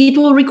 It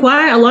will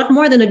require a lot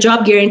more than a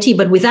job guarantee,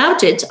 but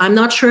without it, I'm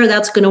not sure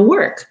that's going to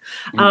work.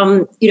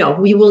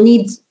 We will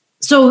need,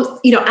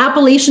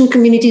 Appalachian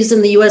communities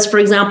in the US, for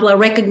example, are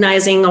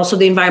recognizing also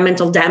the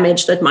environmental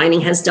damage that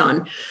mining has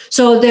done.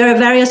 So there are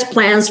various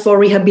plans for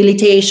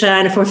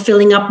rehabilitation, for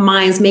filling up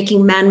mines,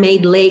 making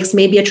man-made lakes,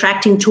 maybe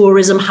attracting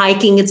tourism,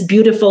 hiking. It's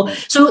beautiful.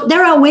 So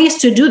there are ways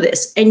to do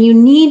this, and you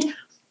need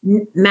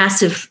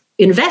massive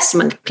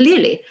investment,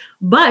 clearly,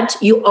 but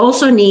you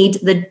also need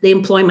the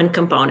employment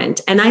component.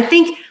 And I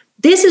think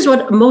this is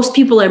what most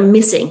people are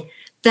missing,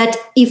 that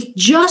if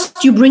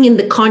just you bring in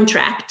the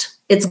contract,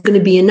 it's going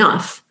to be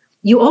enough.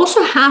 You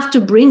also have to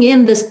bring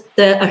in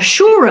the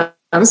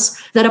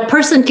assurance that a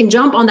person can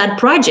jump on that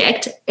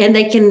project and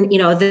they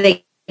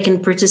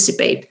can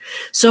participate.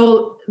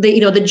 So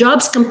the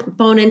jobs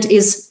component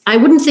is, I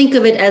wouldn't think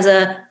of it as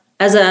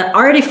a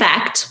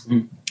artifact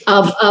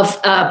of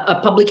a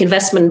public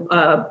investment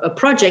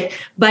project,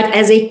 but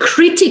as a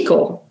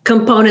critical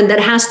component that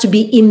has to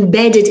be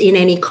embedded in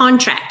any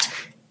contract.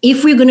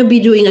 If we're going to be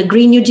doing a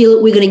Green New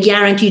Deal, we're going to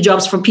guarantee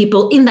jobs for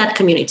people in that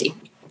community.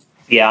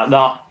 Yeah,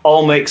 that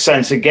all makes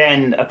sense.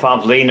 Again,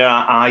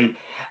 Pavlina,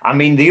 I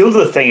mean, the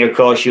other thing, of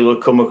course, you'll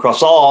come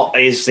across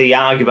is the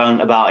argument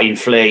about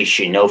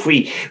inflation. If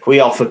we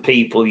offer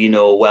people,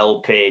 a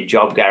well-paid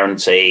job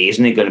guarantee,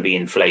 isn't it going to be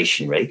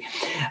inflationary?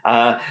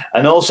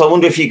 And also, I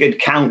wonder if you could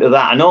counter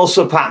that. And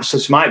also, perhaps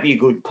this might be a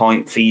good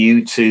point for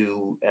you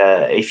to,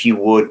 if you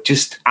would,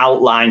 just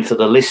outline for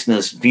the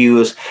listeners,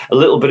 viewers, a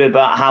little bit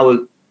about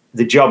how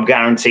the job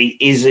guarantee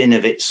is in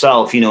of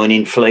itself, an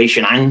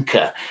inflation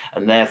anchor,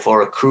 and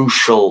therefore a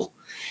crucial,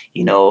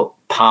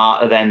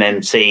 part of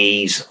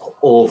MMT's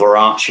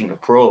overarching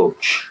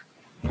approach.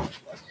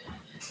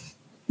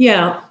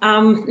 Yeah,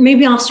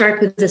 maybe I'll start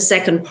with the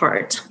second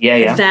part.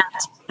 Yeah. That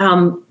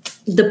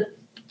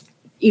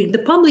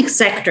the public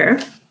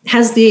sector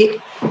has the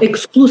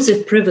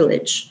exclusive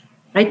privilege,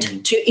 right,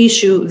 to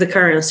issue the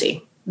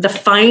currency, the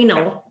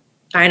final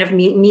kind of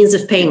means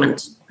of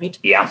payment, right?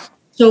 Yeah.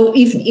 So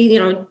if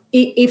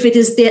it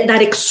is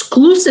that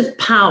exclusive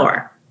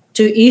power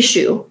to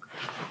issue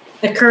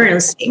a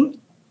currency,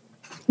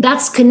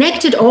 that's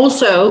connected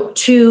also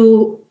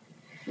to,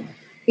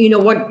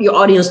 what your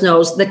audience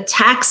knows, the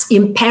tax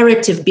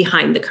imperative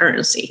behind the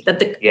currency, that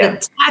the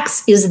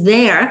tax is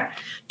there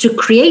to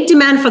create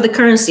demand for the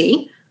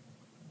currency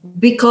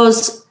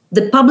because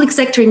the public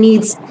sector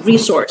needs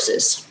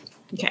resources.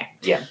 Okay.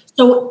 Yeah.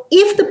 So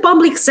if the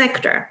public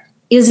sector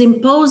is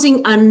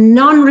imposing a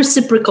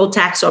non-reciprocal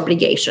tax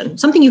obligation,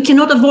 something you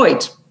cannot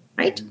avoid,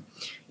 right?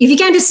 If you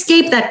can't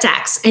escape that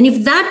tax, and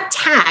if that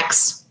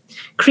tax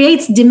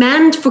creates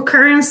demand for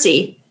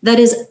currency that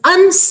is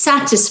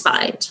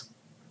unsatisfied,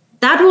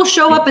 that will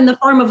show up in the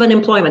form of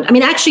unemployment. I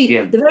mean,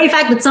 actually, the very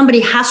fact that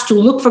somebody has to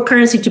look for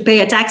currency to pay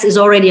a tax is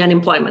already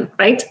unemployment,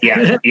 right?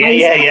 Yeah.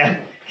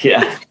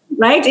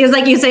 Right? It's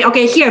like you say,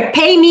 okay, here,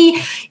 pay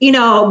me,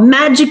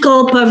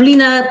 magical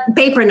Pavlina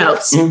paper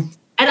notes.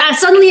 And I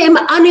suddenly am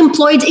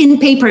unemployed in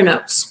paper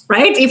notes,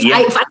 right? If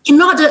I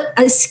cannot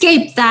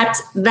escape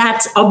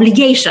that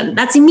obligation,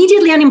 that's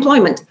immediately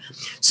unemployment.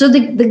 So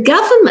the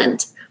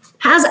government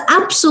has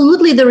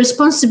absolutely the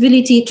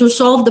responsibility to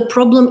solve the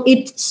problem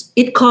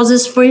it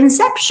causes from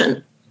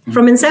inception.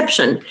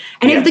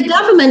 And if the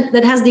government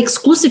that has the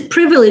exclusive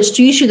privilege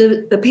to issue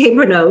the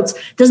paper notes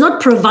does not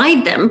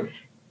provide them,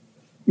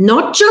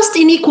 not just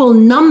in equal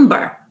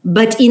number,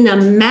 but in a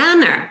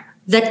manner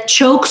that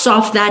chokes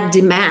off that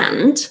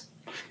demand,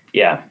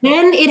 Yeah.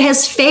 then it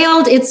has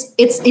failed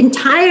it's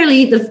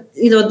entirely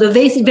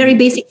the very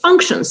basic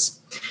functions.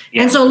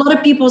 Yeah. And so a lot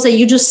of people say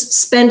you just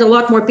spend a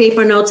lot more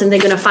paper notes and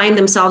they're going to find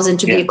themselves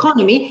into the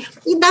economy.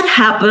 That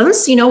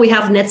happens. We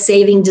have net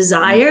saving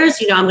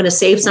desires. I'm going to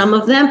save some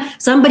of them.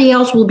 Somebody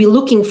else will be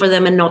looking for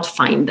them and not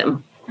find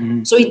them.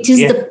 Mm-hmm. So it is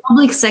the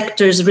public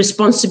sector's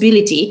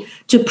responsibility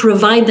to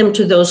provide them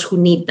to those who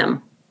need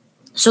them.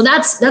 So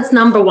that's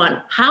number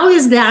one. How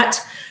is that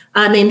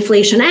an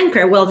inflation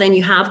anchor? Well, then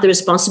you have the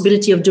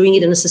responsibility of doing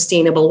it in a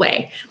sustainable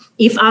way.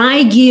 If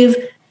I give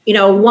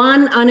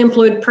one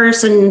unemployed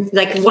person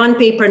like one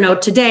paper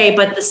note today,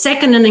 but the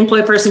second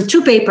unemployed person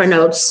 2 paper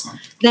notes,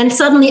 then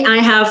suddenly I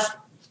have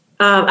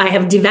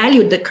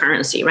devalued the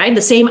currency, right?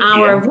 The same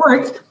hour of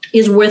work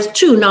is worth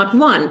 2, not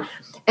 1.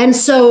 And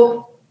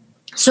so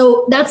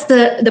that's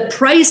the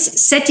price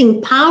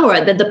setting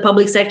power that the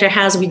public sector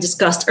has, we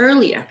discussed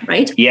earlier,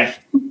 right? Yeah.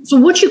 So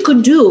what you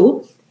could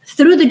do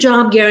through the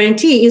job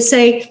guarantee is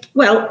say,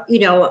 well,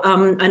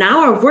 an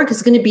hour of work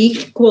is going to be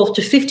equal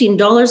to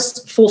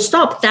 $15 full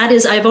stop. That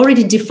is, I've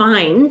already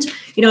defined,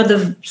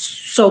 the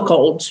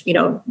so-called,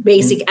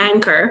 basic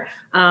anchor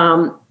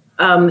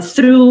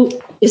through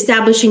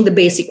establishing the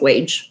basic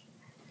wage.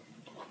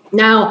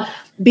 Now,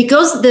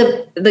 because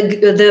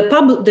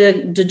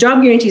the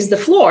job guarantee is the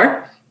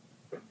floor,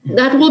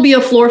 that will be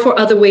a floor for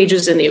other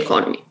wages in the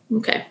economy.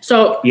 Okay,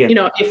 so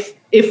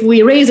if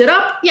we raise it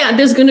up,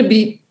 there's going to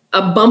be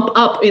a bump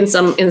up in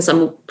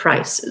some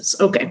prices.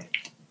 Okay.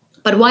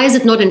 But why is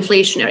it not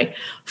inflationary?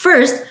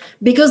 First,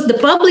 because the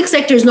public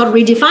sector is not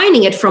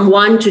redefining it from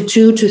 1 to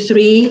 2 to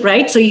 3,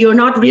 right? So you're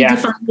not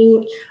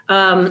redefining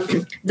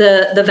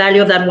the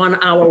value of that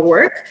 1 hour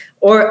work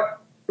or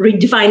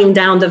redefining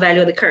down the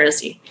value of the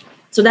currency.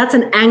 So that's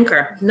an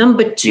anchor.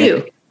 Number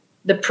 2,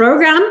 the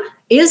program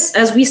is,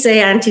 as we say,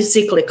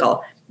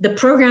 anti-cyclical. The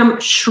program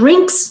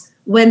shrinks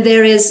when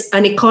there is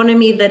an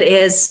economy that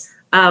is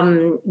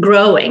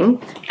growing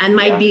and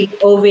might be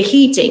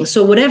overheating.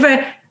 So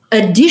whatever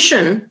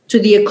addition to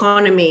the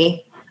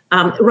economy,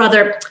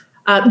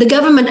 the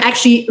government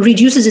actually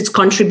reduces its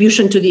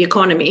contribution to the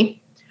economy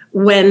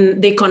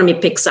when the economy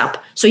picks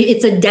up. So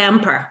it's a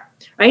damper,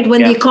 right?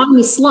 When the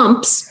economy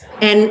slumps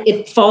and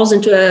it falls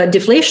into a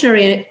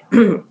deflationary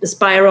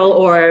spiral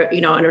or,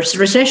 in a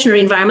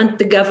recessionary environment,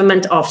 the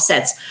government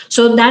offsets.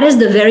 So that is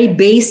the very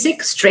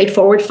basic,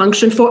 straightforward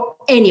function for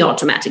any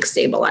automatic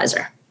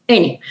stabilizer.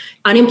 Any.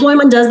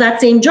 Unemployment does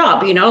that same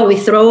job. We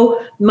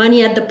throw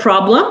money at the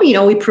problem.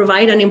 We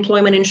provide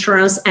unemployment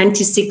insurance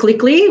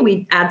anti-cyclically.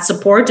 We add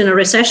support in a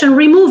recession,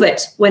 remove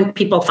it when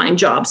people find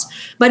jobs.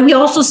 But we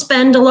also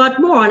spend a lot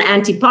more on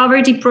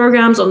anti-poverty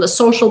programs, on the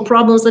social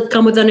problems that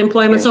come with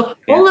unemployment. So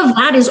all of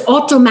that is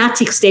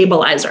automatic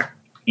stabilizer.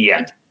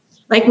 Yeah.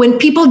 Like when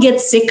people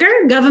get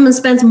sicker, government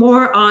spends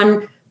more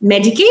on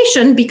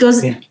medication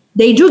because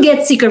they do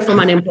get sicker from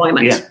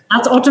unemployment. Yeah.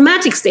 That's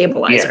automatic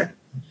stabilizer. Yeah.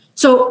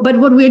 So, but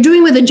what we're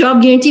doing with the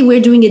job guarantee,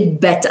 we're doing it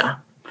better.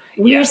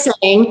 We're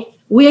saying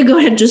we're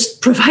going to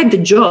just provide the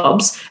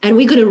jobs and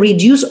we're going to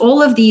reduce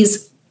all of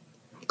these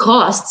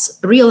costs,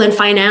 real and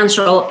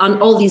financial,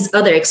 on all these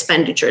other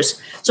expenditures.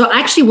 So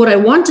actually what I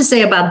want to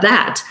say about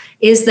that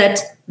is that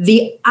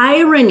the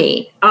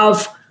irony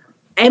of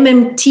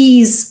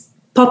MMT's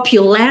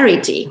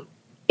popularity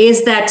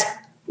is that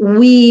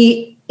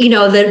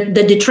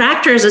the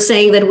detractors are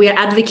saying that we are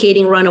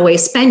advocating runaway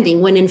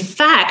spending, when in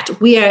fact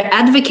we are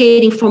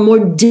advocating for more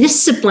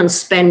disciplined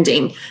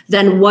spending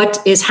than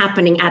what is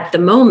happening at the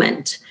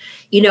moment.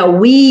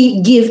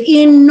 We give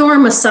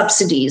enormous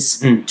subsidies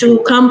to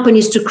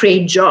companies to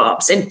create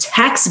jobs and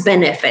tax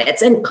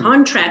benefits and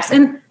contracts,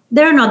 and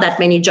there are not that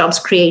many jobs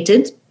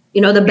created.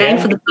 The bang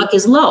for the buck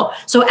is low.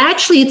 So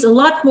actually it's a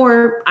lot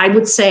more, I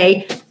would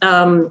say,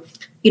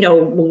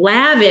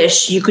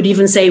 lavish, you could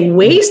even say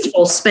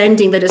wasteful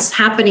spending that is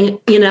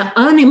happening in an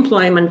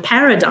unemployment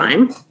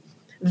paradigm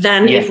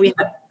than if we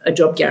had a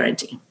job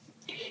guarantee.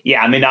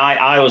 Yeah, I mean,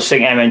 I always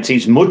think MMT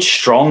is much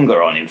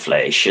stronger on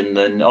inflation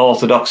than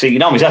orthodox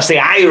economics. That's the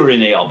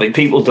irony of it.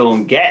 People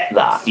don't get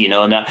that,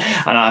 and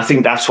I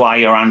think that's why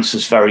your answer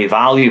is very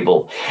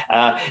valuable.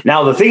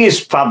 Now, the thing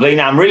is,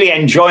 Pavlina, I'm really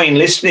enjoying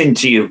listening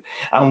to you,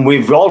 and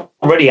we've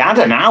already had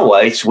an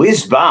hour. It's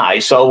whizzed by.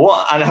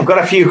 And I've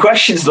got a few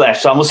questions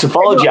left, so I must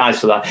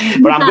apologise for that.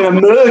 But I'm going to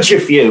merge a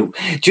few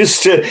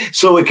just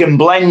so we can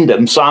blend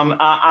them.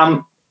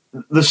 So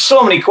there's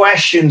so many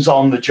questions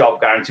on the job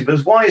guarantee,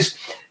 but one is,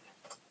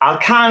 I'll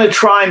kind of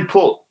try and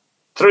put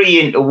 3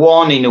 into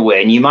 1 in a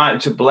way, and you might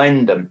have to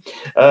blend them.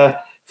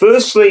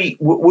 Firstly,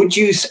 would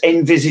you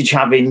envisage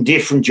having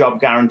different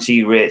job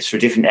guarantee rates for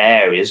different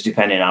areas,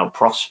 depending on how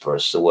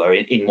prosperous they were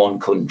in one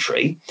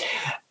country?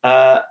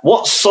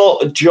 What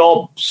sort of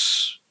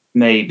jobs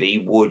maybe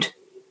would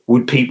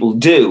people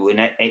do,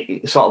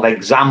 and sort of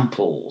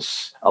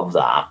examples of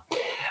that?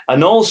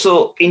 And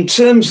also, in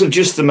terms of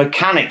just the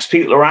mechanics,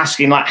 people are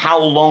asking, like, how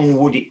long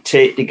would it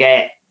take to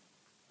get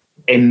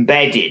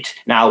embedded?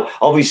 Now,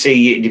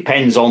 obviously, it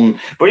depends on,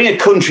 but in a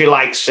country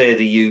like, say,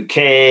 the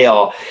UK,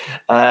 or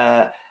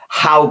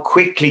how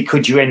quickly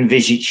could you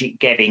envisage it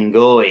getting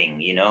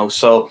going, you know?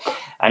 So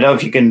I don't know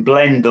if you can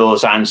blend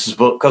those answers,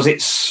 but because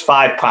it's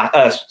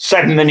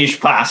 7 minutes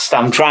past,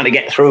 I'm trying to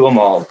get through them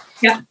all.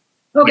 Yeah.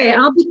 Okay,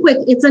 I'll be quick.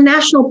 It's a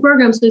national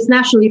program, so it's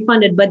nationally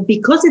funded, but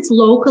because it's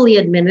locally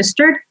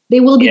administered,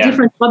 there will be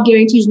different job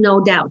guarantees, no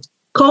doubt.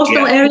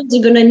 Coastal areas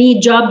are going to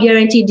need job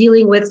guarantee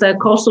dealing with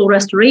coastal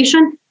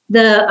restoration.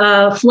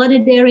 The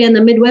flooded area in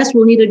the Midwest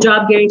will need a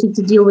job guarantee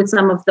to deal with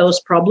some of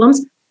those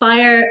problems.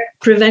 Fire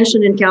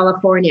prevention in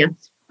California.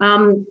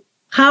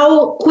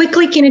 How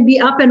quickly can it be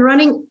up and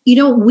running? You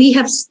know, we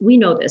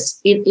know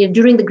this.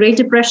 During the Great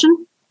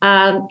Depression,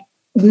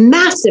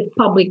 massive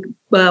public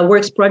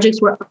works projects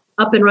were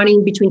up and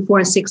running between 4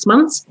 and 6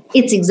 months.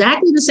 It's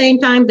exactly the same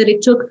time that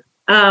it took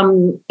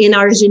in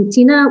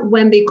Argentina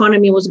when the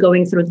economy was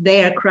going through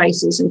their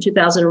crisis in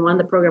 2001,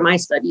 the program I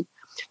studied.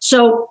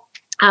 So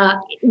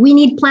we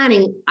need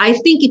planning. I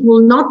think it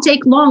will not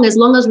take long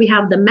as we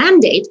have the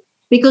mandate,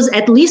 because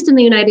at least in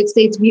the United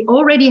States, we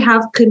already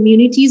have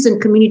communities and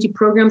community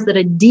programs that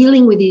are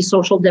dealing with these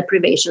social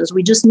deprivations.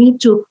 We just need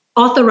to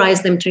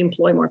authorize them to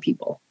employ more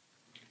people.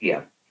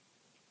 Yeah.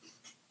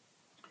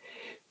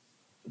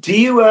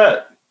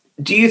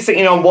 Do you think,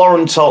 you know,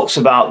 Warren talks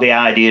about the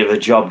idea of a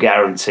job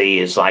guarantee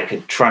as like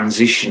a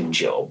transition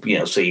job, you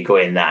know, so you go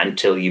in that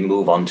until you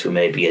move on to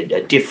maybe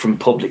a different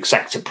public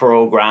sector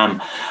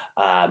program,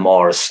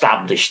 more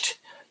established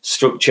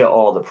structure,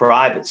 or the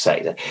private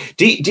sector.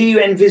 Do you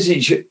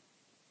envisage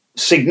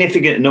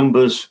significant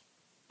numbers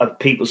of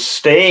people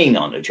staying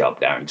on a job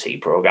guarantee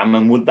program,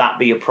 and would that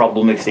be a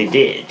problem if they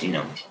did, you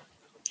know?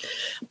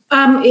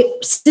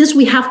 Since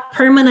we have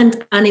permanent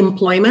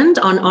unemployment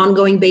on an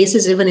ongoing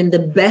basis, even in the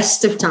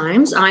best of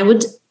times, I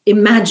would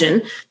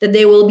imagine that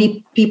there will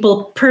be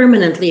people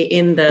permanently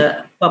in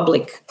the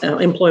public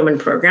employment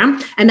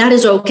program. And that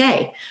is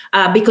okay,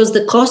 because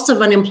the costs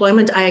of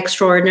unemployment are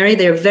extraordinary.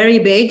 They're very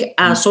big.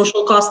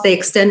 Social costs, they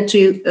extend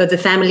to the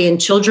family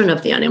and children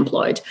of the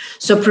unemployed.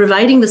 So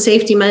providing the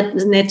safety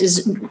net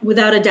is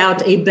without a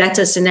doubt a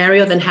better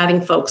scenario than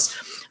having folks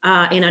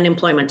in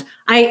unemployment.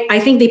 I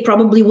think they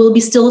probably will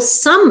be still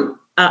some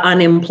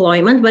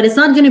unemployment, but it's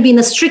not going to be in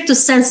the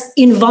strictest sense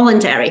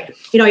involuntary.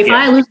 You know, if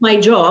I lose my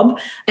job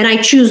and I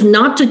choose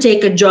not to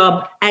take a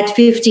job at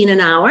 15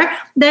 an hour,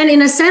 then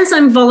in a sense,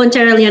 I'm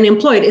voluntarily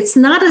unemployed. It's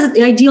not an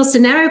ideal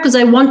scenario because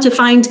I want to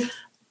find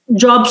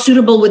jobs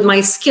suitable with my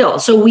skill.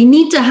 So we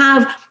need to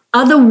have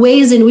other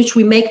ways in which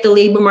we make the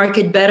labor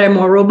market better,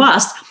 more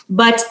robust.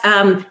 But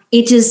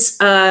it is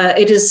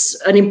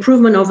an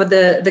improvement over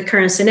the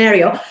current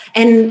scenario.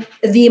 And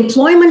the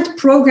employment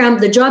program,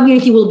 the job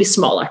guarantee will be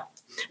smaller.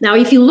 Now,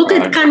 if you look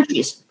at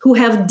countries who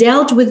have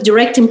dealt with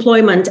direct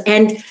employment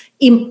and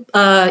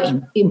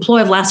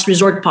employee of last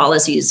resort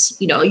policies,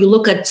 you know, you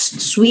look at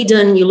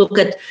Sweden, you look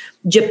at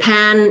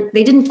Japan,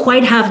 they didn't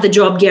quite have the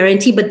job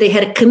guarantee, but they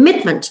had a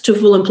commitment to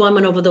full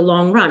employment over the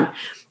long run.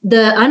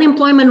 The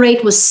unemployment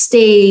rate was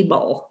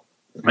stable,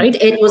 right?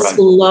 It was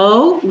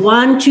low,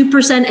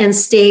 1-2% and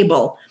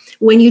stable.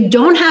 When you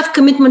don't have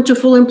commitment to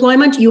full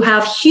employment, you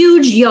have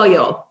huge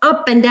yo-yo,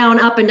 up and down,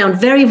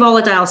 very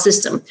volatile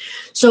system.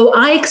 So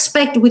I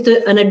expect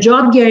in a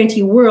job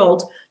guarantee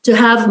world to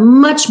have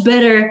much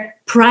better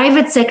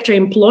private sector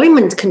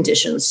employment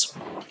conditions.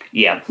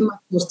 Yeah. Much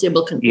more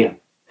stable conditions.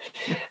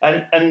 Yeah.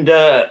 And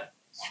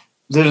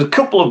there's a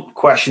couple of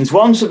questions.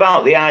 One's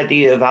about the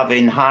idea of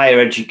having higher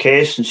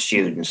education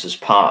students as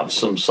part of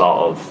some sort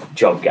of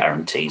job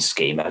guarantee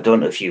scheme. I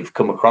don't know if you've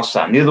come across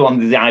that. And the other one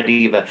is the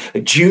idea of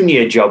a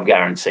junior job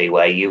guarantee,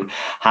 where you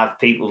have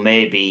people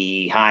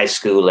maybe high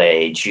school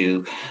age,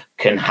 you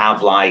can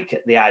have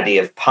like the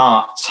idea of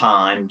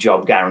part-time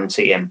job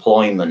guarantee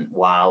employment.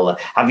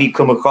 Have you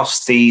come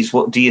across these?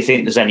 What do you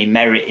think there's any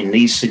merit in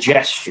these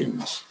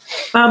suggestions?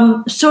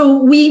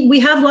 So we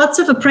have lots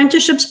of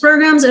apprenticeships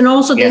programs, and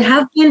also there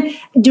have been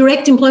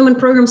direct employment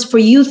programs for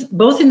youth,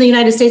 both in the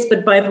United States,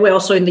 but by the way,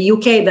 also in the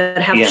UK,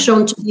 that have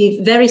shown to be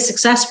very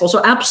successful.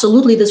 So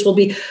absolutely, this will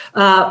be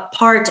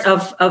part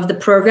of the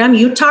program.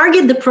 You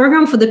target the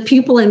program for the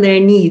people and their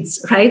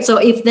needs, right? So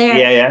if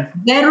they're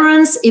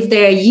veterans, if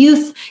they're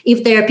youth,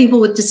 if they're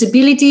people with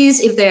disabilities,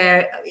 if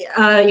they're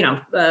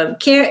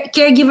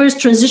caregivers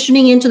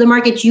transitioning into the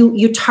market,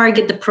 you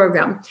target the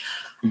program.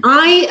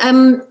 I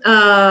am,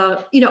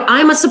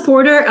 I'm a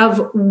supporter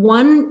of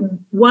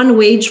one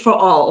wage for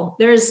all.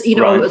 There's,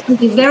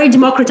 something very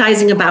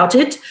democratizing about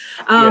it.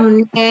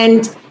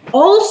 And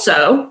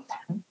also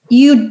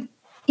you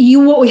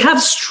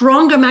have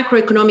stronger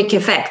macroeconomic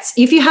effects.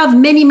 If you have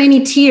many,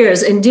 many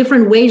tiers and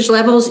different wage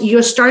levels,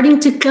 you're starting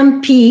to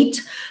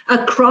compete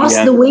across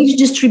the wage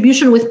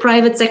distribution with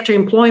private sector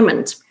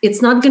employment.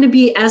 It's not going to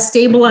be as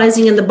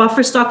stabilizing, and the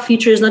buffer stock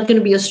feature is not going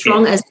to be as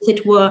strong as if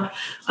it were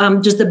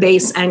just the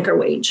base anchor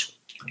wage.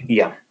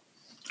 Yeah.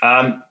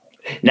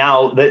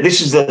 Now,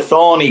 this is the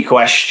thorny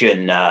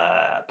question,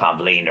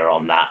 Pavlina,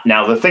 on that.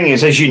 Now, the thing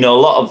is, as you know,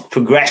 a lot of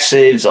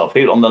progressives or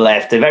people on the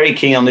left, they're very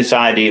keen on this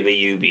idea of a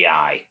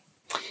UBI.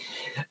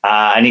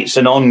 And it's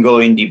an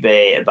ongoing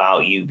debate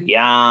about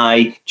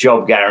UBI,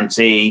 job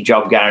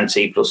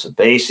guarantee plus a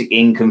basic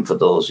income for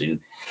those who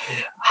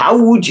How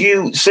would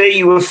you say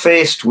you were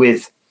faced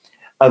with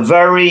a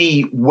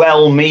very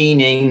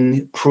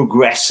well-meaning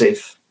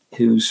progressive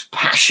who's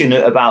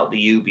passionate about the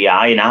UBI,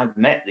 and I've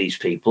met these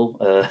people,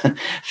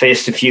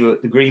 faced a few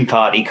at the Green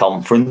Party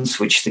conference,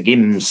 which the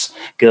GIMMS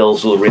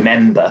girls will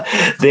remember.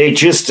 They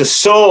just are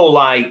so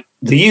like,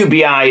 the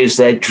UBI is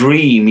their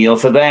dream. You know,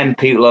 for them,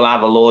 people will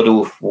have a load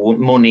of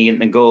money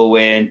and then go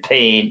away and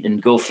paint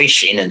and go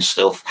fishing and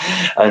stuff,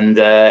 and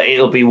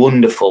it'll be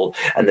wonderful.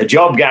 And the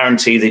job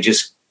guarantee, they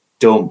just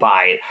don't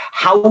buy it.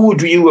 How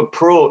would you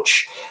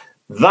approach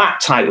that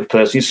type of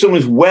person? If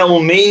someone's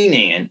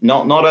well-meaning and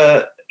not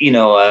a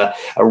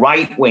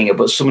right winger,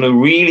 but someone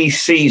who really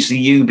sees the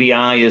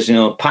UBI as,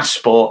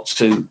 passport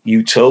to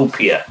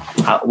utopia.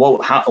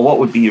 What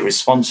would be your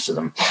response to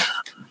them?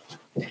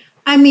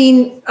 I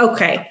mean,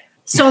 okay.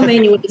 So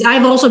many ways.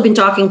 I've also been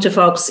talking to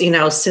folks,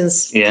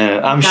 since.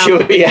 Yeah, I'm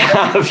sure you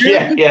have.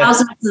 Yeah.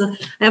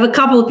 I have a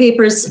couple of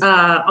papers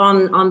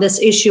on this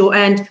issue.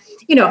 And,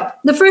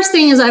 the first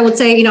thing is I would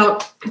say,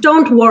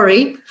 don't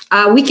worry.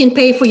 We can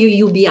pay for your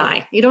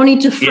UBI. You don't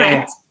need to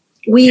fret.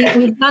 Yeah.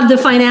 We've got the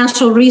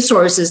financial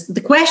resources.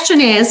 The question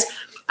is,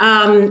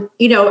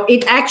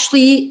 it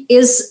actually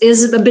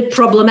is a bit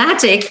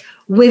problematic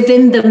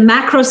within the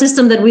macro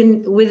system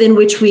within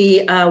which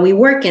we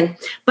work in.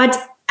 But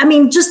I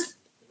mean, just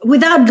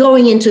without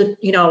going into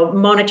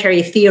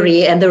monetary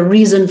theory and the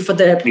reason for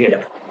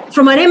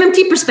from an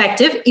MMT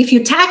perspective, if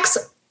you tax,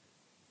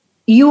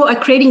 you are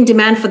creating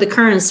demand for the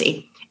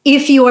currency.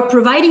 If you are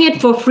providing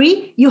it for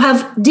free, you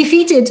have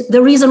defeated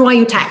the reason why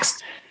you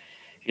taxed.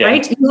 Yeah.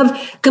 Right? You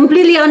have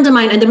completely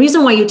undermined. And the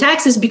reason why you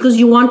tax is because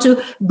you want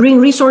to bring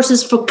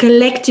resources for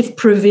collective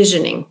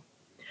provisioning.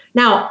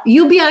 Now,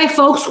 UBI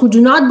folks who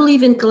do not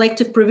believe in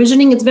collective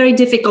provisioning, it's very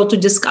difficult to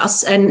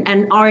discuss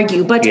and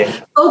argue. But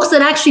folks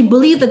that actually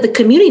believe that the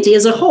community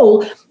as a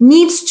whole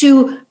needs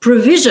to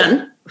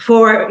provision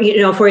for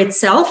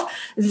itself,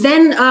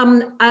 then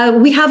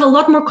we have a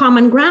lot more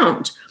common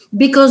ground.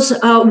 Because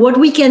what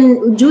we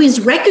can do is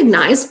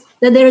recognize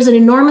that there is an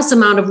enormous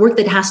amount of work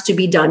that has to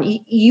be done.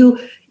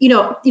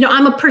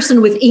 I'm a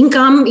person with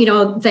income,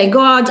 thank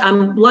God,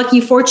 I'm lucky,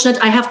 fortunate.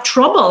 I have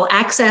trouble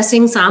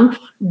accessing some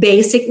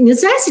basic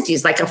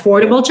necessities like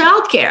affordable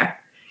childcare.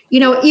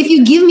 If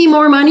you give me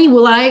more money,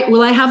 will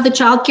I have the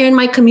childcare in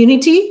my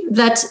community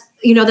that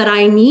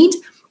I need?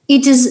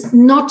 It is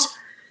not.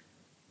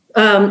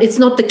 It's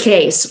not the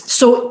case.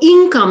 So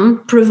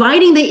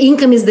providing the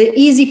income is the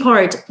easy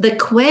part. The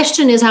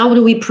question is, how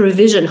do we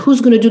provision?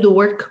 Who's going to do the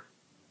work?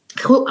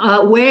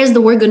 Where is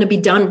the work going to be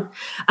done?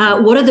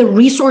 What are the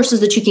resources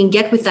that you can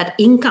get with that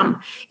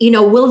income?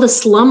 Will the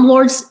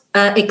slumlords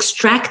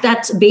extract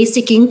that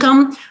basic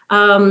income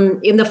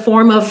in the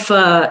form of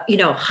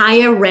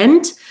higher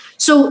rent?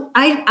 So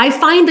I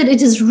find that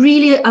it is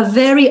really a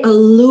very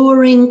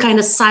alluring kind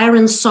of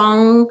siren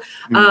song.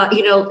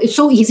 It's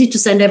so easy to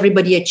send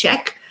everybody a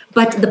check.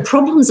 But the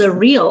problems are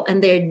real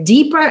and they're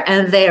deeper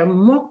and they're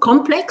more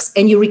complex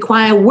and you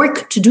require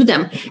work to do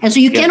them. And so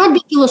you cannot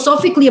be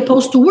philosophically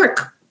opposed to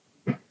work.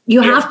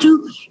 You have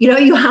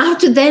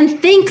to then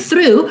think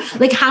through,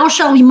 like, how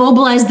shall we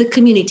mobilize the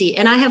community?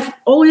 And I have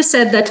always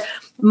said that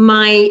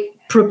my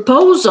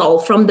proposal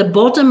from the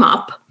bottom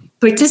up,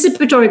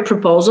 participatory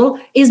proposal,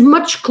 is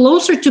much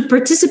closer to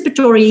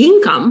participatory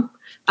income,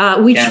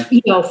 which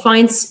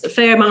finds a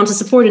fair amount of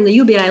support in the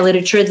UBI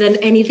literature than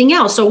anything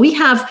else. So we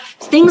have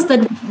things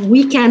that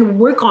we can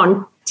work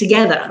on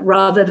together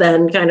rather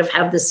than kind of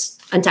have this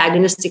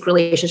antagonistic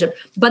relationship.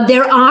 But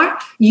there are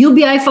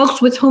UBI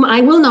folks with whom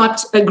I will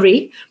not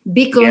agree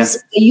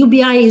because the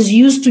UBI is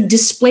used to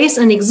displace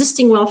an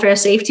existing welfare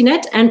safety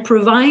net and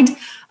provide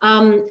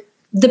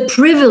the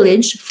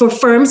privilege for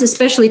firms,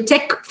 especially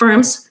tech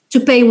firms, to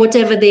pay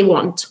whatever they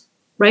want,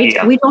 right?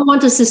 Yeah. We don't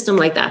want a system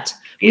like that.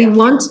 We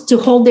want to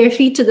hold their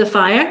feet to the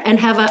fire and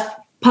have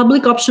a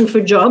public option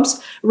for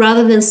jobs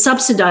rather than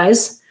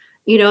subsidize,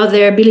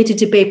 their ability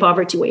to pay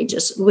poverty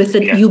wages with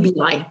the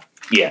UBI.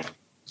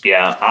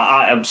 Yeah,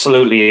 I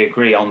absolutely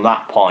agree on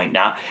that point.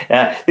 Now,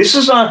 this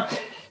is a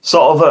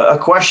sort of a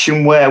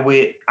question where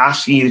we're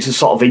asking you to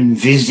sort of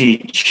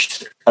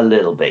envisage a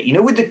little bit.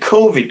 With the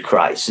COVID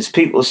crisis,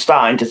 people are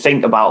starting to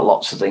think about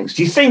lots of things.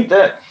 Do you think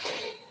that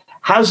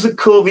has the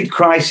COVID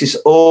crisis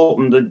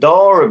opened the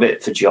door a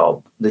bit for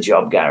the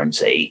job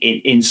guarantee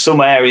in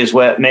some areas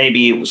where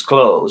maybe it was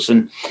closed?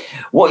 And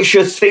what's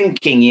your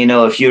thinking,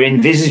 if you're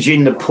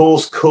envisaging the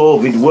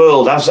post-COVID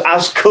world? Has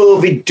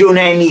COVID done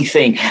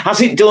anything? Has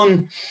it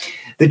done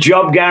the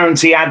job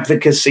guarantee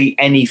advocacy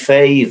any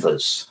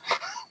favours?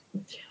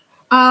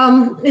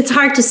 It's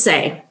hard to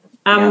say.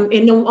 On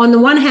the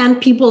one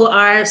hand, people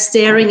are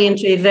staring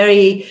into a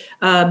very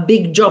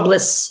big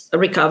jobless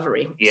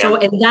recovery. Yeah. So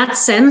in that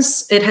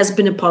sense, it has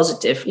been a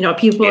positive.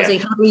 People are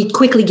saying, how do we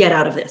quickly get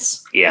out of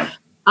this? Yeah.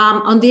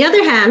 On the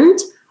other hand,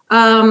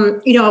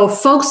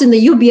 folks in the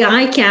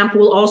UBI camp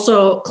will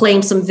also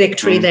claim some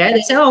victory there.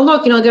 They say, oh,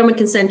 look, government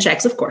can send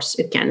checks. Of course,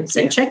 it can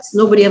send checks.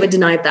 Nobody ever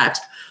denied that.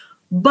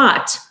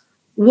 But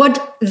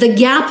what the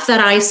gap that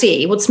I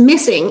see, what's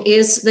missing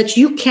is that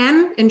you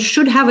can and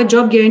should have a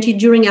job guarantee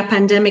during a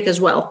pandemic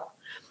as well.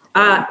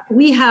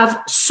 We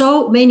have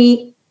so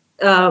many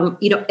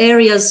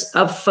areas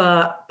of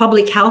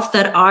public health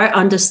that are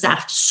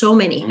understaffed. So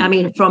many. I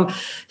mean, from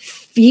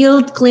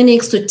field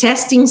clinics to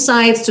testing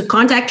sites to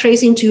contact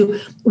tracing to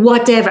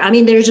whatever. I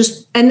mean, there's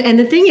just and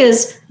the thing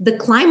is, the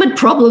climate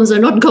problems are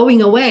not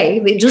going away.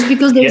 Just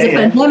because there's a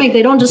pandemic,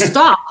 they don't just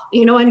stop,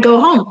 and go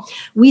home.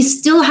 We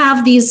still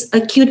have these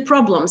acute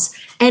problems.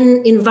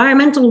 And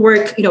environmental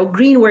work,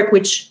 green work,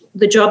 which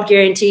the job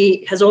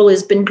guarantee has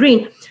always been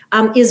green,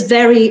 is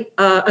very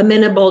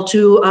amenable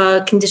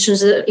to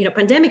conditions,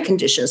 pandemic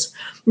conditions.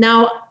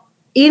 Now,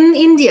 in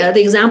India,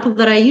 the example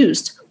that I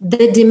used,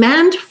 the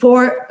demand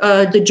for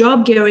the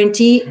job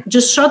guarantee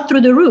just shot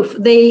through the roof.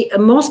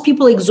 Most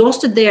people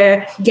exhausted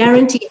their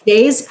guaranteed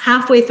days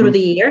halfway through the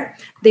year.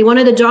 They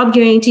wanted a job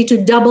guarantee to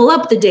double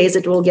up the days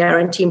it will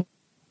guarantee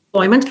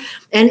employment.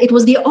 And it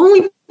was the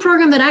only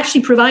program that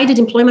actually provided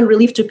employment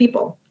relief to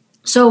people.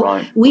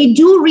 So we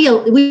do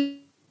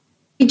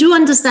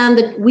understand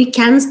that we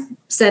can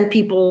send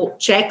people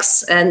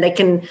checks and they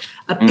can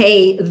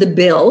pay the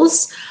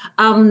bills.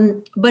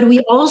 But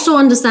we also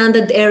understand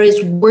that there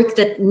is work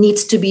that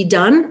needs to be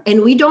done.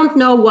 And we don't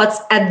know what's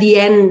at the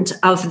end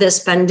of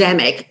this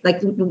pandemic.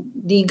 Like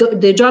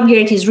the job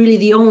guarantee is really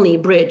the only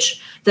bridge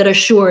that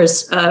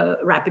assures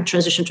rapid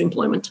transition to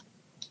employment.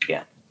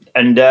 Yeah.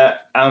 And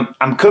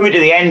I'm coming to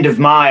the end of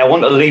I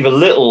want to leave a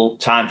little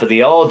time for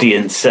the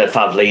audience,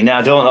 Pavlina.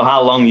 I don't know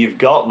how long you've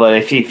got, but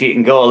if you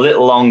can go a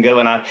little longer.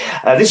 And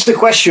this is a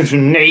question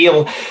from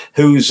Neil,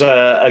 who's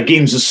a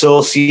GIMMS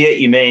associate,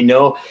 you may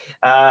know.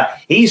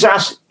 He's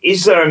asked,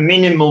 is there a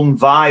minimum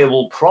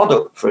viable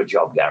product for a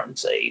job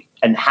guarantee?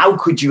 And how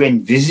could you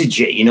envisage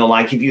it?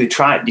 Like if you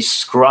try to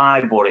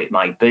describe what it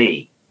might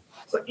be.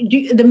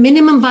 The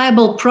minimum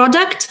viable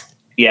product?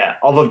 Yeah,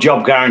 of a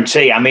job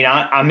guarantee. I mean,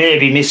 I may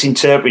be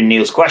misinterpreting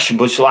Neil's question,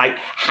 but it's like,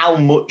 how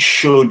much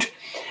should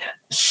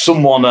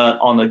someone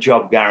on a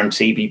job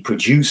guarantee be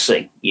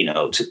producing,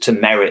 to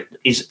merit?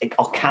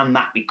 Or can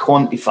that be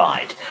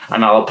quantified?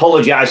 And I'll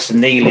apologise to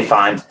Neil if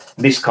I'm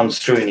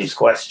misconstruing his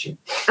question.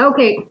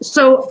 Okay,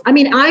 so I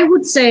mean, I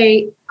would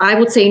say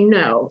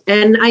no,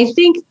 and I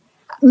think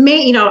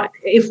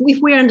if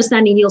we're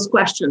understanding Neil's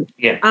question,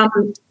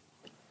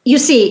 you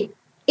see,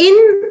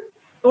 in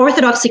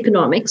orthodox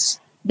economics,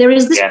 there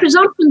is this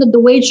presumption that the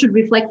wage should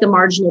reflect the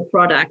marginal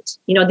product,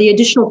 the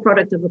additional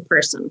product of a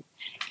person.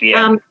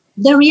 Yeah.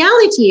 The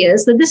reality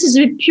is that this is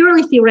a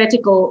purely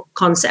theoretical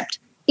concept.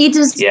 It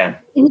is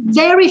in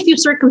very few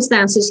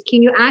circumstances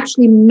can you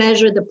actually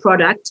measure the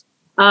product,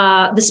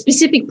 the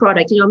specific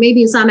product.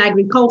 Maybe in some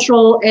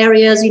agricultural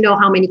areas,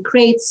 how many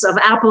crates of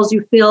apples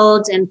you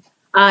filled, and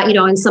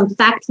in some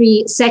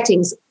factory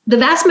settings. The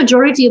vast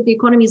majority of the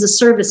economy is a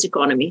service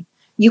economy.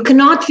 You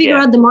cannot figure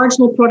out the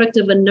marginal product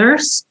of a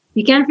nurse.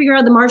 You can't figure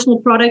out the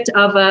marginal product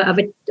of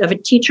a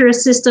teacher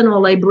assistant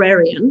or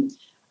librarian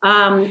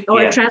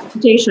or a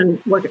transportation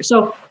worker.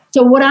 So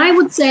what I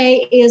would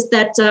say is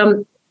that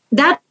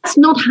that's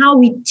not how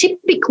we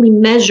typically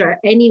measure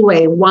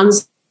anyway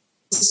one's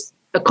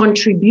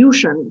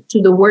contribution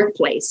to the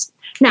workplace.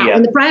 Now,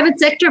 in the private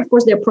sector, of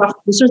course, they're profit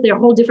producers. They're a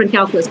whole different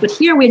calculus. But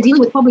here we're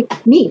dealing with public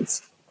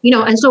needs.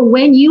 And so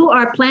when you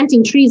are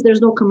planting trees,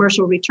 there's no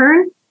commercial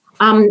return.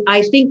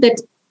 I think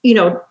that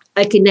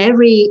like in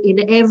every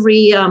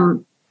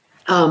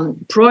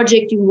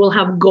project, you will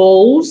have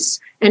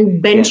goals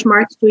and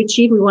benchmarks to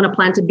achieve. We want to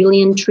plant 1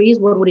 billion trees.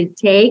 What would it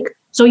take?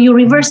 So you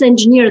reverse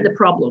engineer the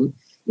problem.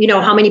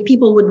 How many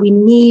people would we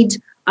need?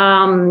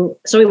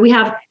 So we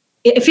have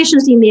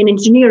efficiency in the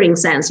engineering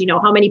sense.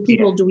 How many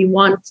people do we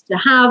want to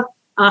have?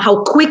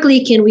 How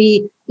quickly can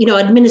we,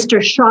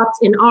 administer shots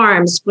in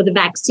arms for the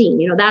vaccine?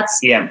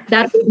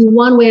 That would be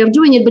one way of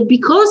doing it. But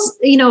because,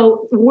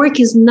 work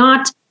is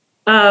not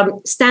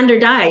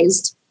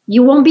standardized,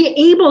 you won't be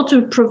able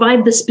to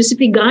provide the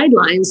specific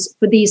guidelines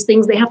for these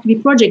things. They have to be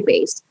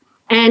project-based.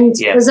 And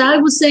as I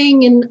was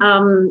saying in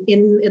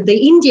the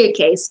India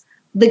case,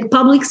 the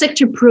public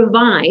sector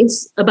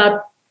provides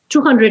about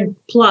 200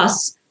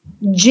 plus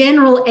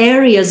general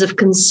areas of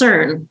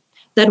concern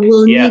that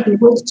will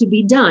need work to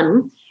be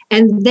done.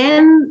 And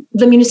then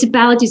the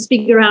municipalities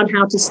figure out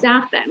how to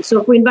staff them.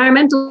 So for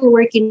environmental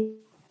work,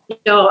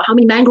 how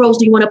many mangroves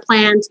do you want to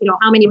plant?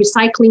 How many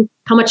recycling,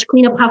 how much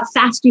cleanup, how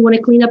fast do you want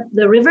to clean up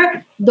the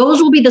river?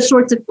 Those will be the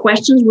sorts of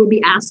questions we'll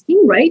be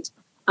asking, right?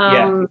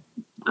 And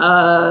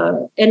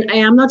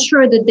I'm not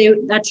sure that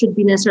that should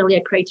be necessarily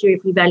a criteria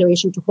for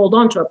evaluation to hold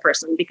on to a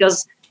person,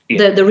 because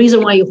the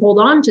reason why you hold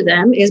on to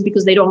them is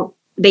because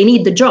they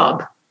need the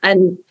job,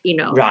 and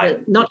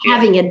not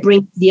having it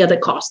brings the other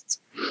costs.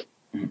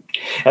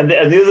 And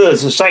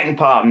the second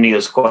part of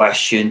Neil's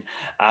question,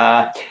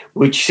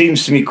 which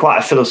seems to me quite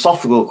a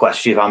philosophical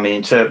question, if I may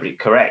interpret it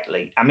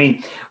correctly. I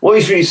mean, what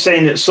he's really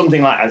saying that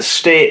something like a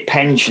state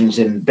pension's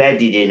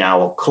embedded in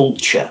our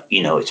culture,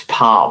 you know, it's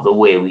part of the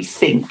way we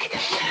think.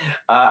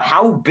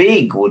 How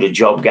big would a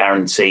job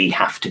guarantee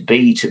have to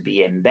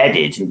be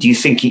embedded? And do you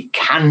think it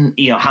can,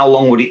 you know, how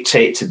long would it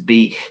take to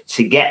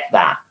get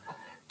that,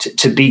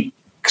 to be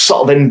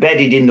sort of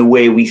embedded in the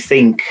way we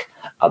think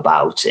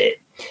about it?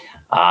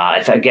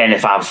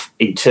 If I've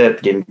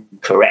interpreted him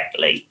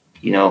correctly,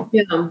 you know.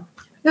 Yeah, no,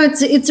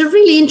 it's a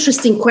really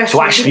interesting question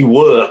to actually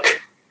work.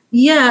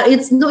 Yeah,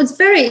 it's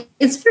very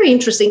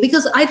interesting,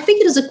 because I think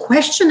it is a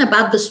question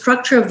about the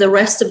structure of the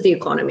rest of the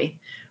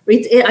economy.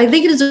 I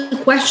think it is a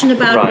question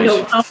about, right, you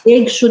know, how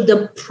big should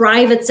the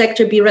private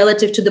sector be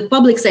relative to the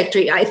public sector.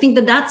 I think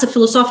that's a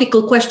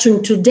philosophical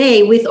question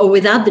today, with or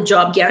without the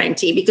job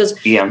guarantee, because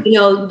you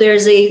know,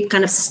 there's a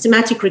kind of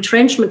systematic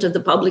retrenchment of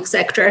the public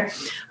sector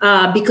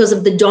because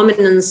of the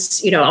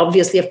dominance, you know,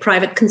 obviously, of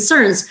private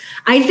concerns.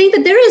 I think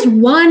that there is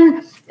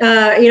one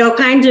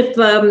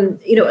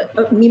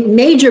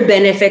major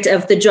benefit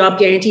of the job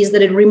guarantee is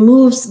that it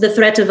removes the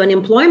threat of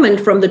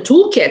unemployment from the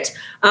toolkit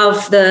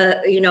of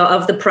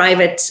the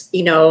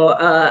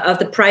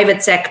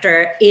private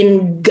sector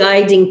in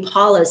guiding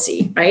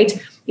policy,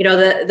 right? You know,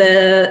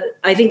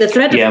 I think the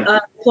threat of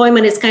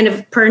unemployment is kind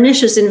of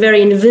pernicious in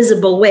very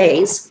invisible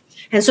ways,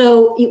 and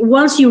so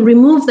once you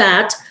remove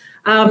that,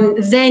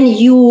 then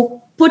you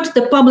put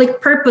the public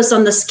purpose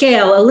on the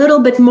scale a little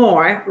bit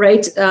more,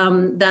 right,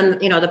 than,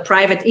 you know, the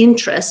private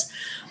interest.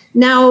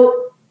 Now,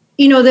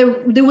 you know,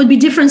 there would be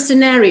different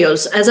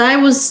scenarios. As I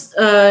was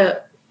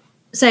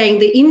saying,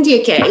 the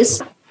India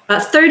case,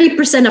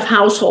 30% of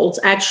households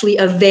actually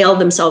avail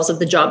themselves of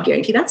the job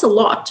guarantee. That's a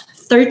lot.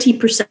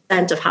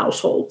 30% of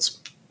households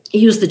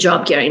use the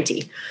job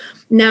guarantee.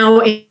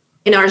 Now,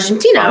 in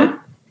Argentina,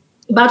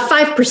 about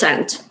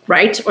 5%,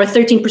 right, or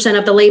 13%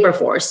 of the labor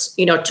force,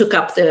 you know, took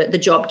up the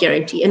job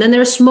guarantee. And then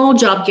there are small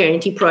job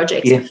guarantee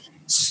projects. Yeah.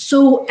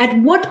 So at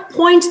what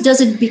point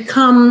does it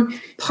become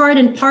part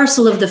and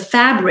parcel of the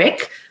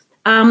fabric?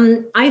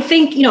 I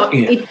think, you know,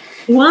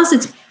 once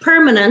it's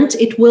permanent,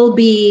 it will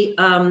be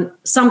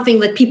something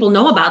that people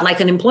know about, like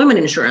unemployment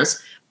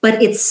insurance.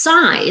 But its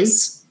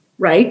size,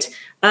 right,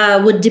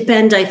 would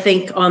depend, I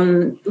think,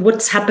 on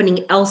what's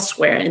happening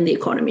elsewhere in the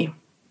economy.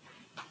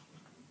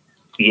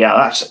 Yeah,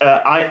 that's.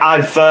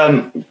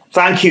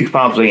 Thank you,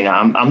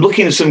 Pavlina. I'm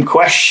looking at some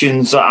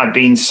questions that I've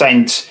been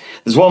sent.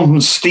 There's one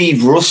from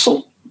Steve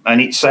Russell,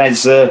 and it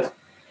says,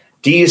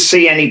 "Do you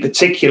see any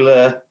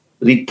particularly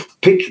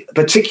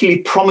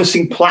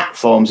promising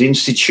platforms,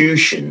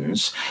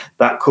 institutions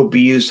that could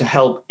be used to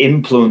help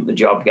implement the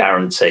job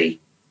guarantee?"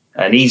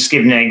 And he's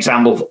given an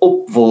example of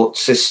upvote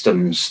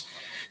systems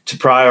to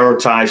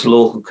prioritise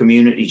local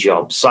community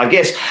jobs. So I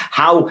guess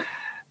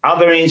are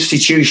there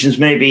institutions,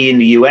 maybe in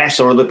the US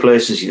or other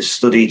places you've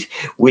studied,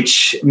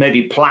 which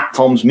maybe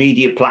platforms,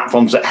 media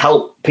platforms, that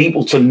help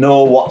people to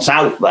know what's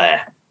out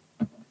there?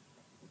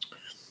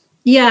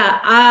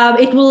 Yeah,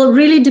 it will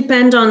really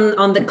depend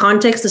on the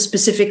context, the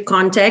specific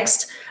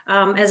context.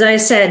 As I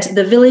said,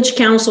 the village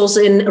councils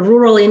in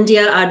rural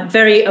India are a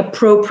very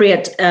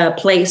appropriate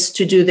place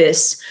to do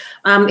this.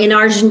 In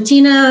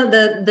Argentina,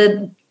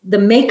 the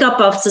makeup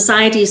of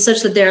society is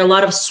such that there are a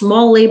lot of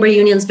small labor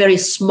unions, very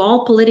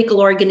small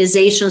political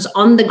organizations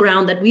on the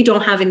ground that we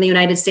don't have in the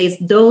United States.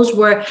 Those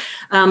were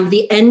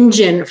the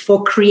engine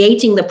for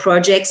creating the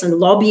projects and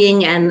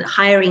lobbying and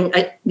hiring,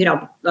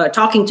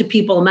 talking to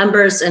people,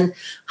 members, and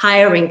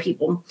hiring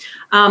people.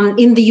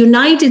 In the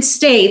United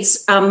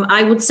States,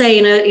 I would say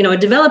in a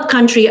developed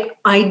country,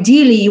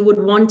 ideally you would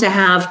want to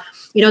have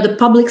the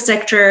public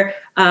sector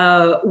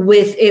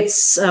with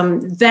its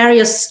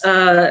various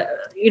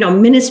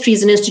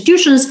ministries and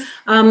institutions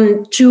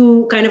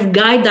to kind of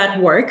guide that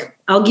work.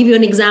 I'll give you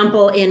an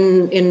example.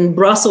 In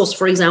Brussels,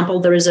 for example,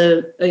 there is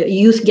a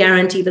youth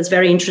guarantee that's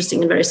very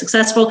interesting and very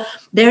successful.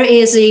 There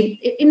is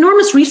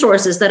enormous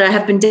resources that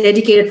have been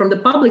dedicated from the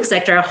public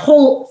sector, a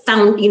whole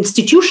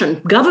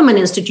government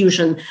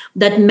institution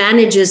that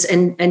manages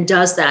and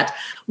does that.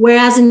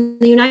 Whereas in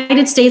the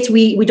United States,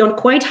 we don't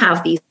quite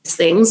have these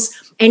things.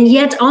 And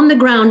yet on the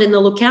ground in the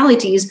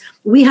localities,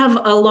 we have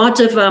a lot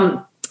of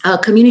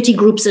community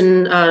groups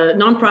and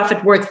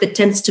nonprofit work that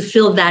tends to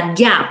fill that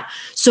gap.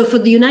 So for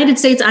the United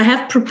States, I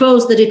have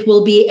proposed that it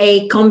will be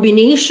a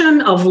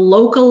combination of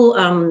local,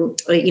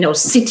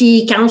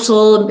 city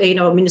council,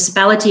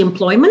 municipality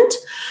employment,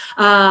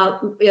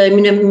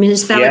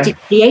 municipality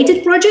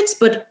created projects,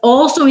 but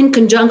also in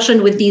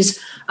conjunction with these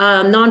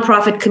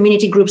nonprofit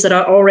community groups that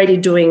are already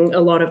doing a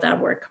lot of that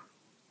work.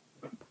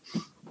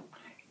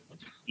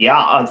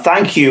 Yeah,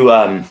 thank you,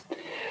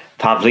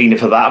 Pavlina,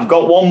 for that. I've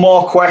got one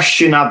more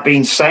question I've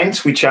been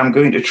sent, which I'm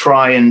going to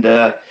try and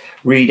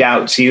read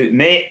out to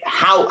you.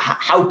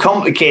 How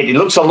complicated? It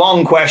looks a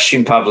long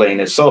question,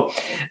 Pavlina. So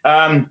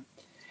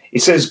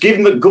it says,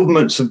 given that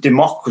governments of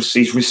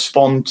democracies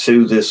respond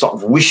to the sort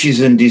of wishes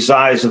and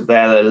desires of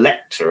their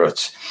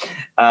electorate,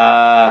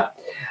 how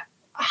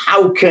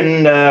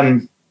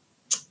can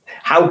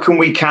how can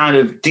we kind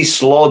of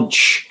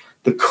dislodge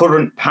the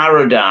current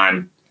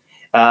paradigm,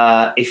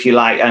 if you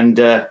like, and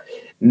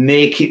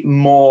make it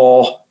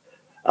more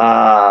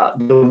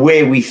the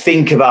way we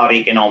think about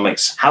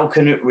economics? How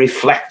can it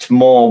reflect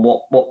more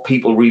what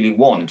people really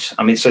want?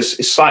 I mean, it's a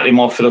slightly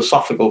more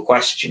philosophical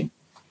question.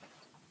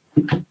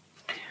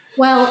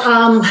 Well,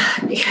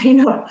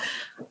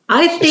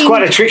 I think it's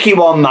quite a tricky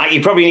one, Matt.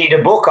 You probably need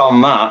a book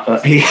on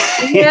that.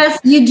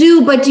 Yes, you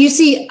do. But you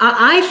see,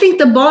 I think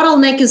the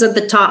bottleneck is at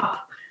the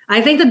top.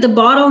 I think that the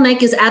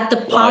bottleneck is at the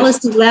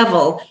policy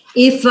level.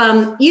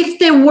 If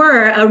there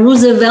were a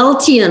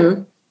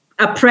Rooseveltian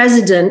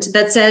president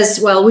that says,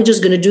 well, we're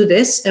just going to do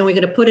this and we're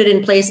going to put it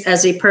in place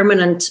as a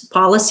permanent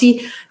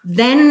policy,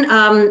 then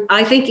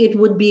I think it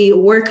would be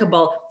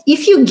workable.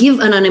 If you give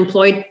an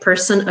unemployed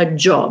person a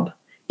job,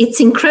 it's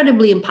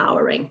incredibly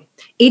empowering.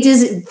 It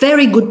is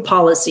very good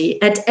policy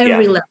at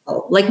every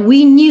level. Like,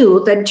 we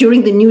knew that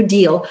during the New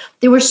Deal,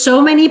 there were so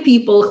many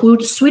people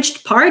who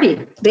switched party.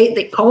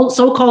 They called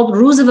so-called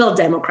Roosevelt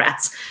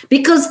Democrats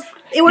because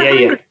they were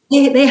hungry.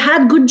 They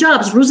had good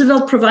jobs.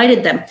 Roosevelt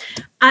provided them.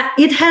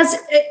 It has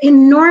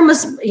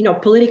enormous,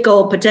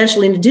 political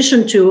potential in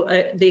addition to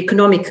the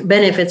economic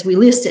benefits we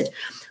listed.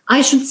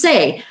 I should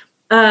say,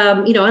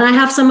 and I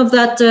have some of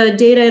that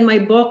data in my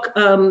book.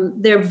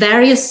 There are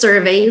various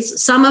surveys.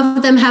 Some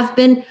of them have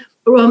been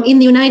in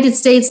the United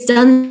States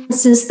done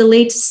since the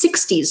late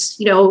 60s.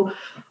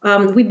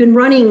 We've been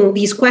running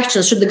these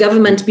questions. Should the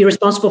government be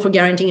responsible for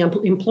guaranteeing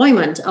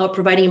employment or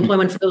providing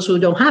employment for those who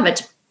don't have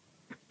it?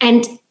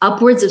 And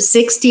upwards of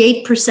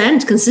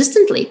 68%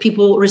 consistently,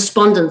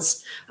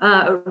 respondents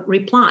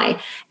reply.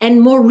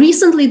 And more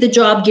recently, the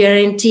job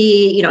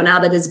guarantee, now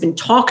that it's been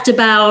talked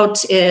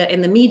about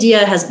in the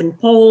media, has been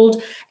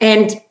polled.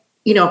 And,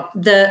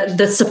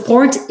 the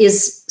support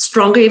is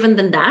stronger even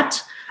than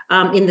that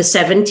in the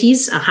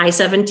 70s, high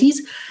 70s.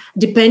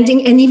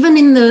 Depending, and even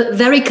in the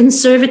very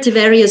conservative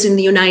areas in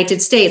the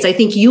United States. I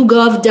think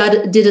YouGov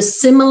did a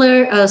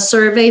similar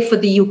survey for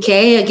the UK.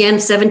 Again,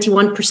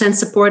 71%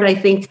 support, I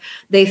think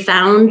they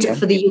found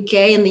for the UK,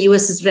 and the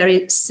US is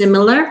very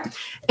similar.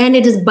 And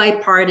it is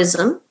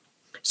bipartisan.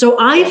 So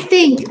I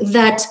think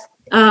that,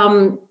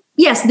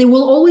 yes, there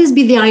will always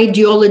be the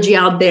ideology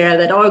out there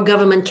that our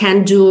government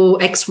can do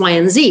X, Y,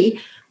 and Z.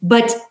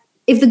 But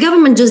if the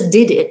government just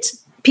did it,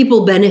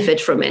 people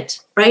benefit from it,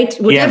 right?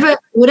 Whatever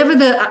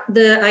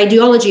the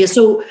ideology is.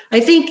 So I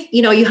think,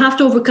 you have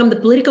to overcome the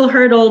political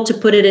hurdle to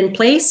put it in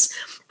place.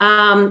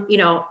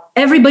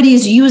 Everybody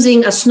is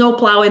using a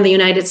snowplow in the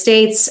United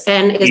States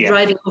and is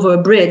driving over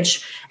a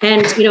bridge.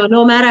 And,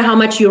 no matter how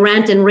much you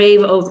rant and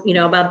rave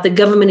about the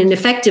government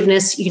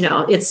ineffectiveness,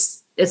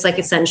 it's like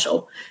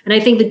essential. And I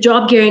think the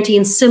job guarantee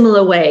in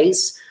similar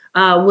ways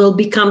will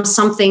become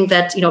something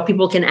that,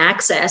 people can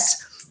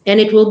access. And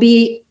it will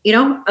be,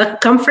 a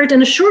comfort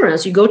and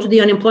assurance. You go to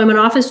the unemployment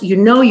office,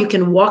 you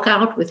can walk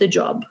out with a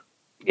job.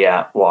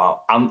 Yeah,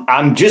 wow.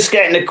 I'm just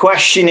getting a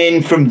question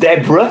in from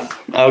Deborah.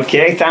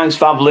 Okay, thanks,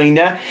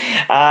 Pavlina.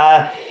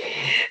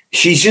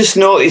 She's just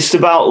noticed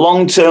about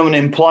long-term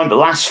unemployment the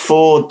last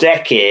 4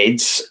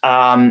 decades.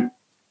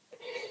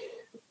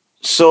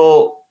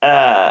 So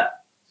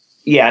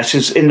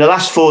in the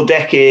last 4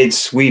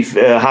 decades, we've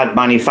had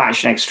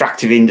manufacturing,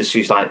 extractive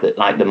industries like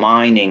the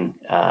mining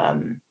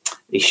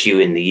issue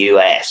in the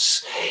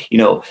US.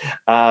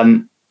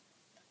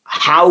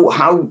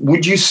 How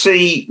would you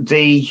see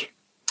the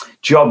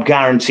job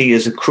guarantee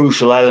as a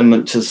crucial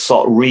element to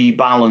sort of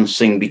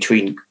rebalancing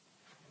between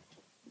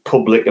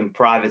public and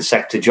private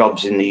sector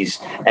jobs in these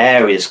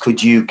areas?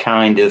 Could you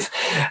kind of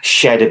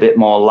shed a bit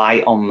more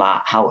light on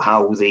that? How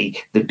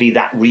there'd be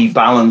that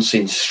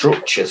rebalancing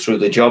structure through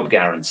the job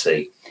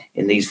guarantee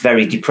in these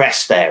very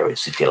depressed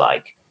areas, if you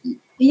like?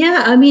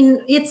 Yeah, I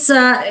mean, it's,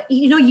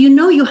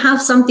 you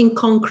have something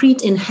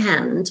concrete in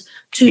hand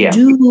to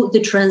do the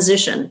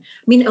transition.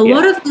 I mean, a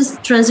lot of this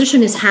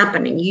transition is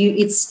happening.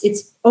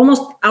 It's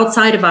almost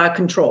outside of our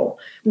control.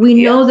 We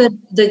know that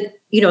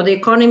the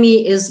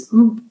economy is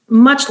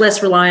much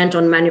less reliant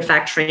on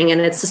manufacturing, and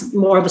it's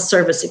more of a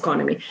service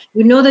economy.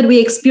 We know that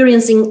we're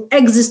experiencing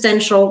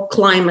existential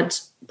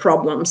climate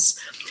problems.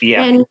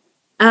 Yeah.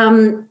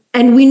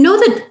 And we know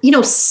that,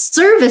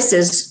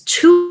 services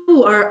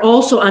too are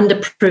also under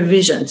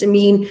provisioned. I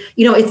mean,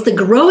 it's the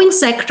growing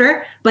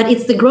sector, but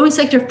it's the growing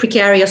sector of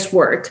precarious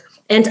work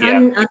and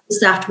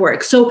understaffed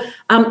work. So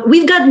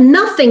we've got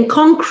nothing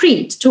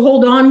concrete to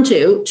hold on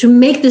to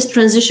make this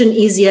transition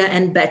easier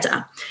and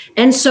better.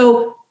 And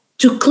so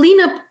to clean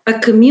up a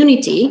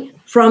community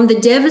from the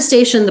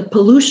devastation, the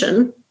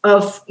pollution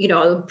of,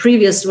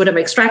 previous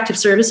extractive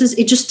services,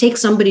 it just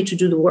takes somebody to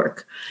do the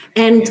work.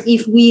 And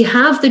if we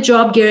have the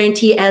job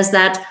guarantee as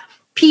that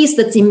piece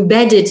that's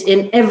embedded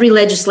in every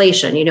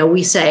legislation,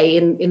 we say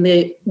in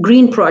the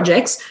green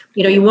projects,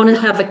 you want to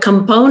have a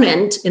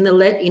component in the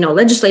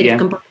legislative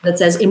component that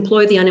says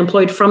employ the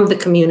unemployed from the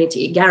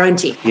community,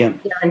 guaranteed.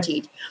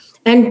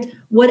 And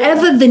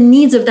whatever the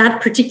needs of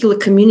that particular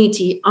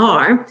community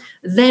are,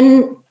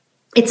 then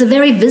it's a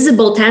very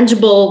visible,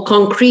 tangible,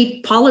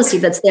 concrete policy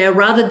that's there,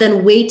 rather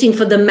than waiting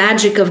for the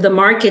magic of the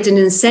market and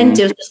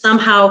incentives to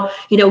somehow,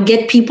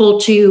 get people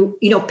to,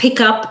 pick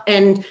up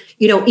and,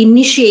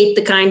 initiate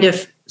the kind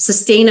of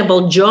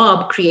sustainable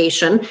job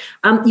creation.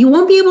 You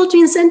won't be able to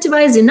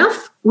incentivize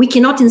enough. We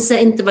cannot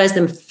incentivize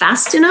them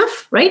fast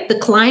enough, right? The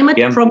climate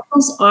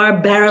problems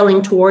are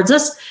barreling towards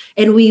us,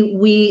 and we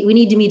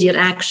need immediate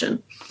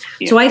action.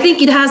 Yeah. So I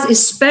think it has,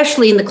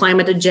 especially in the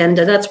climate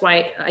agenda, that's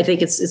why I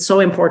think it's so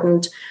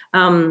important.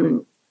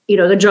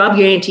 The job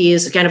guarantee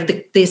is kind of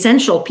the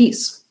essential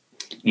piece.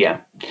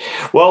 Yeah.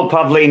 Well,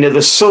 Pavlina,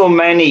 there's so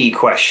many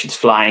questions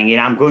flying in.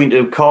 I'm going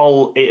to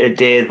call it a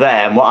day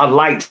there. And what I'd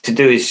like to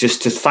do is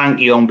just to thank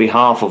you on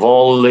behalf of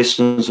all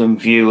listeners and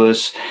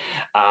viewers,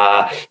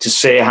 to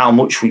say how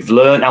much we've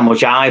learned, how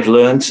much I've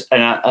learned.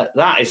 And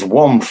that is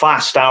one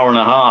fast hour and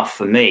a half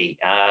for me.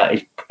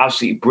 It's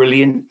absolutely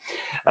brilliant.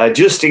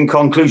 Just in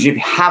conclusion, if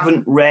you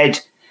haven't read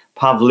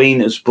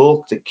Pavlina's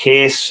book, The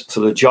Case for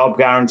the Job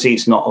Guarantee,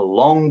 it's not a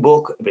long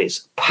book, but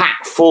it's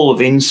packed full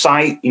of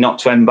insight. You're not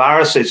to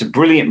embarrass. It's a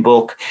brilliant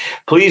book.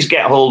 Please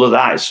get hold of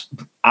that. It's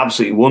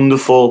absolutely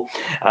wonderful.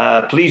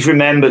 Please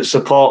remember to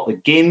support the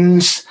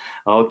GIMMS.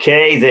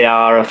 Okay, they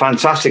are a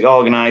fantastic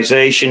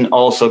organisation.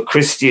 Also,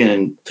 Christian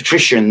and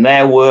Patricia and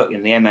their work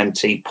in the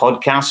MMT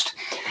podcast.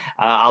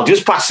 I'll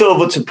just pass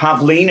over to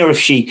Pavlina if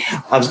she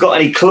has got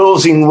any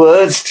closing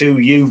words to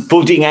you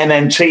budding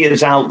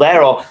MMTers out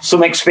there, or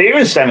some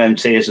experienced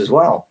MMTers as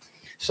well.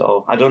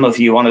 So I don't know if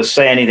you want to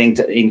say anything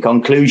in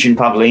conclusion,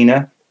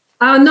 Pavlina.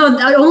 No,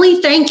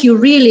 only thank you,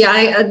 really.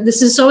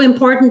 This is so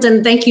important,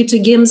 and thank you to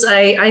GIMMS.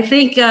 I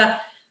think,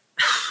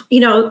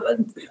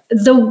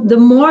 the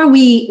more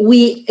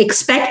we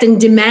expect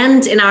and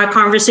demand in our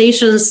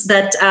conversations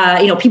that,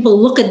 people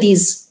look at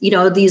these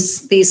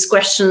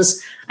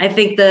questions, I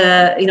think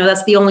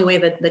that's the only way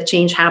that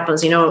change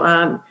happens.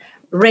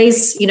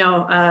 Raise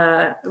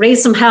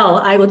some hell,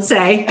 I would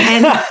say.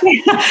 And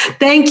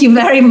thank you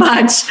very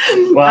much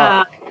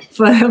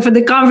for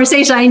the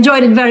conversation. I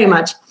enjoyed it very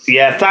much.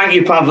 Yeah, thank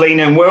you,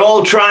 Pavlina. And we're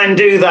all trying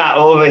to do that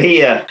over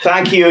here.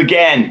 Thank you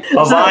again.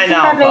 Bye-bye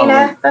now,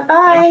 Pavlina.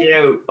 Bye-bye. Thank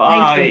you.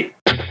 Bye.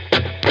 Thank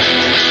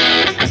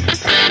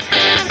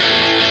you.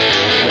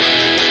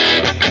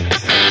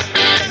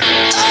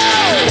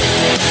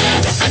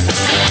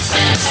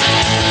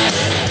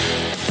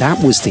 That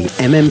was the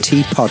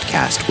MMT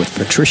podcast with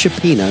Patricia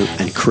Pino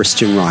and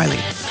Christian Riley.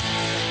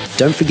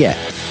 Don't forget,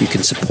 you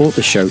can support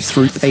the show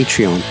through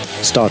Patreon,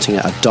 starting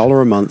at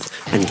 $1 a month,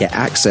 and get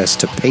access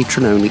to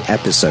patron-only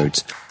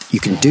episodes.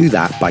 You can do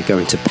that by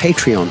going to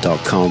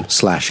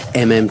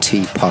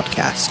patreon.com/MMT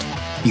podcast.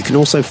 You can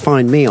also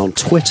find me on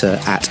Twitter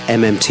at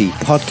MMT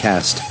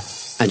podcast,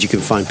 and you can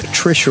find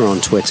Patricia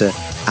on Twitter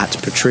at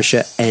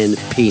Patricia N.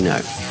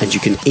 Pino. And you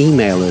can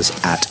email us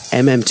at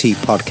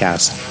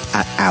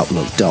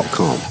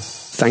mmtpodcast@outlook.com.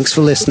 Thanks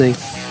for listening,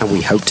 and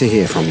we hope to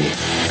hear from you.